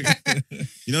 Like,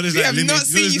 you know, there's We like have limit, not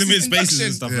seen you limited since spaces and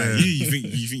induction. stuff Yeah. like. You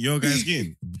think you're going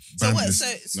skiing? So what?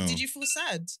 Bandless. So No. did you feel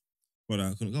sad? But I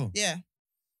couldn't go. Yeah.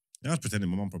 Yeah, I was pretending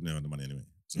my mum probably had the money anyway.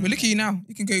 So. But look at you now.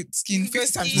 You can go skiing You can go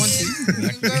 50 times you want skiing. to. You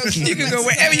can go- You can go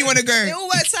wherever you want to It go. all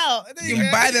works out. There You you can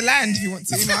go. buy the land if you want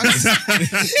to. You know, You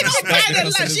don't buy the Cost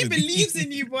of land. She living. believes in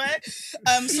you, boy.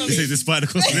 They say Sorry. despite the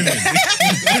cost of living.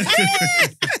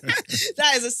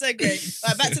 That is a segue.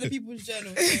 Right, back to the People's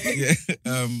Journal.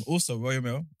 Yeah. Also, Royal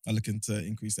Mail are looking to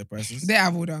increase their prices. they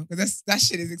have order because that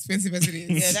shit is expensive as it is.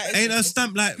 Yeah, that is. Ain't a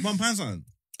stamp like £1 something?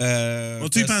 Or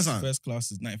 £2 something? First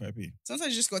class is 95p.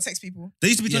 Sometimes you just gotta text people. They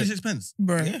used to be Yeah. 26 pence.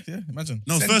 Bro, Yeah, imagine.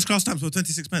 No, Send- first class stamps were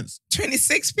 26 pence.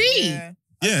 26p. Yeah.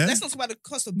 Yeah. Let's not talk about the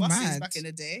cost of buses Mad. back in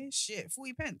the day. Shit,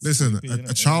 40 pence. Listen, innit?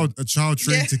 a child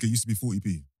train Yeah. ticket used to be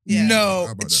 40p. Yeah. No,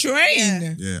 How about that?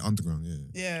 train. Yeah, underground. Yeah.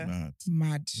 Yeah. Mad.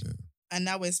 Mad. And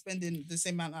now we're spending the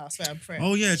same amount. I swear, I'm praying.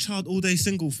 Oh yeah, child all day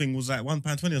single thing was like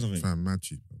 £1.20 or something. Fam, mad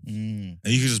cheap. Mm.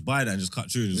 And you could just buy that and just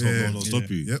cut through and just Yeah. hope no one will stop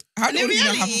you. Yep. How And do in you know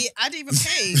how? reality, I didn't even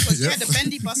pay because you Yep. had the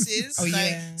bendy buses. Oh, like,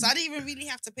 yeah. So I didn't even really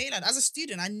have to pay that. As a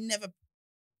student, I never.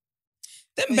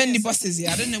 Them Oh, bendy yes. buses,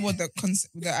 yeah. I don't know what the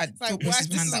concept, the Like, thought why process is this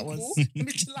behind so that was. cool? Let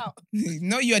me chill out.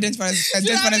 No, you identify as Do you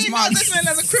know what I mean? Not smart. this man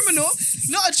as a criminal,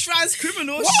 not a trans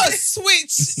criminal. What a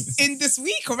switch in this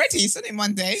week already. It's only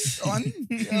Monday. Go on.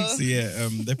 So yeah,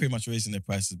 they're pretty much raising their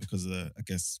prices because I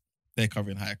guess they're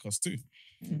covering higher costs too.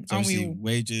 So Aren't obviously we all?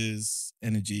 wages,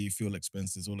 energy, fuel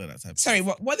expenses, all of that type of Sorry,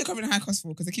 what are they covering high cost for?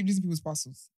 Because they keep losing people's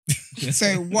parcels.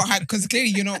 So what? Because clearly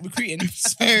you're not recruiting.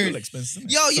 fuel So expenses.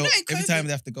 innit? Yo, you So know in every COVID- time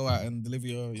they have to go out and deliver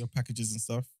your packages and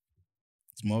stuff,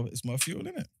 it's more fuel,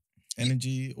 innit?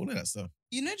 Energy, all of that stuff.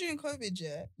 You know, during COVID,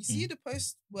 yeah, you see the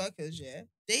post workers, yeah,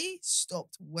 they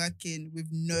stopped working with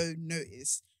no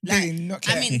notice. Like, really not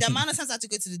I care. mean, the amount of times I had to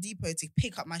go to the depot to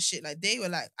pick up my shit, like they were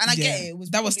like, and I get Yeah, it, it was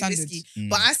that was probably standard. risky,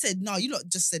 but I said no. You lot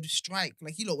just said strike,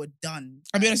 like you lot were done.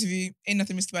 I'll be honest with you, ain't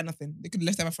nothing risky about nothing. They could have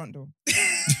left at my front door.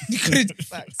 They could.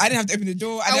 Facts. I didn't have to open the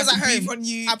door. I I didn't was have at to home. breathe on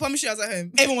you. I promise you, I was at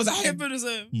home. Everyone was at home. Everyone was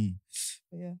home. Hmm.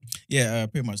 But yeah. Yeah,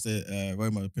 pretty much.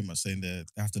 Roma are pretty much saying that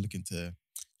they have to look into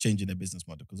changing their business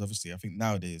model because obviously I think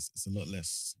nowadays it's a lot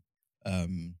less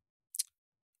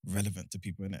relevant to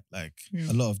people in it. Like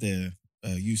Yeah. a lot of their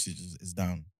usage is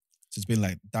down. So it's been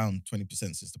like down 20%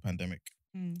 since the pandemic.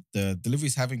 Mm. The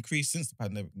deliveries have increased since the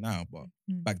pandemic now, but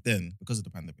Mm. back then because of the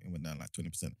pandemic it went down like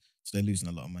 20%. So they're losing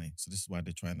a lot of money. So this is why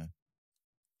they're trying to,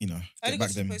 I get only go back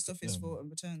to the them. post office for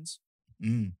returns.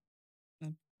 Mm.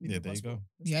 Maybe Yeah, there you passport. go.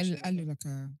 That's Yeah, actually- I look like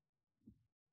a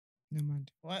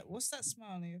nomad. What's that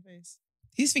smile on your face?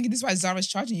 He's thinking this is why Zara's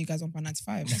charging you guys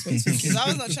 £1.95. That's what he's thinking. Because I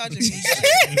was not charging me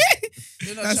shit.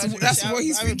 They're not That's- charging me that's shit. what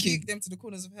he's I thinking. rebuked them to the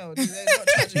corners of hell. They're not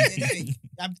charging me anything.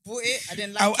 I bought it. I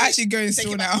didn't like I'll it. actually go and Take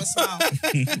store it now. back with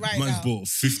a smile. Right Man's now. bought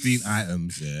 15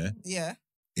 items, yeah, Yeah.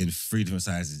 in 3 different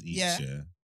sizes each, Yeah. yeah.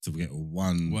 to get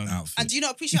one outfit. And do you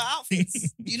not appreciate our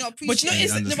outfits? Do you not appreciate?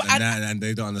 But you know, and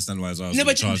they don't understand why it's no,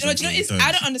 but you know,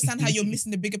 I don't understand how you're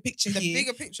missing the bigger picture here.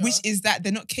 Bigger picture, which is that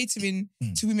they're not catering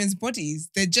to women's bodies.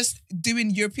 They're just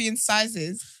doing European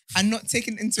sizes and not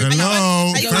taking into account.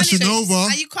 Hello, Fashion Nova.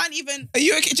 And you can't even. Are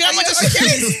you okay? Do you know how much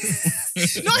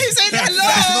okay? Not him saying hello.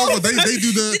 Fashion Nova, they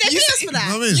do the. Did they pay us for that?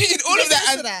 You know what I mean? You did all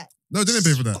of that. No, they didn't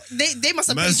pay for that. They must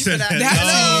have paid you for that.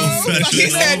 Hello. He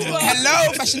said, Nova.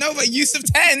 hello, Fashion Nova, use of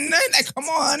 10. Like, come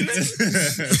on.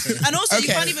 And also, you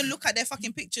Okay. can't even look at their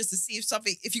fucking pictures to see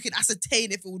if you can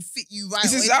ascertain if it would fit you right.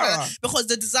 This or is anything Zara. like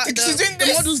that. Because She's doing the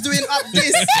this. model's doing up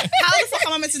this. How the fuck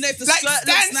am I meant to know if the Like, skirt stand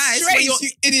looks nice straight, when you're you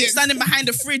idiot. standing behind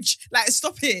the fridge? Like,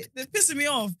 stop it. They're pissing me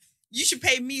off. You should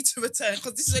pay me to return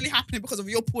because this is only happening because of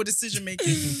your poor decision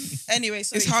making. Anyway,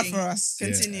 so It's hard for us.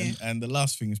 Continue. And the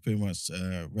last thing is pretty much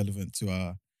relevant to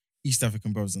our East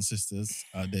African brothers and sisters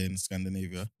out there in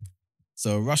Scandinavia.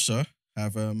 So Russia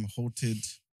have halted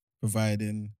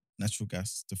providing natural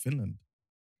gas to Finland.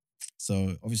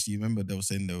 So obviously, you remember they were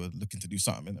saying they were looking to do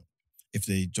something, innit? If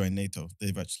they join NATO.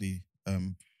 They've actually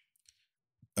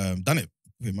done it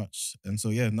pretty much. And so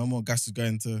yeah, no more gas is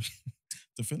going to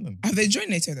Finland. Have they joined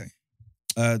NATO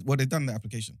though? Well, they've done the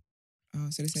application. Oh,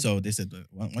 so So they said that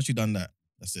once you've done that,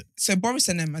 that's it. So Boris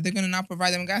and them, are they going to now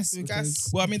provide them gas?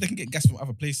 Well, I mean, they can get gas from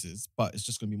other places, but it's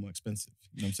just going to be more expensive.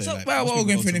 You know what I'm saying? So, Like, well, most we're all people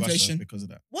going go through to Russia inflation. because of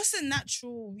that. What's the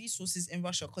natural resources in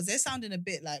Russia? Because they're sounding a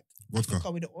bit like Vodka.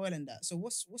 Africa with the oil and that. So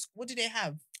what do they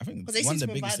have? I think 'Cause they one seem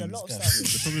of to the biggest provide a things lot is of gas.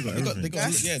 stuff. They probably got They got,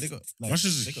 everything. they got. Like,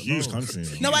 Russia's they a got huge loads.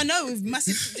 country. No, I know with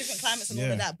massive different climates and all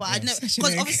Yeah. of that, but I'd never Such an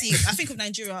because egg. obviously I think of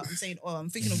Nigeria. I'm saying oil. I'm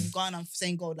thinking of Ghana. I'm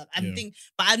saying gold. Like I'm Yeah. thinking,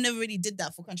 but I never really did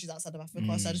that for countries outside of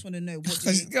Africa. So I just want to know what. Do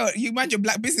Because you, you mind your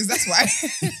black business, that's why.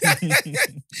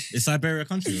 Is Siberia a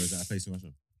country or is that a place in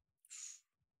Russia?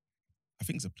 I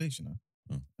think it's a place, you know.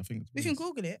 Oh. I think it's a we place. can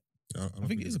Google it. I I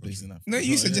think it is a place in Africa. No,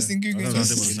 you said Yeah. just in Google. I don't know, I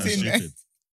didn't want to sound Sitting there. stupid.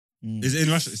 Mm. Is it in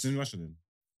Russia? It's in Russia then.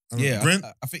 Yeah, Brent,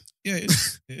 I think. Yeah, it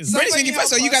is. It is. British Somebody first,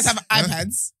 so help you guys us. have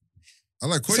iPads. I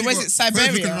like. So where's it, Quay's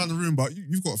Siberia? looking around the room, but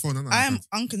you've got a phone. I am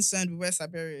unconcerned with where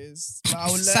Siberia is. But I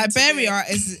will learn Siberia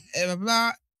is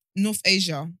North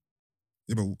Asia.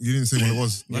 Yeah, but you didn't say what it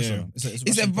was. Yeah, Russia. it's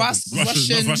It's a Russian vast province.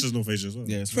 Russian Russia's North Asia as well.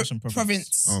 Yeah, it's pro- Russian province.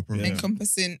 province Oh, province. Yeah.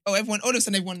 encompassing. Oh, everyone. All of a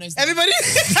sudden, everyone knows. That. Everybody.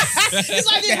 This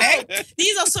why I didn't help.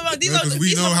 These are so. These are Because we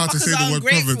these know how to motherfuckers say the are word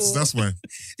ungrateful. province. That's why.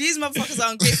 These motherfuckers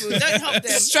are ungrateful. Don't help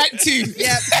them. Strike two.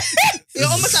 Yeah. You're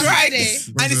almost at Strike. Friday.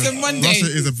 And it's a Monday. Russia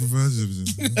is a perversion.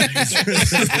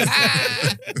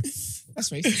 That's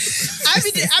racist.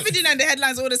 I be doing that in the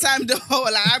headlines all the time though.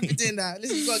 Like I be doing that.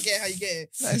 Listen, you gotta get it how you get it.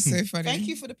 That's so funny. Thank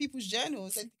you for the People's Journal.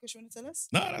 Is there anything else you want to tell us?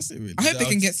 No, that's it really. I hope they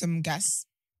can get some gas.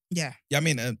 Yeah. Yeah, I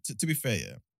mean, to be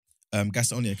fair, yeah,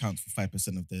 gas only accounts for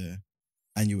 5% of their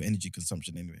annual energy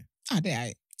consumption anyway. Ah, they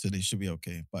aight. So they should be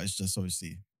okay. But it's just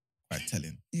obviously quite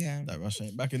telling Yeah. that Russia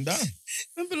ain't backing down.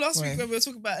 Remember last Why? week when we were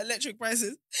talking about electric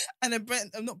prices and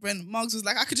then Marks was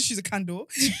like, I could just use a candle.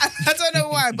 And I don't know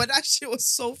why, but that shit was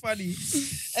so funny.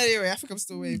 Anyway, I think I'm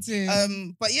still waved. Yeah.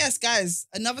 But yes, guys,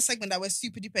 another segment that we're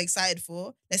super duper excited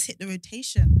for. Let's hit the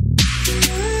rotation.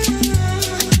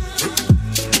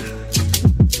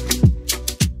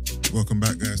 Welcome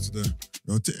back, guys, to the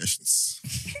rotations.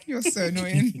 You're so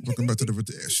annoying. Welcome back to the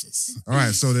rotations. All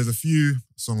right, so there's a few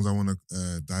songs I want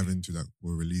to dive into that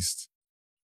were released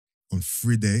on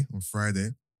Friday.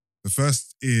 The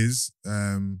first is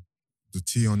the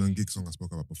Tion and Gig song I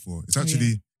spoke about before. It's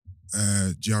actually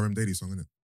GRM Daily song, isn't it?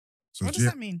 So What does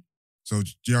that mean? So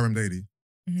GRM Daily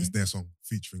Mhm. is their song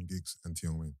featuring Gigs and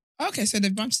Tion Wayne. Okay, so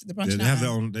they've branched They out. have their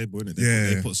own label, innit?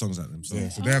 Yeah. They put songs out themselves. Yeah,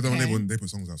 so they have their own Okay. label and they put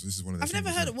songs out. So this is one of their I've never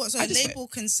singles, heard yeah. of what. So I a just- label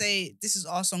can say this is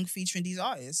our song featuring these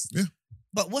artists. Yeah.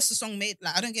 But what's the song made?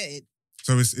 Like I don't get it.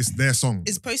 So it's their song.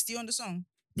 Is Posty on the song?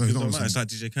 No, he's not on It's the song. like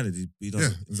DJ Khaled. He does Yeah,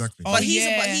 it. exactly. Oh, but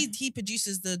yeah. he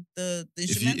produces the If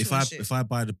instrumental and shit. if I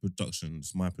buy the production,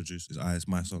 it's my producer. It's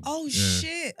my song. Oh Yeah.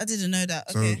 shit! I didn't know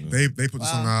that. So Okay. they put the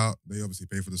song Wow. out. They obviously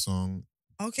pay for the song.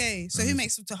 Okay. So who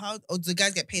makes it to how? Or the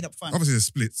guys get paid up front? Obviously, there's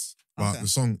splits, but Okay. the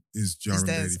song is GRM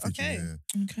theirs. Daily featuring.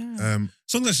 Okay. Yeah. Okay.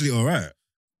 Song's actually all right.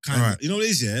 Kind Alright. of. You know what it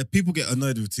is, yeah? People get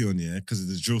annoyed with Tion, yeah, because of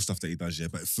the drill stuff that he does, yeah.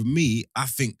 But for me, I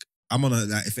think I'm on a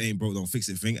like, if it ain't broke, don't fix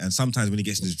it thing. And sometimes when he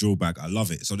gets in his drill bag, I love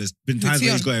it. So there's been With times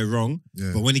where he's Tion? got it wrong,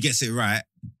 Yeah. but when he gets it right,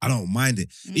 I don't mind it.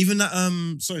 Mm. Even that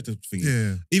sorry to think,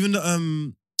 Yeah. even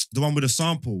the one with the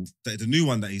sample, the new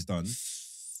one that he's done.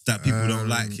 That people don't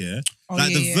like, yeah. Oh,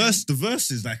 Like yeah, the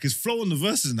verses, like his flow on the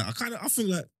verses and that. I think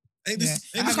like Ain't Yeah. this,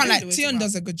 I ain't this can't really like the Tion way to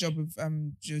does a good job with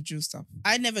drill stuff.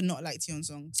 I never not liked Tion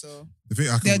song, so The thing,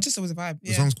 They're just always a vibe.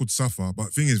 the song's called Suffer, but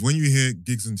the thing is, when you hear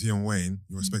Giggs and Tion Wayne,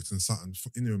 you're expecting something,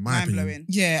 in my mind opinion. blowing.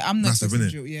 Yeah, I'm not Massive, expecting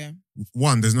innit? drill. Yeah.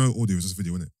 One, there's no audio, it's just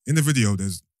video, innit? In the video,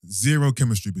 there's zero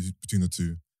chemistry between the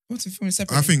two. What's the film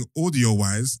separate? I think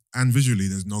audio-wise and visually,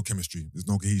 there's no chemistry. There's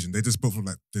no cohesion. They just both look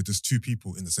like they're just two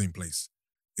people in the same place.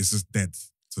 It's just dead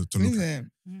to look Is at. it?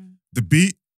 The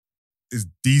beat is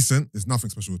decent. It's nothing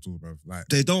special at all, bro. Like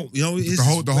They don't, you know, it's the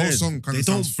whole weird. song kind They of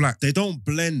don't- sounds flat. They don't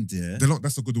blend, yeah. They don't.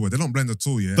 That's a good word. They don't blend at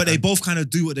all, yeah. But they And- both kind of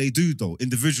do what they do though,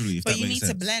 individually. If But that you makes need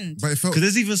sense. to blend. But it felt. Because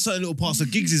there's even certain little parts of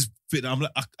Giggs' bit that I'm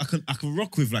like, I can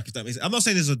rock with, like, if that makes sense. I'm not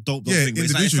saying it's a dope Yeah, thing, but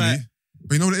it's individually. like,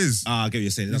 But you know what it is? I get what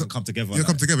you're saying. It doesn't come together. You like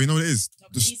come together. You know what it is?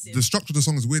 Not The, cohesive. the structure of the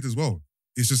song is weird as well.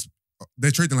 It's just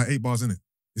they're trading like 8 bars in it.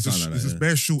 It's just Something like it's that, just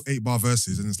bare short 8-bar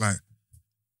verses, and it's like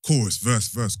chorus,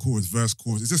 verse, chorus, verse,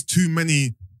 chorus. It's just too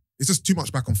many. It's just too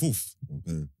much back and forth.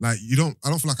 Okay. Like I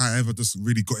don't feel like I ever just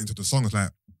really got into the song. It's like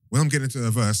when I'm getting into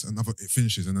a verse, it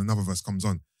finishes and another verse comes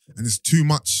on, and it's too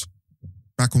much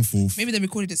back and forth. Maybe they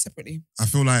recorded it separately. I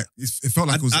feel like it felt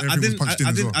like it was everything was punched in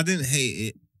as well. I didn't hate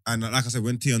it. And like I said,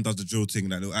 when Tion does the drill thing,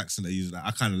 that little accent they use, like,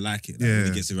 I kind of like it. Like, when Yeah.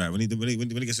 he gets it right. When he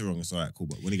gets it wrong, it's alright, cool.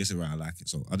 But when he gets it right, I like it.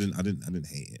 So I didn't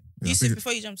hate it. Yeah, I Yusuf, think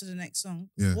before you jump to the next song,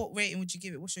 Yeah. what rating would you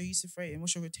give it? What's your Yusuf rating?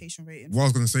 What's your rotation rating? what I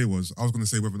was gonna say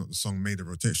whether or not the song made the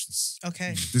rotations.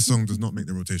 Okay. This song does not make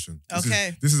the rotation.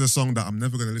 Okay. This is a song that I'm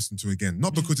never gonna listen to again.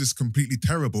 Not because it's completely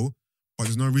terrible, but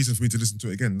there's no reason for me to listen to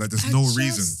it again. Like there's no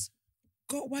reason.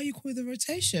 God, why you call it the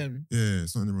rotation? Yeah,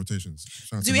 it's not in the rotations.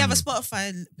 Shout out Do to we have a Mando.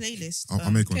 Spotify playlist? I'll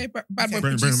make one. Okay, bad boy Okay.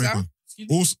 Brendan producer. make one.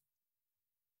 Also,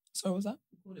 Sorry, what's that?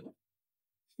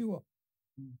 Who what?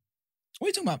 What are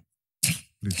you talking about?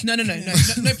 Please. No,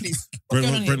 please. What's going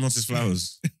on Brent here? wants his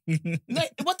flowers. No,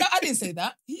 what? I didn't say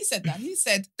that. He said that. He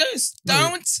said, don't. No,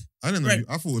 I didn't know. Brent.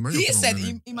 I thought Emmanuel He put on said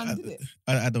there. Iman did it.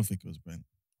 I don't think it was Brent.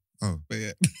 Oh. But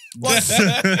yeah.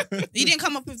 You didn't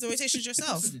come up with the rotations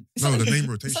yourself. No, the name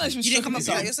rotation. You didn't come up with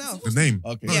that yourself. The name.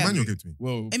 Okay. No, Yeah. Emmanuel gave it to me.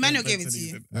 Well, Emmanuel Brent gave it said to he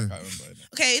you. did. I can't remember.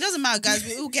 Okay, it doesn't matter, guys.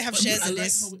 We all have shares I in like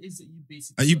this. how it is that you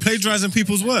basically. Are you plagiarizing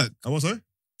people's work? I was sorry?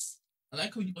 I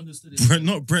like how you understood it. Brent,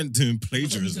 not Brent doing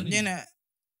plagiarism. You know,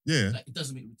 Yeah. Like, it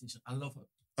doesn't make rotation. I love her.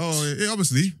 Oh, yeah,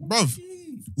 obviously. Bruv.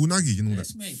 Unagi and all Yes,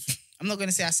 that. mate. I'm not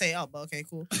gonna say I say it up, but okay,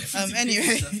 cool.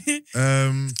 Anyway,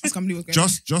 I can't believe what's going on.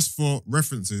 Just for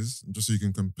references, just so you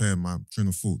can compare my train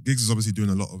of thought. Giggs is obviously doing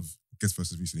a lot of guest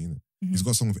verses recently, innit? Mhm. He's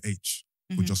got a song with H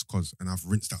called Mhm. Just Cause, and I've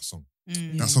rinsed that song.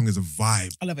 Mm. That song is a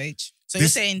vibe. I love H. So you're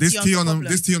saying this Tion's the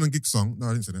problem? Tion and Giggs song, no,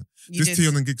 I didn't say that. You This did.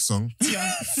 Tion and Giggs song Tion.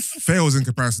 fails in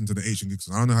comparison to the H and Giggs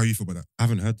song. I don't know how you feel about that. I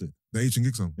haven't heard it. The H and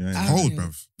Giggs song. Yeah, It's yeah. cold, Ah.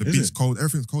 bruv. The Is beat's it? cold.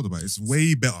 Everything's cold about it. It's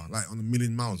way better, like on a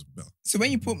million miles better. So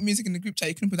when you put music in the group chat,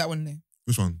 you couldn't put that one in there.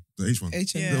 Which one? The H one.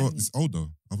 H and Yeah. Well, it's old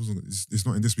though. It's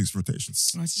not in this week's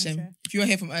rotations. Oh, it's a shame. Okay. If you were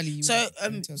here from early, you So,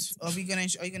 would tell us. are you gonna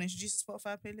introduce the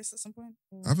Spotify playlist at some point?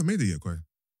 Or- I haven't made it yet, Koi.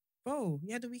 Bro,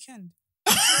 you had the weekend.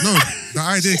 No, the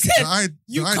idea. She said,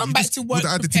 you come back to work The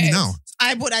idea to me prepared. now.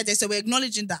 I brought the idea, so we're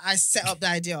acknowing that I set up the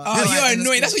idea. Oh, Alright, you're then annoying.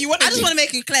 cool. That's what you want to I just do. want to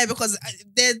make it clear because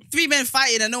there are 3 men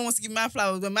fighting and no one wants to give me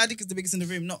flowers. But Madik is the biggest in the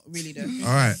room. Not really though.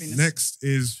 All right. Happiness. Next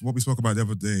is what we spoke about the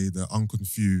other day: the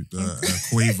Unconfused, the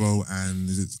Quavo, and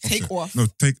is it Take Offset? off. No,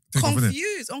 take off innit?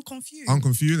 Confused. I'm confused.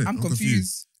 Unconfused. innit? I'm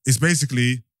confused. It's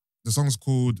basically the song's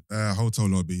called Hotel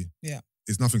Lobby. Yeah.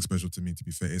 It's nothing special to me, to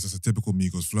be fair. It's just a typical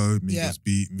Migos flow, Migos Yeah.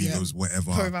 beat, Migos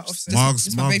whatever. Sorry about Offset. Margs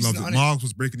This my babe's loves not it. on it. Margs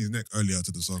was breaking his neck earlier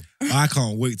to the song. I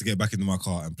can't wait to get back into my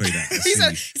car and play that. and He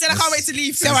said, see- I can't wait to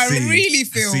leave. See how I see- really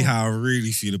feel. See how I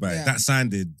really feel about Yeah. it. That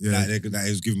sounded Yeah. like that it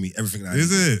was giving me everything that I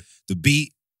Is needed. it? The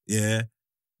beat, yeah,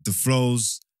 the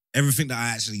flows, everything that I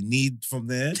actually need from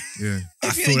there. Yeah. I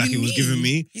Everything feel that like you it was giving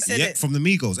me. He said Yeah, it. from the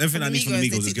Migos. Everything From I the need from the Migos, they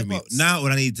Migos was tick the giving me. box. Now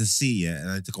what I need to see, yeah,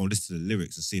 and I need to go and listen to the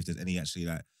lyrics and see if there's any actually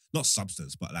like not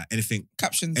substance, but like anything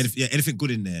Captions. anything good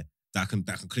in there that I can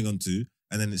cling on to,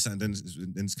 and then it's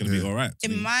gonna be Yeah. all right. to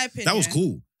In me. my opinion, That was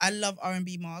cool. I love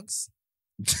R&B Margs.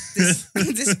 This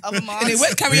other Margs. Anyway,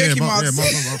 where's karaoke marks?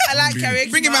 I like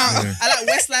karaoke. Bring him Margs. out. Yeah. I like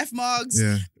Westlife Margs.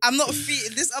 Yeah. I'm not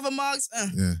this other Margs.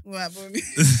 Yeah. Right,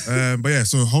 boy. But yeah,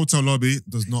 so Hotel Lobby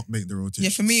does not make the rotation. Yeah,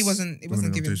 for me, it wasn't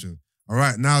given. All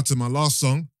right, now to my last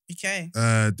song. Okay.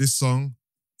 This song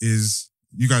is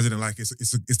you guys didn't like it.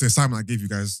 It's the assignment I gave you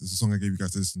guys. It's a song I gave you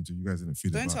guys to listen to. You guys didn't feel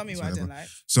it. Don't but tell me it's what I whatever. didn't like.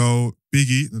 So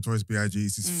Biggie, Notorious B.I.G.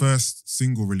 It's his Mm. first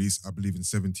single release, I believe, in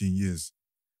 17 years.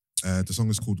 The song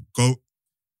is called Goat,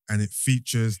 and it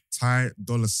features Ty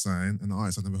Dolla Sign, an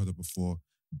artist I've never heard of before,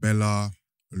 Bella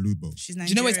Lubo. She's Do Nigerian.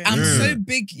 you know what? I'm Yeah. so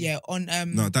big, on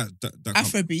No, that can't,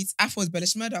 Afrobeats. Afro's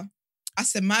Bellish Murder. I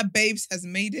said, my babes has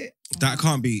made it. that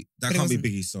can't be But it Biggie's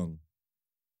wasn't. song.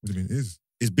 What do you mean? It is.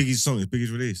 It's Biggie's song. It's Biggie's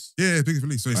release. Yeah, Biggie's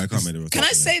release. So I can't make the Can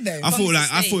I say though? I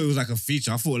thought it was like a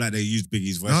feature. I thought like they used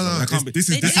Biggie's voice. No, That's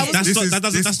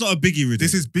not a Biggie release.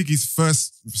 This is Biggie's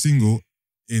first single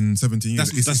in 17 years.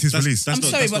 It's his release. I'm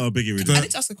sorry, that's not a Biggie release. I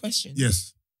need to ask a question.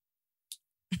 Yes.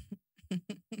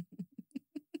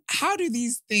 How do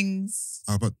these things,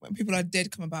 But when people are dead,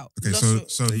 come about? okay,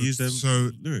 so they use them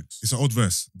lyrics. It's an old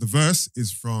verse. The verse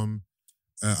is from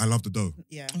I Love the Dough,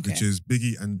 Yeah. Okay. which is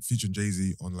Biggie and featuring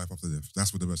Jay-Z on Life After Death.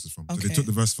 That's where the verse is from. So Okay. they took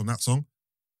the verse from that song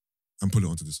and put it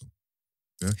onto this song.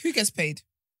 Who gets paid?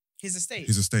 His estate.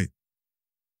 His estate.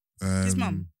 His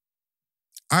mum.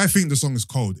 I think the song is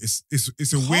cold.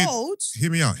 It's a weird. Cold?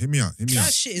 Hear me out.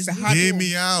 That shit is The brutal. hard- Hear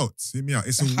me out.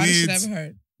 It's The a hardest shit weird I've ever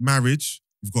heard. marriage.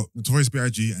 You've got Notorious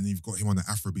B.I.G. and you've got him on the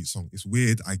Afrobeat song. It's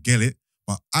weird. I get it.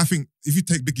 But I think if you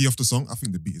take Biggie off the song, I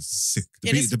think the beat is sick.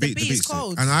 The beat is beat's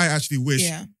cold. And I actually wish,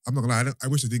 Yeah. I'm not gonna lie, I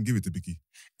wish they didn't give it to Biggie.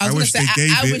 I was wish gonna they say,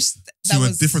 gave I it wish that to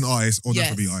was a different artist or yes.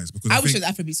 an Afrobeat artist. Because I I wish think, it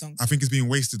was Afrobeat song. I think it's being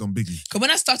wasted on Biggie. Because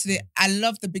when I started it, I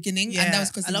loved the beginning, and that was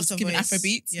because I it loved was her giving voice.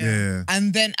 Afrobeat. Yeah.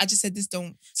 And then I just said, "This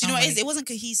don't." Do you know what sound it is? right. It wasn't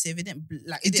cohesive. It didn't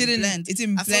It didn't blend. It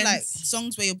didn't I blend. feel like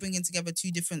songs where you're bringing together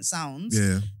two different sounds,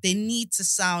 Yeah. they need to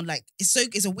sound like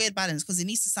it's a weird balance because it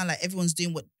needs to sound like everyone's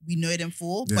doing what we know them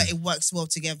for, but Yeah. it works well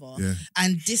together. Yeah.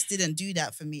 And this didn't do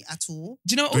that for me at all.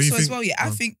 Do you know what Don't you also as think- well? Yeah,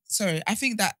 oh. I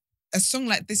think that a song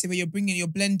like this, where you're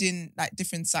blending like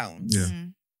different sounds. Yeah.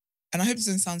 Mhm. And I hope this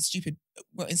doesn't sound stupid,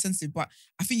 well, insensitive, but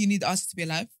I think you need the artist to be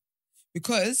alive.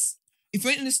 Because if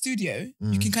you're in the studio,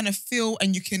 you can kind of feel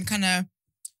and you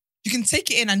can take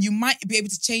it in and you might be able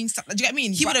to change stuff. Do you get what I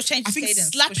mean? He But would have changed I his think cadence,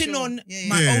 for slapping sure. on Yeah,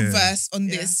 my yeah. own Yeah. verse on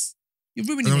Yeah. this, you're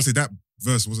ruining And it. obviously that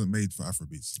verse wasn't made for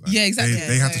Afrobeats. Like, Yeah, exactly.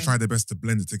 They had to So- try their best to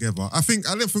blend it together. I don't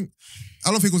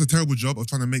think it was a terrible job of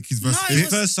trying to make his verse No, it fit. His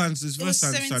was- first sounded good. it was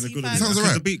Sounded good. 75. Sounds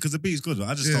alright. Because the beat is good.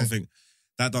 I just Yeah. don't think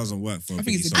that doesn't work for a I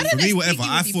think Biggie it's song. a- I For don't me, know if whatever. Biggie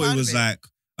I would be thought it proud was of it. like,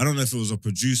 I don't know if it was a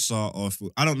producer or if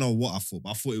I don't know what I thought, but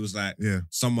I thought it was like Yeah.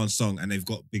 someone's song and they've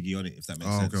got Biggie on it, if that makes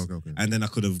Oh, sense. okay. And then I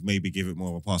could have maybe give it more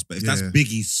of a pass. But if Yeah. that's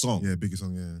Biggie's song, Yeah, Biggie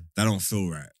song, yeah. that don't feel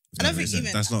right. I don't That makes think sense.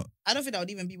 even- That's not. I don't think that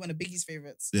would even be one of Biggie's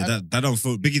favorites. Yeah, that don't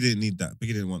feel. Biggie didn't need that.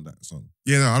 Biggie didn't want that song.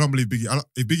 Yeah, no, I don't believe Biggie.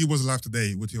 If Biggie was alive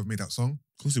today, would he have made that song?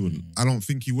 Of course he wouldn't. I don't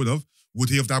think he would have. Would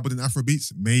he have dabbled in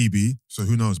Afrobeats? Maybe. So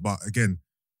who knows? But again,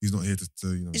 he's not here to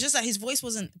It's just like his voice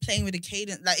wasn't playing with the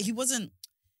cadence. Like he wasn't.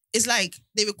 It's like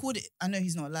they recorded. I know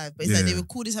he's not alive, but it's like they Yeah.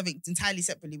 recorded something entirely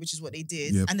separately, which is what they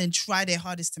did, Yep. and then try their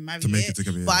hardest to marry to make it. it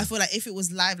together. But Yeah. I feel like if it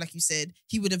was live, like you said,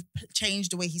 he would have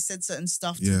changed the way he said certain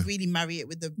stuff to Yeah. really marry it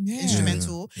with the Yeah.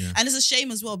 instrumental. Yeah. And it's a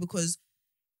shame as well because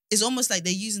it's almost like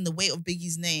they're using the weight of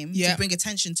Biggie's name Yeah. to bring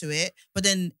attention to it. But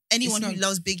then anyone It's who not-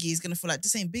 loves Biggie is gonna feel like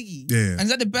this ain't Biggie. Yeah. And is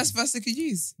that the best verse they could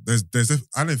use?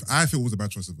 I feel it was a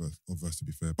bad choice of verse to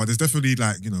be fair, but there's definitely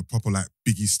like proper like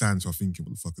Biggie stands who are thinking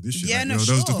what the fuck is this shit? Yeah, like, no, those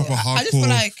the sure. proper I just feel hardcore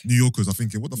like- New Yorkers are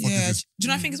thinking what the fuck Yeah. is this? Do you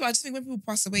know what I think as well? I just think when people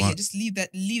pass away, But- just leave their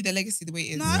legacy the way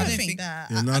it is. No, I don't think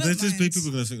that. Yeah, I no, don't there's just mind. people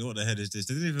gonna think, what the hell is this?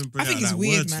 They didn't even bring I think out it's like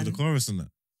weird, words man. for the chorus and that.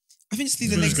 I think just leave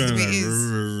the It's legacy the way it going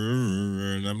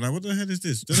is. and I'm like, what the hell is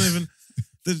this? They don't even.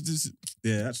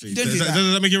 Yeah, actually, Don't do that.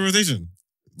 does that make your rotation?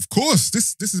 Of course,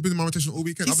 this has been my rotation all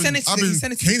weekend. He sent it to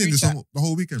the caning group this chat. song the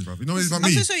whole weekend, bro. You know what it is about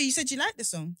I'm me? so sorry. You said you liked this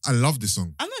song. I love this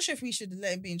song. I'm not sure if we should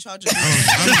let him be in charge of it.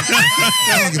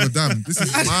 I don't give a damn. This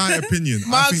is my opinion.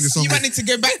 I think this Marks, song. you might need to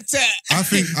go back to I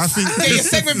think. get your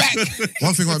segment back.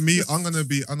 One thing about me, I'm gonna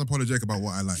be unapologetic about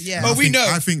what I like. Yeah. And Well, I we think- know.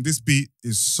 I think this beat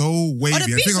is so wavy. Oh, the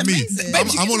And beat's thing on me, amazing. Babe, you I'm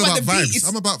keep all talking about about the beat. vibes. It's-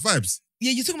 I'm about vibes.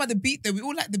 Yeah, you're talking about the beat though. We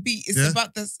all like the beat. It's Yeah.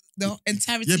 about the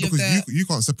entirety Yeah, of because the. you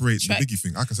can't separate track. the Biggie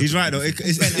thing. I can. He's separate right though. the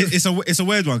Biggie thing. It's a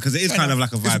weird one because it is Fair kind of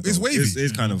enough. like a vibe. It's though. wavy.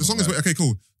 It's kind of The song is okay.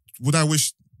 Cool. Would I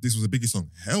wish this was a Biggie song?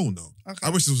 Hell no. Okay. I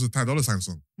wish this was a Ty Dolla $ign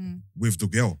song with the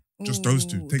girl. Just those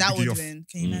two. Ooh, Take that Biggie would off. have been.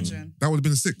 Can you imagine? That would have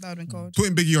been sick. That would have been cold.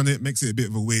 Putting Biggie on it makes it a bit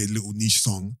of a weird little niche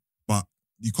song, but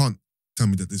you can't tell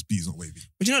me that this beat is not wavy.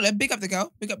 But you know, like, big up the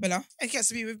girl, big up Bella. It gets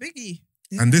to be with Biggie.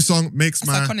 Yeah. And this song makes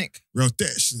That's my iconic.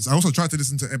 rotations. I also tried to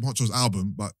listen to M. Huncho's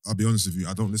album, but I'll be honest with you,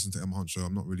 I don't listen to M. Huncho.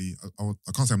 I'm not really,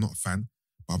 I can't say I'm not a fan,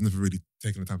 but I've never really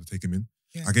taken the time to take him in.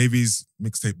 Yeah. I gave his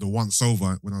mixtape the once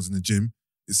over when I was in the gym.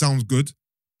 It sounds good,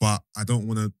 but I don't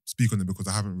want to speak on it because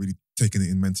I haven't really taken it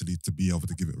in mentally to be able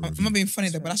to give it a I'm review. not being funny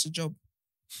though, but that's your job.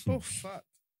 Oh, fuck.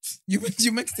 You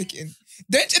meant to take it in.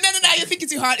 Don't you? No. You're thinking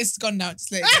too hard. It's gone now.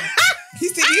 Just let it go.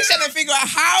 He's trying to figure out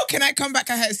how can I come back.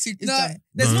 It's No, done.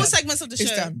 there's No. more segments of the It's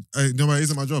show. done. No, but it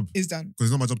isn't my job. It's done. Because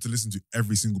it's not my job to listen to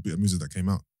every single bit of music that came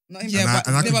out. Not even. Yeah,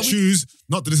 and I but could choose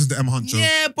not to listen to M. Huncho.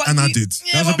 Yeah, but And I you- did.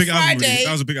 Yeah, That was a on big album Friday, release.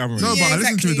 That was a big album No, release. but Yeah, I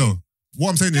listened to it exactly. though. What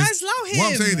I'm saying is, Guys, allow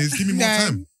him. give me more No.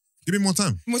 time. Give me more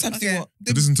time. More time to do what?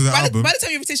 To listen to the album. By the time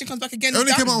your invitation comes back again, It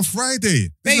only came out on Friday.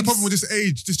 This is the problem with this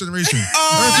age, this generation.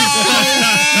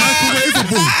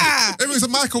 Microwavable. Everything's a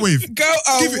microwave. Go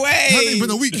away. It hasn't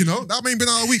been a week, you know? That ain't been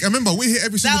out a week. I remember, we're here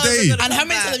every single day. And how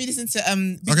many times have you listened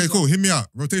to Okay, cool. Hit me out.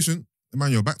 Rotation.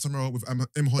 Emmanuel, back tomorrow with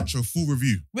Huncho full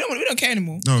review. We don't care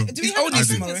anymore. No. Do we hold this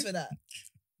tomorrow? for that?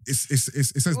 It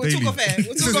says We'll daily. talk off air.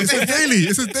 We'll It talk says, off it air. says daily.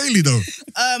 It says daily though.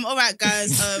 All right,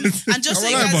 guys. And just so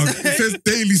you It guys says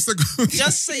daily segment.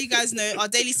 just so you guys know, our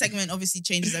daily segment obviously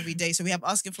changes every day. So we have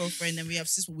asking for a friend, and we have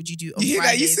sis, what would you do on You hear that,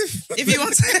 Fridays? Yusuf? If you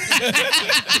want to,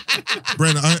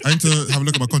 Bren, I need to have a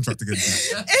look at my contract again.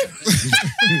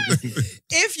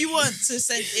 if you want to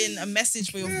send in a message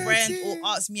for your friend or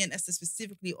ask me and Esther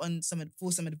specifically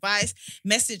for some advice,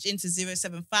 message into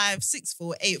 075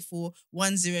 6484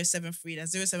 1073.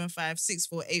 That's 075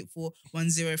 6484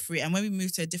 103. And when we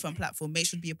move to a different platform, make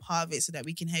sure to be a part of it so that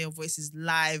we can hear your voices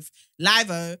live.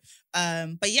 But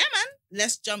yeah, man,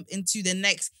 let's jump into the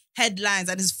next headlines.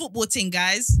 And it's football thing,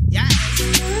 guys. Yeah.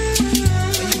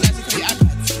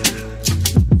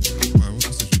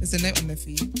 There's a note on there for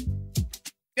you.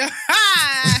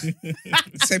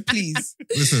 So please,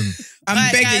 Listen,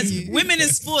 I'm begging guys, you. women in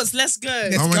sports, let's go.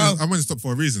 I went to stop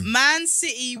for a reason. Man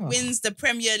City wins the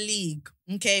Premier League,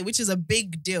 okay, which is a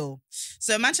big deal.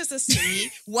 So Manchester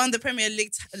City won the Premier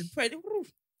League.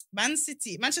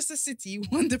 Manchester City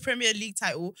won the Premier League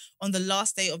title on the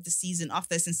last day of the season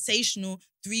after a sensational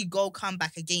 3-goal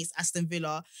comeback against Aston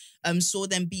Villa. Saw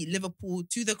them beat Liverpool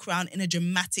to the crown in a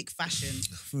dramatic fashion.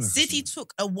 City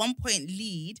took a 1-point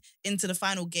lead into the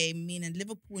final game, meaning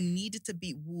Liverpool needed to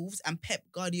beat Wolves, and Pep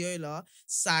Guardiola's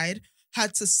side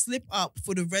had to slip up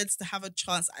for the Reds to have a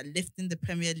chance at lifting the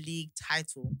Premier League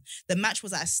title. The match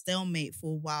was at a stalemate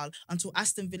for a while until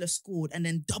Aston Villa scored and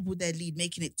then doubled their lead,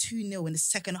 making it 2-0 in the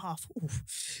second half. Ooh.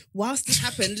 Whilst this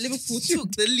happened, Liverpool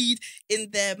took the lead in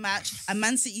their match and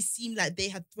Man City seemed like they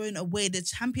had thrown away the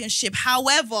championship.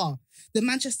 However, the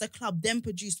Manchester club then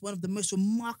produced one of the most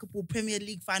remarkable Premier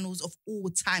League finals of all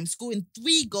time, scoring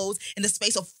 3 goals in the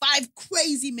space of 5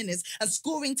 crazy minutes and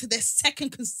scoring to their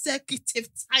second consecutive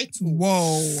title.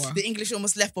 Whoa. The English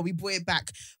almost left, but we brought it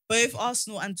back. Both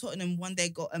Arsenal and Tottenham won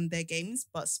their games,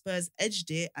 but Spurs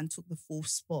edged it and took the 4th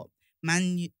spot.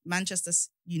 Manchester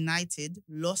United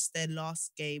lost their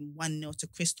last game 1-0 to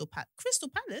Crystal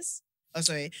Palace. Oh,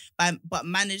 sorry. But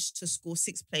managed to score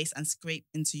 6th place and scrape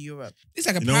into Europe. It's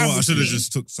like a You know what? I parable should have to me.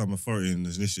 just took some authority in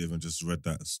this initiative and just read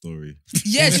that story.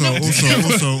 Yeah,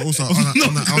 Also,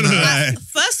 on that.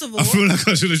 First of all, I feel like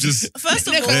I should have just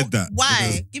read that.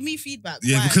 Why? Give me feedback.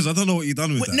 Yeah, Why? because I don't know what you've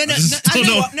done with that. No, I just don't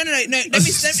know. Let me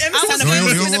stand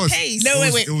up. No, pace. No,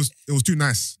 wait. It was too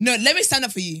nice. No, let me stand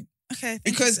up for you. Okay.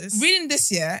 Because reading this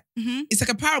year, it's like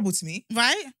a parable to me.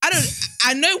 Right?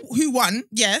 I know who won,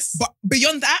 Yes. but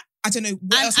beyond that, I don't know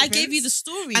what else I happens. gave you the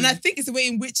story. And I think it's the way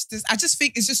in which I just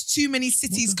think it's just too many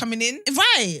cities coming in.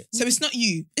 Right. So it's not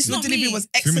you. It's Your not delivery me. was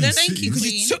Too many excellent. Thank you, cities. Because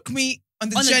Queen. you took me on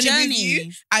the On the journey with journey.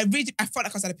 you. I felt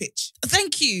like I was at a pitch.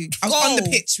 Thank you. I was on the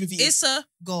Goal. pitch with you. It's a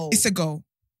goal. It's a goal.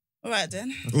 All right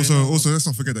then. Also, let's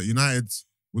not forget that United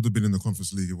would have been in the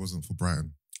Conference League if it wasn't for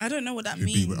Brighton. I don't know what that Who'd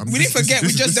means. be- We didn't forget, we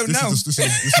just don't know. This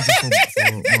is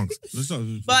for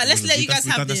monks. But let's let you guys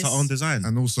have That's this. our own design.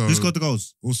 And also, Who scored the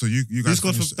goals? Also, you guys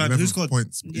scored for finished that? 11 Who scored?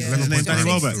 points. Yeah. 11 His name points Danny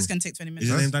behind Welbeck? us. It's going to take 20 Is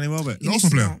minutes. his name Danny Welbeck? He's an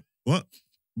Arsenal player. What?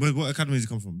 What academy does he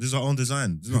come from? This is our own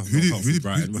design. This is not- Who did- not who did-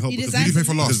 Brighton. who- We help He because designed Who did you pay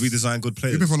for last? because we design good You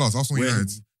players. pay for last. Arsenal We're-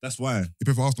 United. That's why. You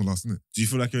pay for Arsenal last, isn't it? Do you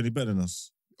feel like you're any better than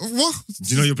us? What? Do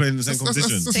you know you're playing in the same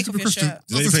competition? That's a Take off stupid your question. shirt.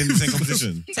 Do you know you're playing in the same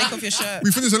competition? Take off your shirt.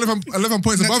 We finished 11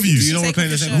 points above Do you. you know we're Take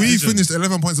playing in off the your same shirt. We competition? finished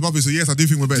 11 points above you, so yes, I do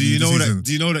think we're better Do you than know you this that? season.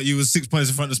 Do you know that you were 6 points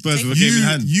in front of Spurs with a game in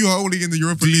hand? You are only in the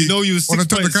Europa Do you League know you were on a 6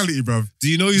 points? technicality, bruv. Do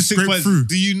you know you're 6 Scrape points? through.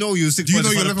 Do you know you're 6 Do you points?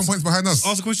 know you're in front 11 of- points behind us?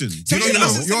 Ask a question. Do you Tell know me you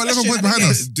now. know? You're 11 points behind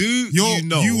us. Do you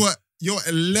know? You're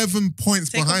 11 points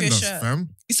Take off behind your us, shirt. fam.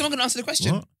 Is someone going to answer the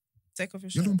question? What? Take off your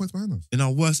You're shirt. 11 points behind us. In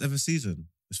our worst ever season.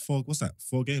 It's 4, what's that?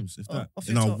 4 games, if Oh, that. off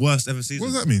In your our top. worst ever season.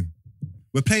 What does that mean?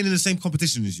 We're playing in the same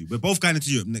competition as you. We're both going into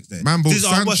Europe next day. Man, both This is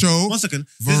our worst- Sancho, One second.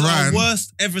 This is our Varane,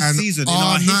 worst ever and season in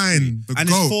our history. R9, the and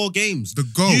GOAT. it's 4 games. The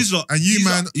GOAT. And you,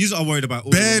 man, You are worried about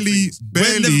all the wrong barely, things.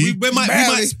 We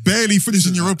might barely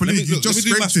finishing Europa Let me- League. You look, just let me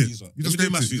do scraped maths, it. Yusuf. You just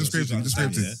Let me do scraped it. You just maths, scraped it. You just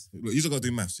scraped it. Look, you got to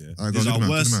do maths, yeah? Alright, This is go, do our the maths, do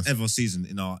the worst maths. ever season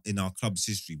in our club's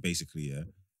history, basically, yeah?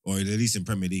 Or at least in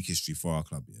Premier League history for our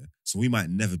club, yeah? So we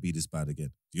might never be this bad again.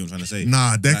 You know what I'm trying to say?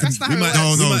 Nah, there can That's not how it works.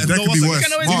 no, there can be worse.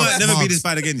 We might never be this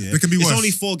bad again, yeah? There can be It's worse.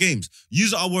 only 4 games. You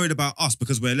are worried about us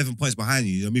because we're 11 points behind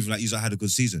you. You're moving like you had a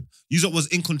good season. You was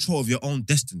in control of your own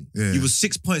destiny. Yeah. You were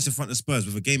 6 points in front of Spurs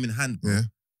with a game in hand, bro. Yeah.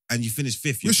 And you finished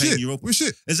 5th. You're We're playing shit. Europa. We're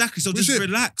shit. Exactly. So We're just shit.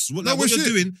 relax. No, What we're you're shit.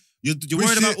 doing, You're We're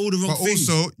worried about shit, all the wrong but things.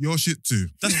 also, you're shit too.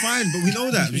 That's fine, but we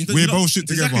know that. We're both shit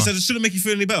together. Exactly, so it shouldn't make you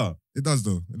feel any better. It does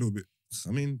though, a little bit.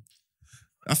 I mean,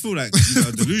 I feel like you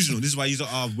are delusional. This is why you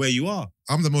are where you are.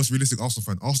 I'm the most realistic Arsenal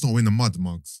fan. Arsenal are in the mud,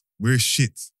 mugs. We're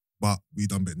shit, but we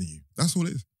done better than you. That's all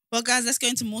it is. Well, guys, let's go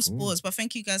into more sports. But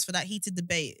thank you guys for that heated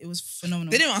debate. It was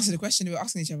phenomenal. They didn't answer the question. They were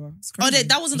asking each other. It's Oh, crazy.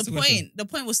 that wasn't What's the the point. question? The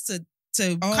point was to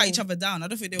cut each other down. I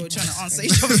don't think they were trying to answer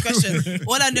each Okay. other's question.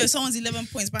 All I know is someone's 11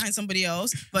 points behind somebody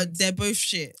else, but they're both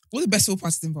shit. All the best all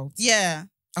parties involved. Yeah,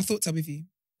 I thought so with you.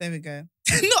 there we go.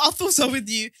 No, I thought so with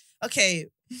you. Okay.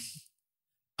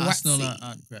 Arsenal Waxy.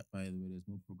 aren't crap, by the way. There's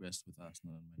no progress with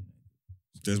Arsenal and Man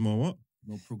United. There's more what?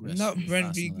 No progress. Not with Brent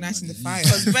Arsenal and reigniting the Man fire. United.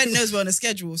 Because Brent knows we're on a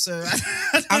schedule, so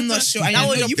I'm not sure. I That know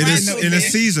was you're your fine. personal In a thing.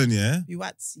 season, yeah? You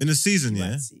waxy. In a season,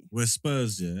 yeah? Waxy. Where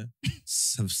Spurs, yeah,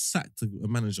 have sacked a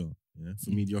manager, yeah,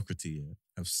 for mediocrity, yeah?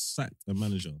 Have sacked a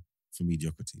manager for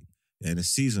mediocrity. Yeah, in a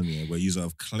season, yeah, where you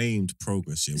have claimed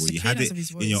progress, yeah, It's where the you had cadence it of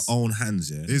his in your voice. own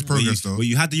hands, yeah. It is progress, though. Where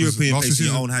you had the European Last place two in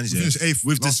your seasons, own hands, we yeah. finished eighth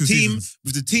With last this two team, seasons.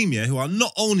 with the team, yeah, who are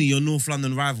not only your North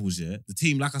London rivals, yeah, the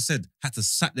team, like I said, had to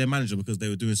sack their manager because they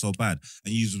were doing so bad.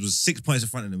 And you was 6 points in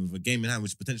front of them with a game in hand,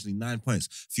 which is potentially 9 points.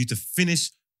 For you to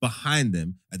finish behind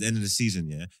them at the end of the season,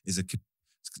 yeah, is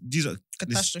these are this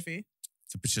Catastrophe.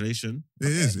 capitulation It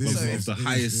is. It of, is. Sorry. It of is, the it is,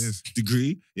 highest it is.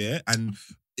 degree, yeah,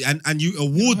 and you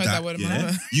award heard that, that word in my yeah,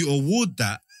 life. you award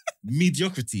that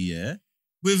mediocrity, yeah,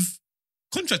 with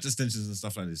contract extensions and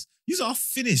stuff like this. You are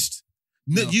finished.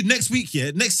 No. You next week,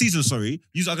 yeah, next season, sorry,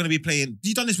 you are going to be playing.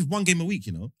 You done this with one game a week,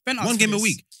 you know, Brent asked one for game a this.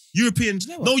 week. European, you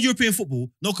know what? no European football,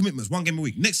 no commitments, one game a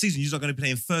week. Next season, you are going to be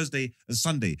playing Thursday and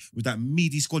Sunday with that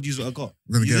meaty squad you have got.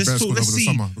 We're going to get a better squad over the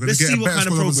summer. We're going to get a better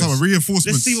squad over the summer. Reinforcements.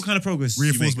 Let's see what kind of progress you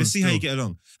make. Let's Reinforcements see how you still. get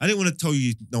along. I didn't want to tell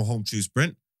you no home truths,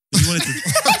 Brent. You wanted to,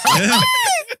 yeah?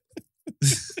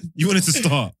 You wanted to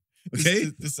start, okay?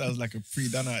 This sounds like a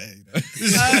pre-done out here,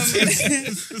 you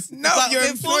know? No, But your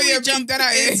before employer we jump done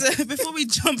out here. before we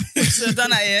jump into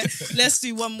done out here, let's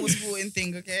do one more sporting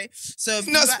thing, okay? So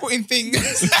Not sporting thing.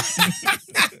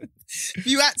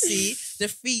 Buatsi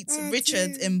defeats Oh,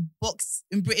 Richards dear.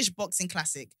 in British Boxing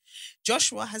Classic.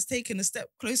 Joshua has taken a step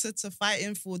closer to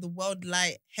fighting for the world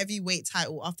light heavyweight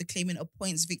title after claiming a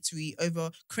points victory over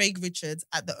Craig Richards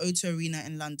at the O2 Arena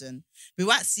in London.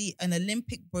 Buatsi, an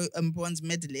Olympic bronze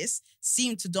medalist,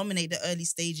 seemed to dominate the early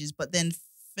stages, but then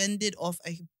fended off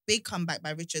a big comeback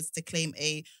by Richards to claim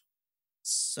a.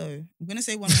 So I'm gonna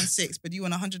say 116, but you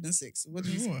want 106. What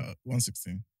do you say?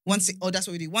 116. 16. Oh, that's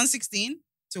what we do. 116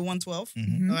 to 112.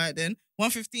 Mhm. All right then.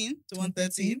 115 to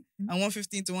 113 and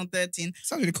 115 to 113.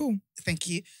 Sounds really cool. Thank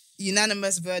you.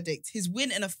 Unanimous verdict. His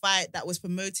win in a fight that was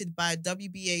promoted by a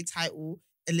WBA title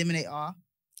eliminator.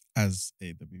 As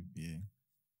a WBA.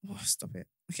 Oh, stop it.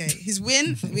 Okay, his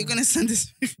win. We're gonna send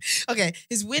this. Okay,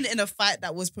 his win in a fight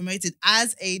that was promoted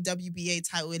as a WBA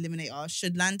title eliminator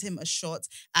should land him a shot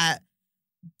at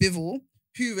Bivol,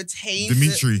 who retained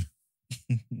Dimitri.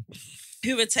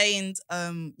 who retained.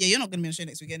 Yeah, you're not gonna be on the show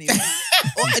next week anyway.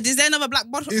 Or, is there another black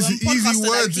bottle? It's an easy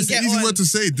word. It's an easy word to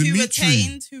say.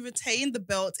 Dimitri. Who retained the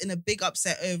belt in a big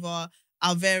upset over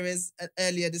Alvarez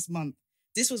earlier this month.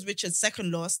 This was Richard's second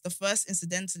loss, the first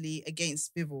incidentally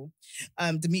against Bivol,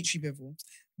 Dimitri Bivol.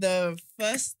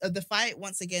 The fight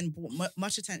once again brought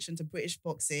much attention to British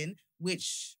boxing, with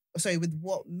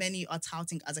what many are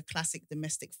touting as a classic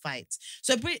domestic fight.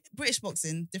 So British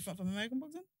boxing, different from American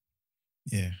boxing?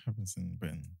 Yeah, happens in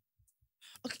Britain.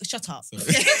 Okay, shut up. Sorry.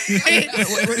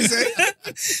 What did you say?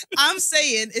 I'm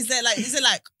saying, is it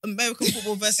like American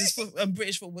football versus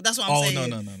British football? That's what I'm saying.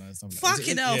 No. It's not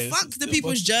Fucking hell, yeah, fuck it's the still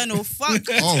People's boxing. Journal, fuck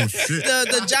Oh, shit.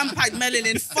 the jam-packed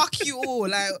melanin, fuck you all.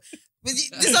 Like, there's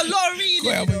a lot of reading,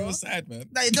 Quite you on know? your side, man.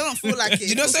 Like, it don't feel like it.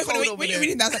 You know, It's so cold funny over when there. you're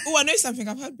reading that, I was like, oh, I know something.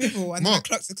 I've heard Bivol. And then I Mark.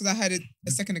 clocked it because I heard it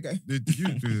a second ago. Did you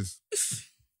do this?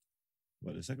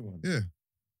 What, the second one? Yeah.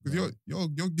 Because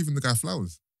you're giving the guy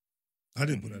flowers. I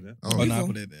didn't put that there. Oh, no, I Bivol.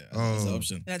 put it there. That's the Oh.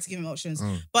 option. You had to give him options.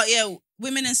 Oh. But yeah,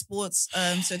 women in sports.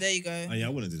 So there you go. Oh, yeah, I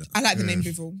wouldn't do that. I like the Yeah. name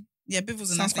Bivol. Yeah,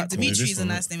 Bivol's a Sounds nice name. quite cool. Dimitri's This a one,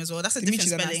 nice name as well. That's a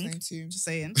Dimitri's a different nice spelling. name too. Just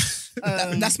saying.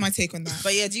 That's my take on that.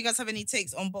 But yeah, do you guys have any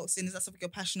takes on boxing? Is that something you're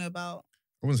passionate about?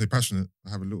 I wouldn't say passionate. I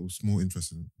have a little small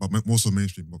interest in it, but more so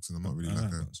mainstream boxing. I'm not really I like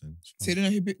like a. boxing. It's So fun. you don't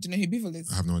know do you know who Bivol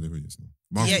is? I have no idea who he is. No.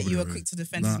 Mark Yeah, probably you were knows. quick to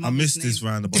defend Nah, his I mother's missed name. this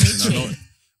round of boxing. I Dimitri. know,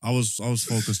 I was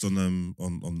focused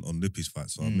on Lippy's fight,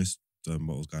 so I missed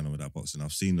what was going on with that boxing.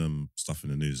 I've seen stuff in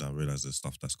the news. I realised there's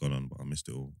stuff that's gone on, but I missed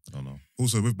it all. I don't know.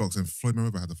 Also with boxing, Floyd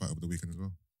Mayweather had a fight over the weekend as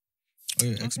well. Oh,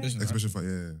 yeah, exhibition. right? Exhibition fight,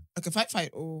 yeah. Like a fight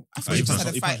or I Oh, thought he you just punched-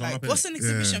 had a he fight punched one like up, What's an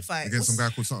exhibition Yeah. fight? Against some guy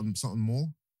called something more.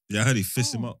 Yeah, I heard he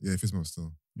fisted him up. Yeah, Fismo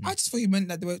still. I just thought he meant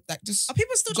that they were like just. Are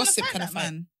people still trying to gossip fight kind that of fight?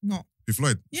 man? No. With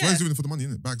Floyd. Yeah. Floyd's doing it for the money,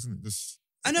 isn't it? Bags, isn't it? Just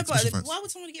I know, but exhibition fights. why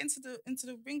would someone get into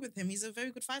the ring with him? He's a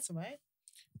very good fighter, right?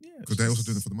 Yeah. Because they're also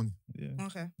doing it for the money. Yeah.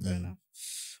 Okay, Yeah. fair enough.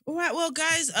 All right, well,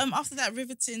 guys, after that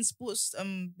riveting sports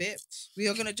bit, we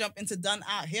are gonna jump into Done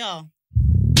Out Here.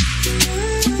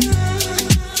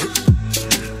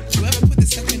 Whoever put the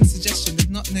second suggestion did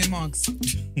not know Marks,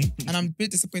 and I'm a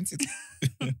bit disappointed.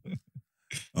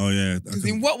 Oh yeah. Because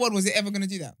in what world was it ever going to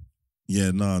do that?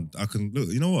 Yeah, no, I can look.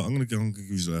 You know what? I'm gonna give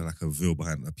you like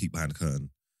a peek behind the curtain.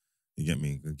 You get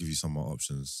me? I'm gonna give you some more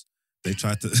options. They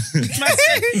tried to.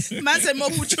 Man said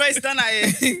multiple choice Done Out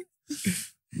Here.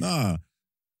 Nah,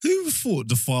 who thought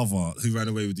the father who ran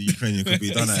away with the Ukrainian could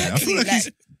be done at it? I feel like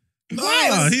Exactly, he's.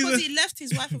 Why? He's Because he left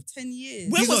his wife of 10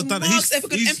 years. When was Marks ever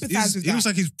going to empathise with He looks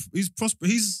that? like he's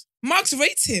prosperous. Marks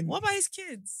rates him. What about his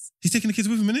kids? He's taking the kids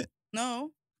with him, innit?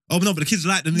 No. Oh, no, but the kids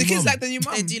like the new The kids mum. like the new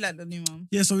mum. They do like the new mum.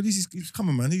 Yeah, so at least he's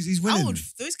coming, man. He's winning.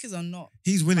 Those kids are not.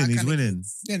 He's winning. that He's kind of winning.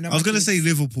 kids. Yeah, no, I was my gonna kids. say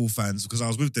Liverpool fans because I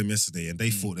was with them yesterday and they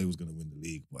thought they was gonna win the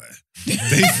league, boy. They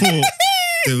thought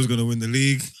they was gonna win the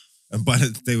league, and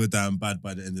they were down bad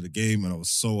by the end of the game, and I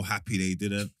was so happy they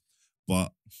didn't.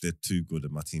 But they're too good,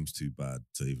 and my team's too bad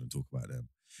to even talk about them.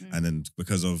 And then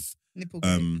because of Nipple.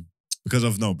 because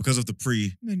of the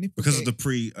pre No, nipple because of gate. the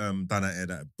pre done at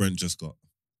that Brent just got,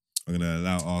 I'm gonna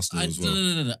allow Arsenal as well.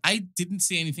 No. I didn't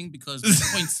say anything because the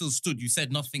point still stood. You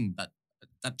said nothing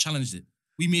that challenged it.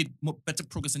 We made better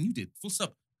progress than you did. Full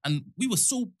stop. And we were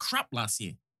so crap last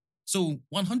year. So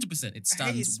 100% it stands. I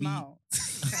hate your smile.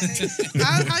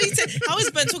 How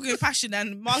is Ben talking with passion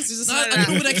and Mark's is just No, like I don't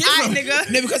know where that came "Aight, from."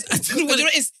 nigga. No, because you know what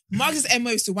it is? Marcus'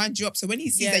 MO is to wind you up. So when he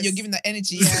sees that Yes. you're giving that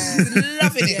energy, he's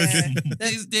loving it.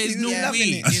 Yeah. There's no Yeah.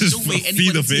 way. That's There's no just way feed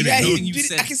anybody off it, takes Yeah, innit? anything he, you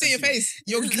said. I can see your face.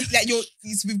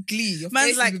 It's with glee. Your Man's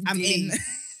face like, is with I'm glee. in.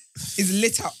 It's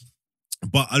lit up.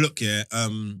 But I look, yeah,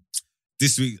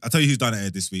 this week, I'll tell you who's done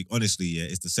it this week. Honestly, yeah,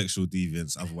 it's the sexual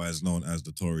deviants, otherwise known as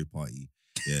the Tory party.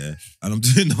 Yeah. And I'm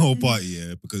doing the whole party,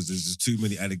 yeah, because there's just too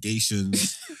many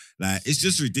allegations. Like, it's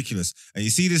just ridiculous. And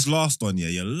you see this last one, yeah,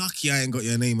 you're lucky I ain't got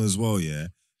your name as well, yeah.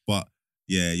 But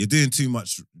yeah, you're doing too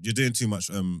much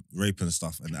rape and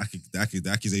stuff, and the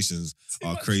accusations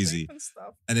are crazy.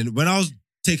 And then when I was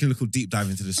taking a little deep dive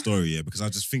into the story, yeah, because I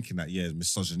was just thinking that, yeah,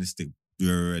 misogynistic,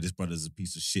 this brother's a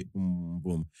piece of shit, boom,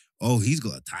 boom. Oh, he's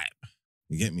got a type.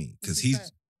 You get me? Because What's his he's type?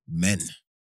 men.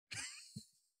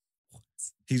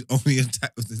 He's only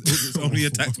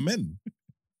attacked men.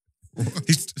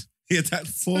 He attacked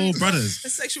 4 brothers. A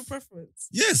sexual preference.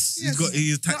 Yes, Yes.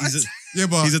 Yeah,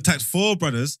 but he's attacked 4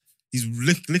 brothers. He's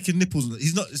licking nipples.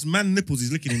 It's man nipples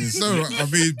he's licking in his. no, I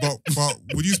mean, but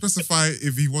would you specify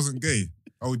if he wasn't gay?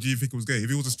 Or do you think he was gay? If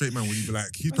he was a straight man, would you be like,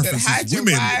 he prefers Hide your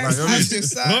women? wives, Like, I mean, hide your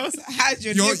sons, hide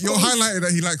your you're nipples. highlighting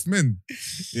that he likes men,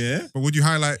 Yeah. but would you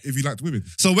highlight if he liked women?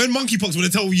 So when monkeypox want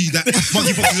to tell you that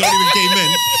monkeypox is only with gay men,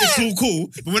 it's all cool.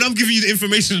 But when I'm giving you the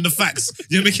information and the facts,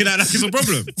 you're making out like it's a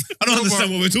problem. I don't understand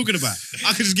what we're talking about.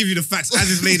 I could just give you the facts as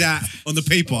it's laid out on the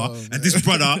paper, and this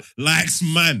brother likes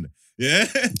man. Yeah.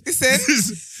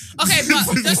 Okay,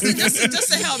 but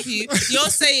just to help you, you're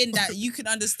saying that you can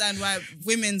understand why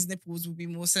women's nipples would be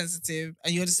more sensitive,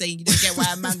 and you're just saying you don't get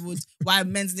why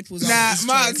men's nipples are. Nah, his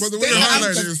Mark, choice. But the way you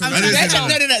highlight it is I'm like-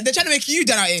 trying to no, they're trying to make you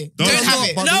done out here. Don't have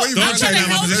it. but No, the way you I'm highlight trying to it-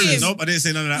 help him. Nope, I didn't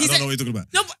say none of that. I He don't said- know what you're talking about.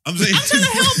 No, but I'm saying. I'm trying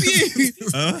to help you.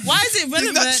 Huh? Why is it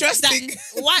relevant? not trusting.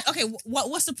 Why? Okay,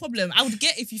 what's the problem? I would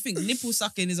get if you think nipple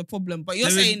sucking is a problem, but you're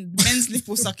There is- saying men's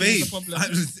nipple sucking Babe, is a problem.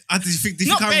 I think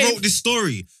Not I babe. wrote this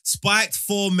story. Spiked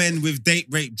 4 men with date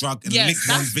rape drug and Yes, licked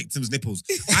that's- one victim's nipples.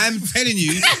 I'm telling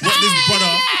you what this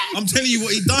brother. I'm telling you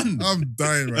what he done. I'm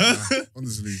dying right now,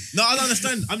 honestly. No, I don't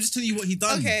understand. I'm just telling you what he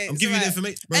done. Okay, I'm it's giving you the alright.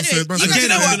 information. Man Anyway, said, man you said, guys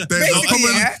know what? there's a Basically,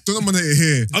 common yeah. denominator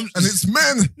here, I'm- and it's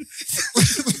men.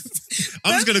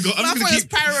 I'm just gonna go. My phone is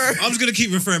pyro. I'm just gonna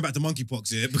keep referring back to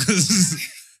monkeypox here because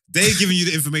they're giving you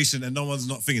the information and no one's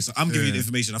not thinking. So I'm giving you the Yeah.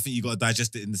 information. I think you got to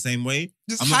digest it in the same way.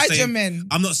 Just I'm not hide saying- your men.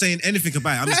 I'm not saying anything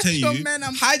about it. I'm just telling Your you. men,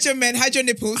 I'm Hide your men, hide your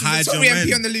nipples. Hide Hide your your MP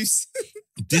men. on the loose.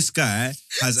 This guy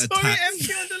has sorry, attacked.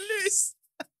 MP on the loose.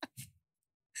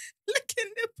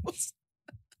 Licking nipples.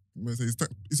 Man said, he's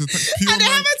attacked pure And they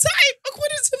man. have a type,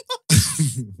 according to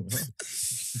Mark.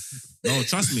 No,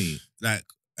 trust me.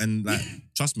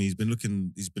 Trust me. He's been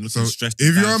looking So, stressed.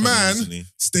 if you're a downtrodden man- recently.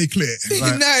 Stay clear.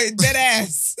 Like, No, dead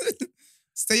ass.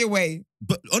 Stay away.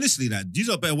 But honestly, you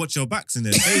lot better watch your backs in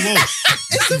there. Stay woke.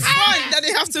 It's the front that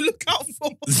they have to look out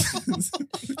for.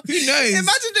 Who knows?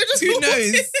 Imagine they just Who walk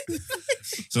knows? in.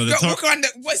 So the Go, top. walk around the,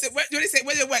 what's it? What do they say?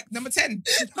 Where's your work? Number 10.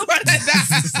 Go around like that.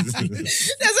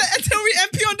 There's a Tory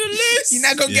MP on the loose. You know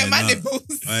better go get my nah.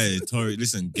 nipples. Hey, Tory,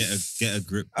 listen, get a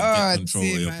grip and Oh, get control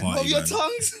dear, of your man. party, Of your man.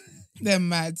 tongues. They're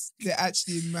mad. They're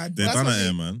actually mad. They're That's done what at they-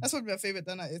 here, man. That's probably my favorite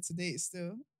done out here to date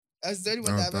still. That's the only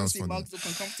one No, that I've that ever was seen funny. Marks look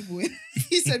uncomfortable in.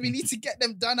 He said we need to get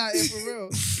them done out here for real.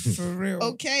 For real.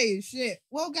 Okay, shit.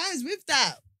 Well, guys, with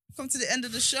that, come to the end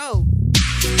of the show.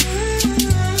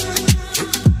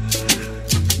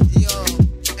 Yo,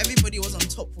 everybody was on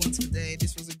top one today.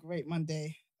 This was a great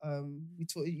Monday. We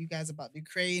taught you guys about the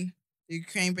Ukraine. The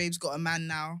Ukraine babes got a man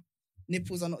now.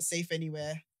 Nipples are not safe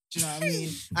anywhere. Do you know what I mean?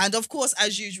 And of course,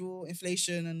 as usual,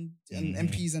 inflation and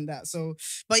MPs and that. So,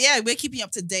 but yeah, we're keeping you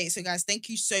up to date. So, guys, thank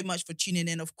you so much for tuning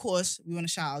in. Of course, we want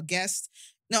to shout out our guests.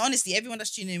 No, honestly, everyone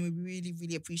that's tuning in, we really,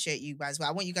 really appreciate you guys. But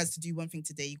I want you guys to do one thing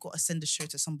today. You got to send the show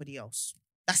to somebody else.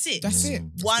 That's it. That's it.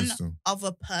 That's One good still.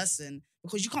 other person,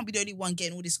 because you can't be the only one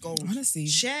getting all this gold. Honestly.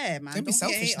 Share, man. Don't be a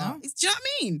selfish hater. now. Do you know what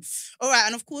I mean? All right,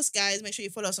 and of course, guys, make sure you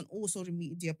follow us on all social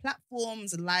media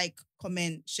platforms. Like,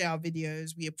 comment, share our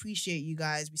videos. We appreciate you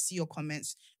guys. We see your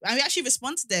comments, and we actually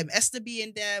respond to them. Esther be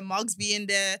in there, Mugs be in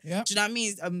there. Yeah. Do you know what I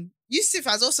mean? Yusuf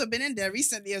has also been in there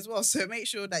recently as well. So make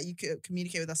sure that you could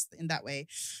communicate with us in that way.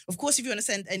 Of course, if you want to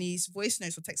send any voice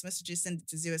notes or text messages, send it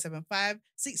to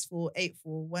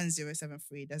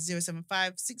 075-6484-1073. That's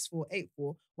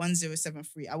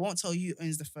 075-6484-1073. I won't tell you who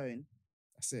owns the phone.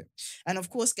 That's it. And of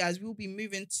course, guys, we'll be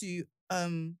moving to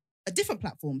a different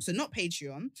platform. So not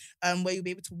Patreon, where you'll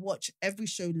be able to watch every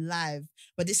show live.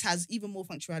 But this has even more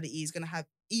functionality. It's going to have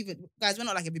guys, we're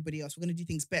not like everybody else. We're going to do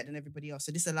things better than everybody else.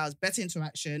 So this allows better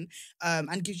interaction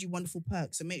and gives you wonderful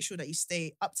perks. So make sure that you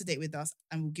stay up to date with us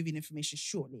and we'll give you the information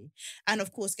shortly. And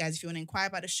of course, guys, if you want to inquire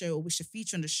about the show or wish to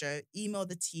feature on the show, email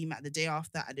the team at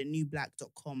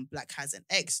thenewblack.com. Black has an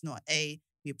X, not A.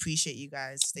 We appreciate you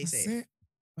guys. Stay That's safe. it.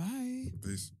 Bye.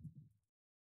 Peace.